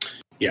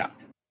 Yeah.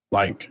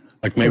 Like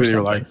maybe they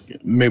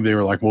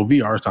were like, well,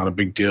 VR is not a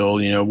big deal,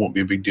 you know, it won't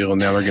be a big deal.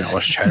 And now they're getting all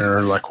this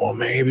chatter. Like, well,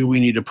 maybe we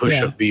need to push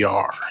up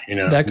VR, you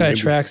know. That guy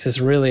Trax is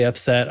really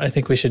upset. I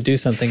think we should do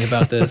something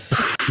about this.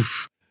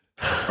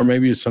 Or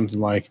maybe it's something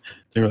like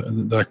they're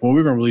like, well,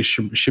 we're going to release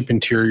ship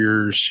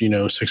interiors,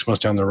 6 months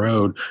down the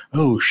road.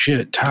 Oh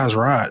shit, Ty's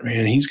right,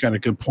 man. He's got a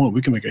good point.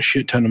 We can make a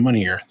shit ton of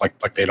money here.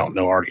 Like they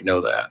already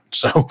know that.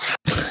 So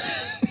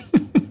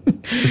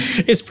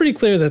it's pretty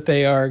clear that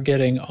they are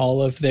getting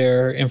all of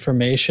their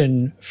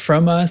information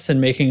from us and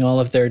making all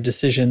of their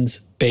decisions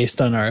based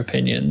on our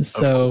opinions.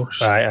 So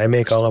I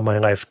make all of my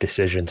life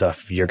decisions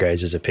off of your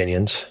guys'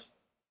 opinions.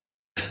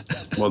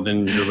 Well,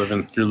 then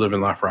you're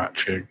living life right,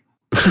 Chig.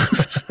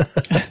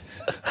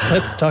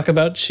 Let's talk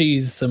about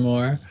cheese some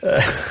more.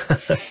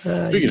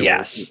 Speaking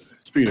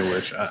of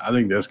which, I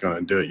think that's going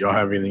to do it. Y'all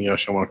have anything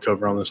else you want to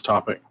cover on this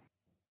topic?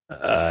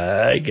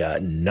 I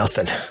got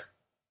nothing.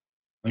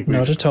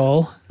 Not at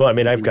all. Well, I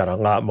mean, I've got a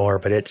lot more,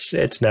 but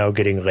it's now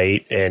getting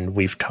late, and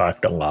we've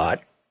talked a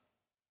lot.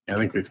 I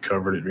think we've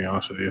covered it, to be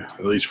honest with you,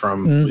 at least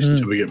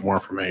until we get more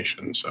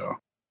information. So,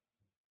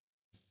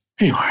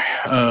 anyway,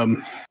 I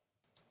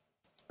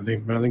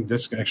think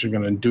that's actually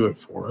going to do it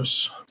for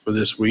us for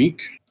this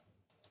week.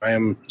 I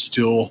am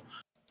still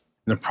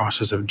in the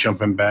process of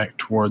jumping back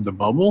toward the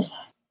bubble.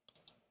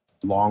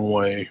 Long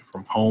way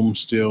from home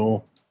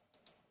still,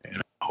 and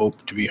I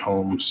hope to be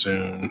home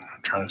soon.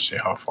 I'm trying to see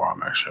how far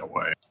I'm actually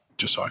away,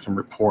 just so I can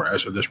report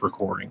as of this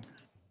recording.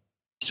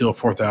 Still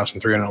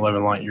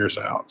 4,311 light years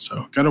out,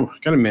 so got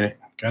a minute.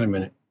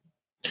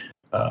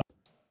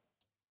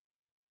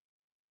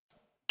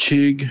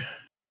 Chig,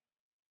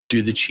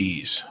 do the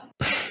cheese.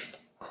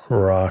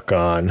 Rock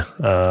on.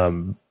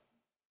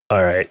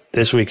 All right,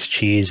 this week's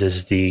cheese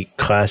is the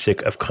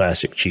classic of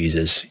classic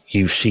cheeses.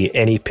 You see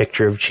any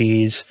picture of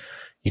cheese,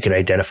 you can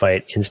identify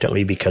it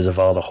instantly because of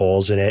all the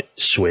holes in it.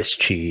 Swiss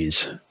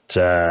cheese.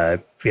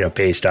 It's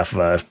based off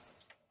of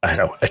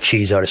a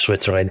cheese out of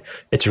Switzerland.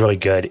 It's really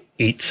good.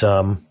 Eat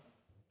some.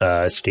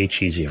 Stay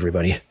cheesy,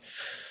 everybody.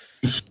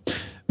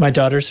 My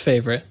daughter's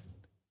favorite.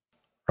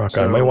 Rock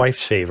on. My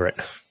wife's favorite.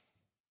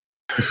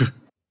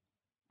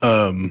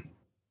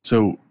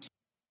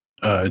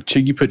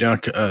 Chig, you put down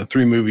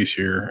 3 movies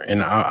here,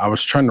 and I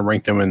was trying to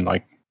rank them in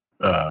like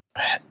not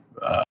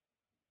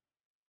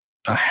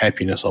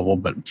happiness level,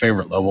 but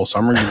favorite level. So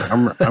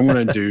I'm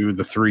gonna do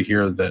the 3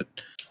 here that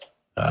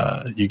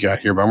you got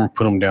here, but I'm gonna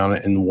put them down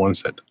in the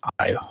ones that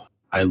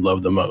I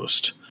love the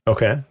most.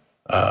 Okay.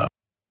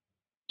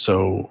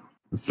 So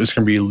it's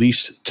gonna be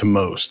least to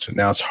most.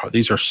 Now it's hard.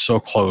 These are so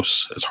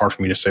close. It's hard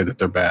for me to say that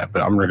they're bad,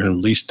 but I'm gonna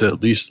least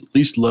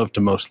love to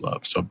most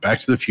love. So Back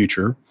to the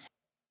Future.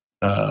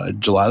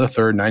 July the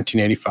 3rd,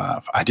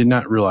 1985. I did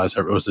not realize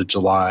that it was a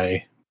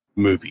July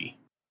movie.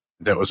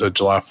 That was a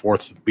July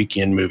 4th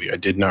weekend movie. I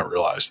did not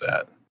realize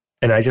that.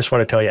 And I just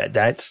want to tell you,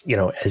 that's,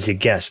 as you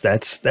guessed,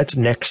 that's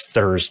next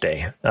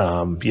Thursday.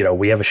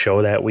 We have a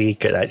show that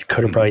week. That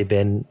could have probably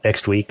been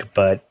next week,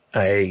 but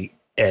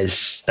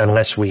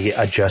unless we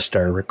adjust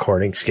our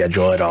recording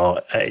schedule at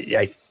all,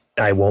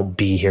 I won't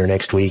be here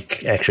next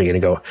week. Actually going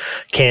to go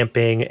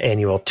camping,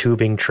 annual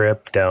tubing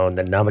trip down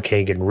the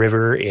Namakangan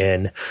River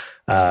in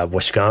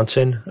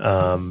Wisconsin.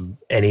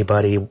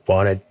 Anybody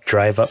want to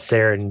drive up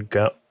there and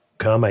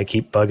come? I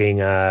keep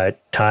bugging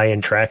Ty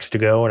and Trax to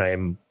go, and I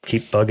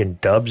keep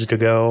bugging Dubs to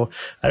go.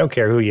 I don't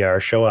care who you are.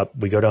 Show up.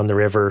 We go down the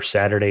river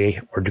Saturday.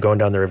 We're going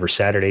down the river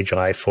Saturday,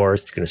 July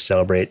 4th. Going to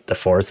celebrate the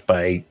 4th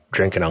by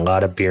drinking a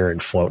lot of beer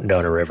and floating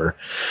down a river.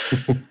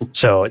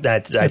 So I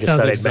just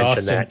thought I'd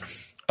mention that.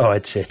 Oh,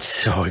 it's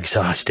so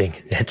exhausting.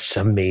 It's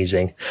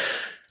amazing.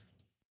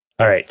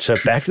 All right, so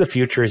Back to the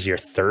Future is your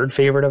 3rd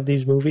favorite of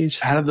these movies?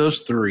 Out of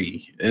those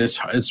 3, and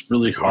it's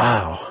really hard.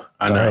 Wow.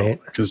 I know,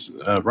 because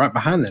right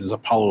behind that is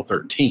Apollo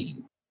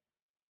 13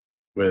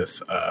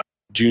 with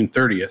June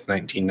 30th,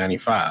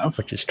 1995.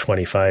 Which is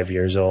 25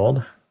 years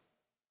old.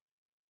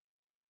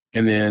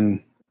 And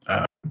then,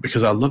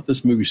 because I love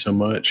this movie so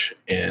much,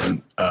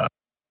 and I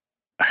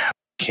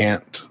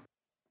can't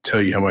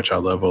tell you how much I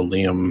love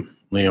Liam,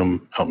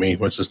 help me,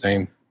 what's his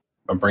name?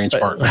 My brain's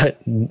farting. Leslie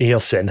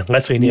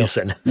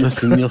Nielsen.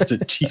 Leslie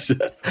Nielsen, Jesus.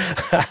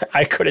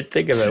 I couldn't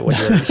think of it when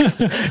you're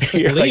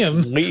Liam. Like,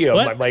 Liam.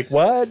 What? I'm like,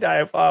 what?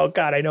 Oh,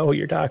 God, I know who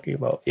you're talking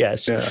about.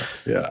 Yes.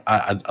 Yeah.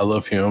 I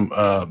love him.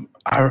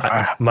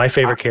 My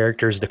favorite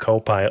character is the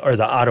co-pilot, or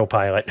the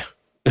autopilot.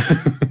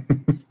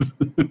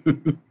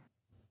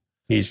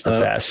 He's the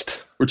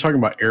best. We're talking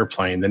about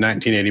Airplane, the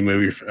 1980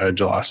 movie,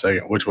 July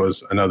 2nd, which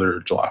was another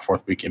July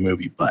 4th weekend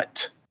movie.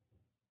 But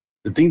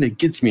the thing that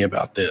gets me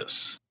about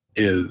this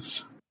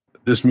is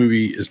this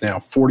movie is now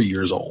 40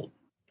 years old,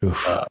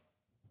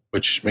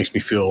 which makes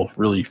me feel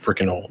really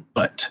freaking old.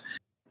 But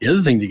the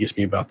other thing that gets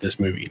me about this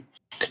movie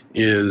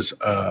is,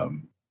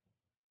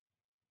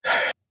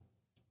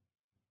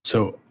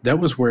 so that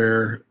was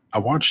where I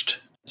watched.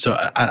 So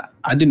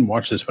I didn't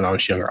watch this when I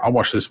was younger. I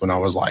watched this when I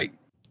was like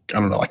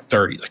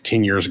 30, like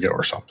 10 years ago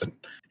or something.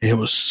 And it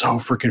was so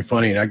freaking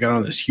funny. And I got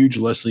on this huge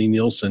Leslie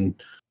Nielsen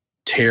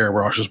tear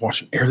where I was just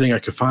watching everything I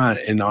could find.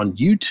 And on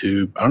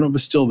YouTube, I don't know if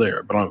it's still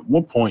there, but at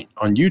one point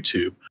on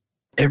YouTube,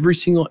 every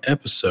single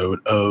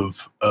episode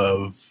of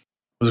what's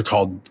it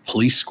called?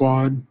 Police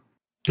Squad?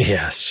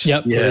 Yes.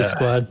 Yep. Yeah. Police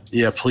Squad.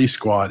 Yeah. Police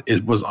Squad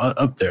was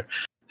up there.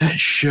 That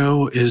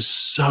show is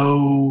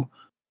so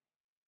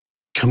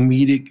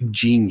comedic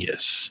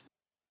genius.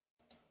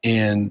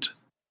 And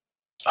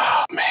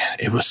oh man,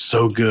 it was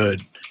so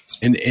good.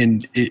 And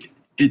it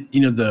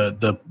you know,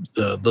 the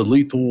not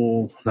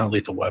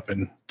lethal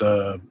weapon,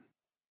 the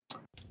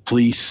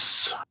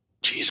police,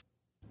 jeez,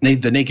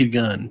 the Naked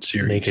Gun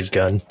series. Naked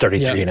Gun,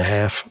 33 and a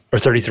half, or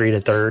 33 and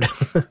a third.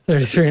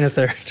 33 and a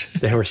third.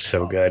 They were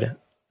so good.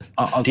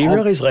 Do you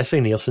realize Leslie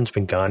Nielsen's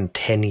been gone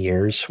 10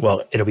 years?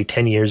 Well, it'll be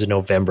 10 years in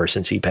November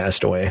since he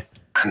passed away.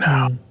 I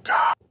know.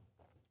 God.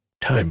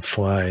 Time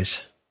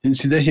flies. And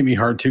see, that hit me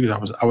hard too,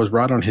 because I was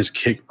right on his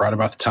kick right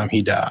about the time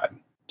he died.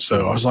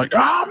 So I was like,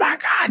 oh my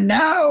God,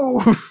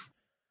 no.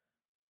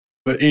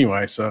 But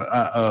anyway, so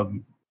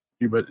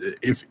but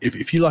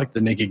if you like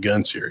the Naked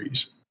Gun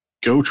series,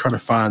 go try to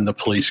find the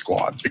Police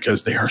Squad,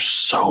 because they are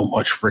so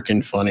much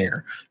freaking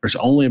funnier. There's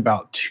only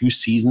about 2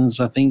 seasons,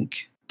 I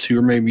think, 2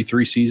 or maybe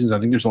 3 seasons. I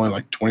think there's only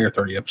like 20 or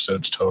 30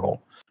 episodes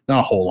total. Not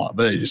a whole lot,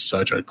 but it's just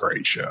such a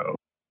great show.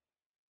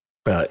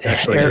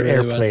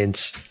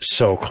 Airplane's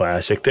so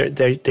classic.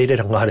 They did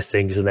a lot of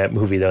things in that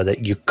movie, though,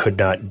 that you could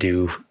not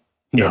do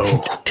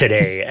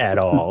today at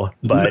all.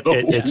 But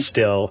it's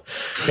still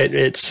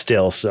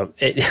some.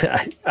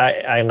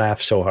 I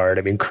laugh so hard.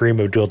 I mean,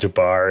 Kareem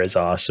Abdul-Jabbar is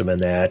awesome in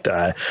that.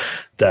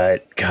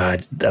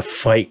 The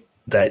fight,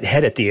 that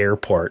head at the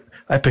airport.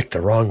 I picked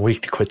the wrong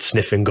week to quit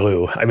sniffing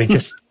glue. I mean,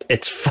 just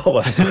it's full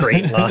of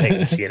great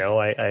lines. You know,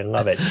 I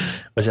love it.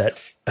 Was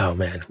that? Oh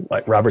man,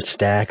 like Robert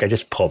Stack. I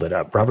just pulled it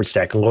up. Robert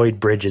Stack,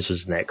 Lloyd Bridges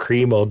was in that.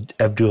 Kareem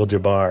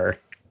Abdul-Jabbar.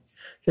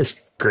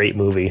 Just great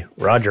movie.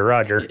 Roger.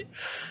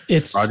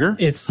 It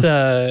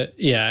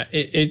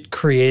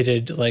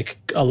created like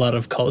a lot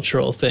of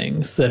cultural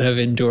things that have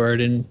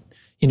endured, and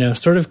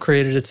sort of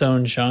created its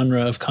own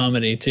genre of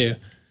comedy too.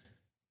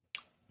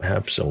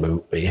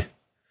 Absolutely.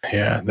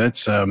 Yeah,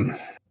 that's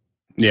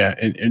yeah,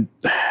 and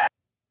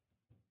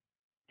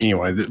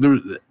anyway,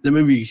 the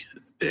movie,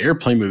 the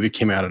Airplane movie,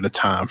 came out at a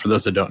time, for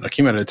those that don't know,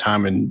 came out at a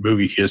time in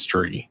movie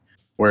history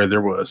where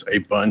there was a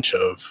bunch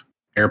of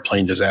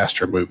airplane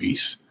disaster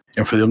movies,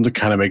 and for them to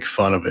kind of make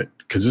fun of it,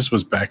 because this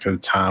was back at the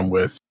time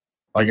with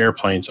like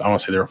airplanes. I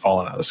won't say they were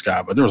falling out of the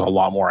sky, but there was a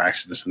lot more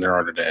accidents than there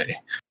are today,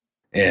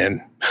 and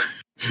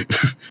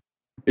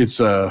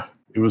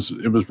it was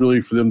really,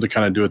 for them to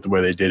kind of do it the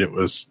way they did, it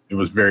was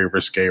very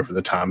risque for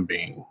the time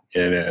being,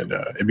 and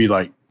it'd be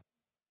like,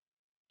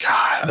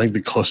 God, I think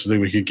the closest thing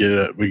we could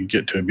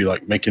get to would be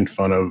like making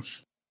fun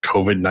of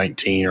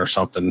COVID-19 or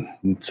something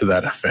to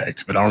that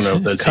effect. But I don't know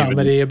if that's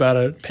comedy about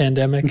a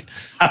pandemic.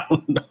 I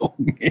don't know,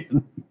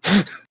 man.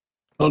 I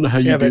don't know how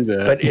you do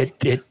that.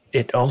 But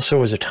it also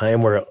was a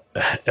time where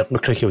it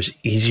looked like it was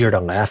easier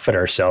to laugh at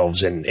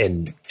ourselves and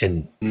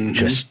mm-hmm.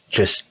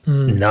 just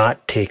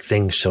not take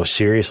things so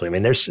seriously. I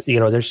mean, there's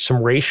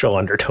some racial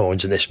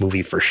undertones in this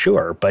movie for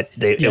sure, but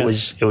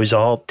it was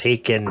all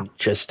taken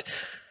just.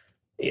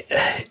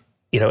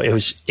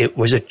 It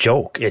was a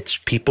joke. It's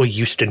people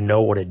used to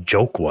know what a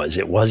joke was.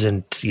 It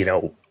wasn't,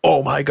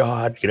 oh my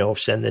God,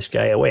 send this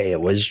guy away.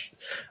 It was,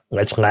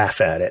 let's laugh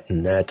at it.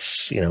 And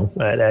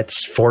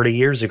that's 40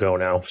 years ago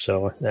now.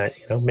 So that,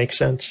 makes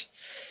sense.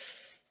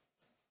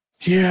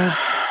 Yeah.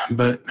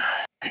 But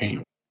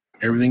hey,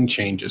 everything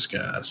changes,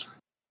 guys.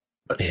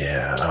 But,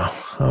 yeah.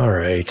 All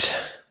right.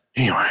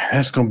 Anyway,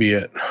 that's going to be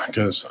it,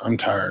 because I'm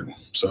tired.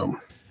 So,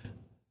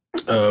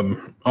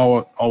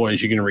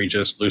 always you can reach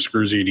us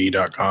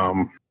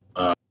loosescrewsed.com.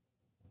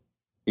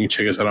 You can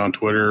check us out on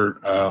Twitter.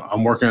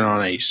 I'm working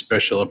on a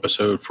special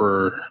episode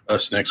for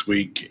us next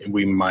week.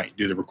 We might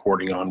do the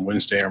recording on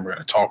Wednesday, and we're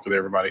going to talk with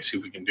everybody, see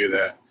if we can do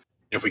that.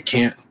 If we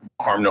can't,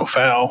 harm no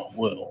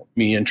foul.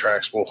 Me and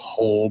Trax will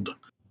hold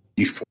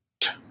the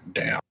fort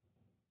down,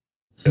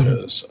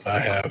 because I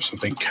have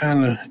something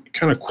kind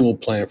of cool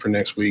planned for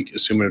next week,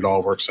 assuming it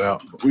all works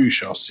out. But we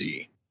shall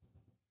see.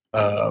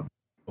 But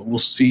we'll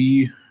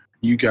see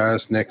you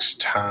guys next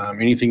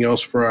time. Anything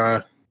else before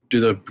I do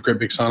the great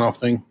big sign-off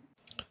thing?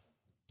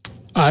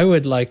 I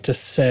would like to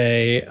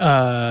say,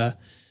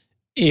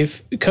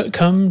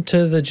 come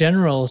to the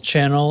general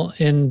channel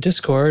in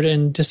Discord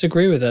and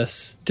disagree with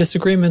us.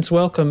 Disagreements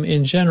welcome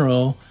in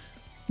general,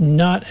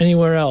 not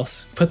anywhere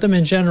else. Put them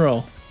in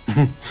general.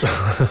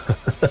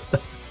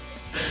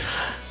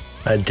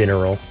 Dinner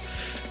roll.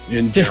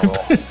 In general.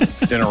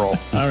 Dinner roll.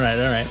 All right.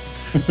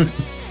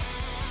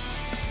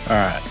 All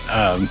right.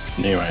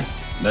 Anyway,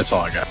 that's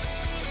all I got.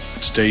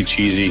 Stay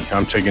cheesy.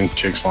 I'm taking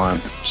Chick's line.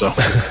 So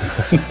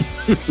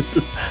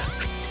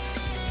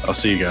I'll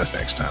see you guys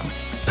next time.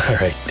 All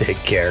right. Take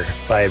care.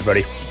 Bye,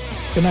 everybody.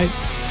 Good night.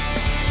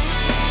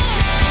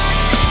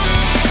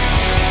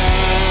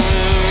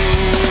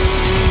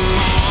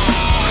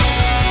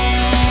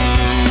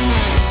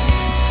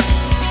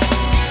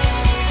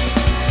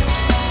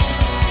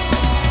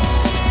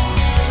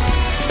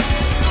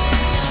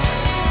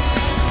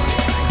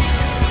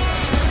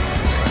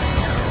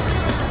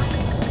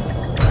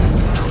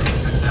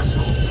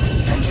 Successful.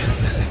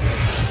 Engines disabled.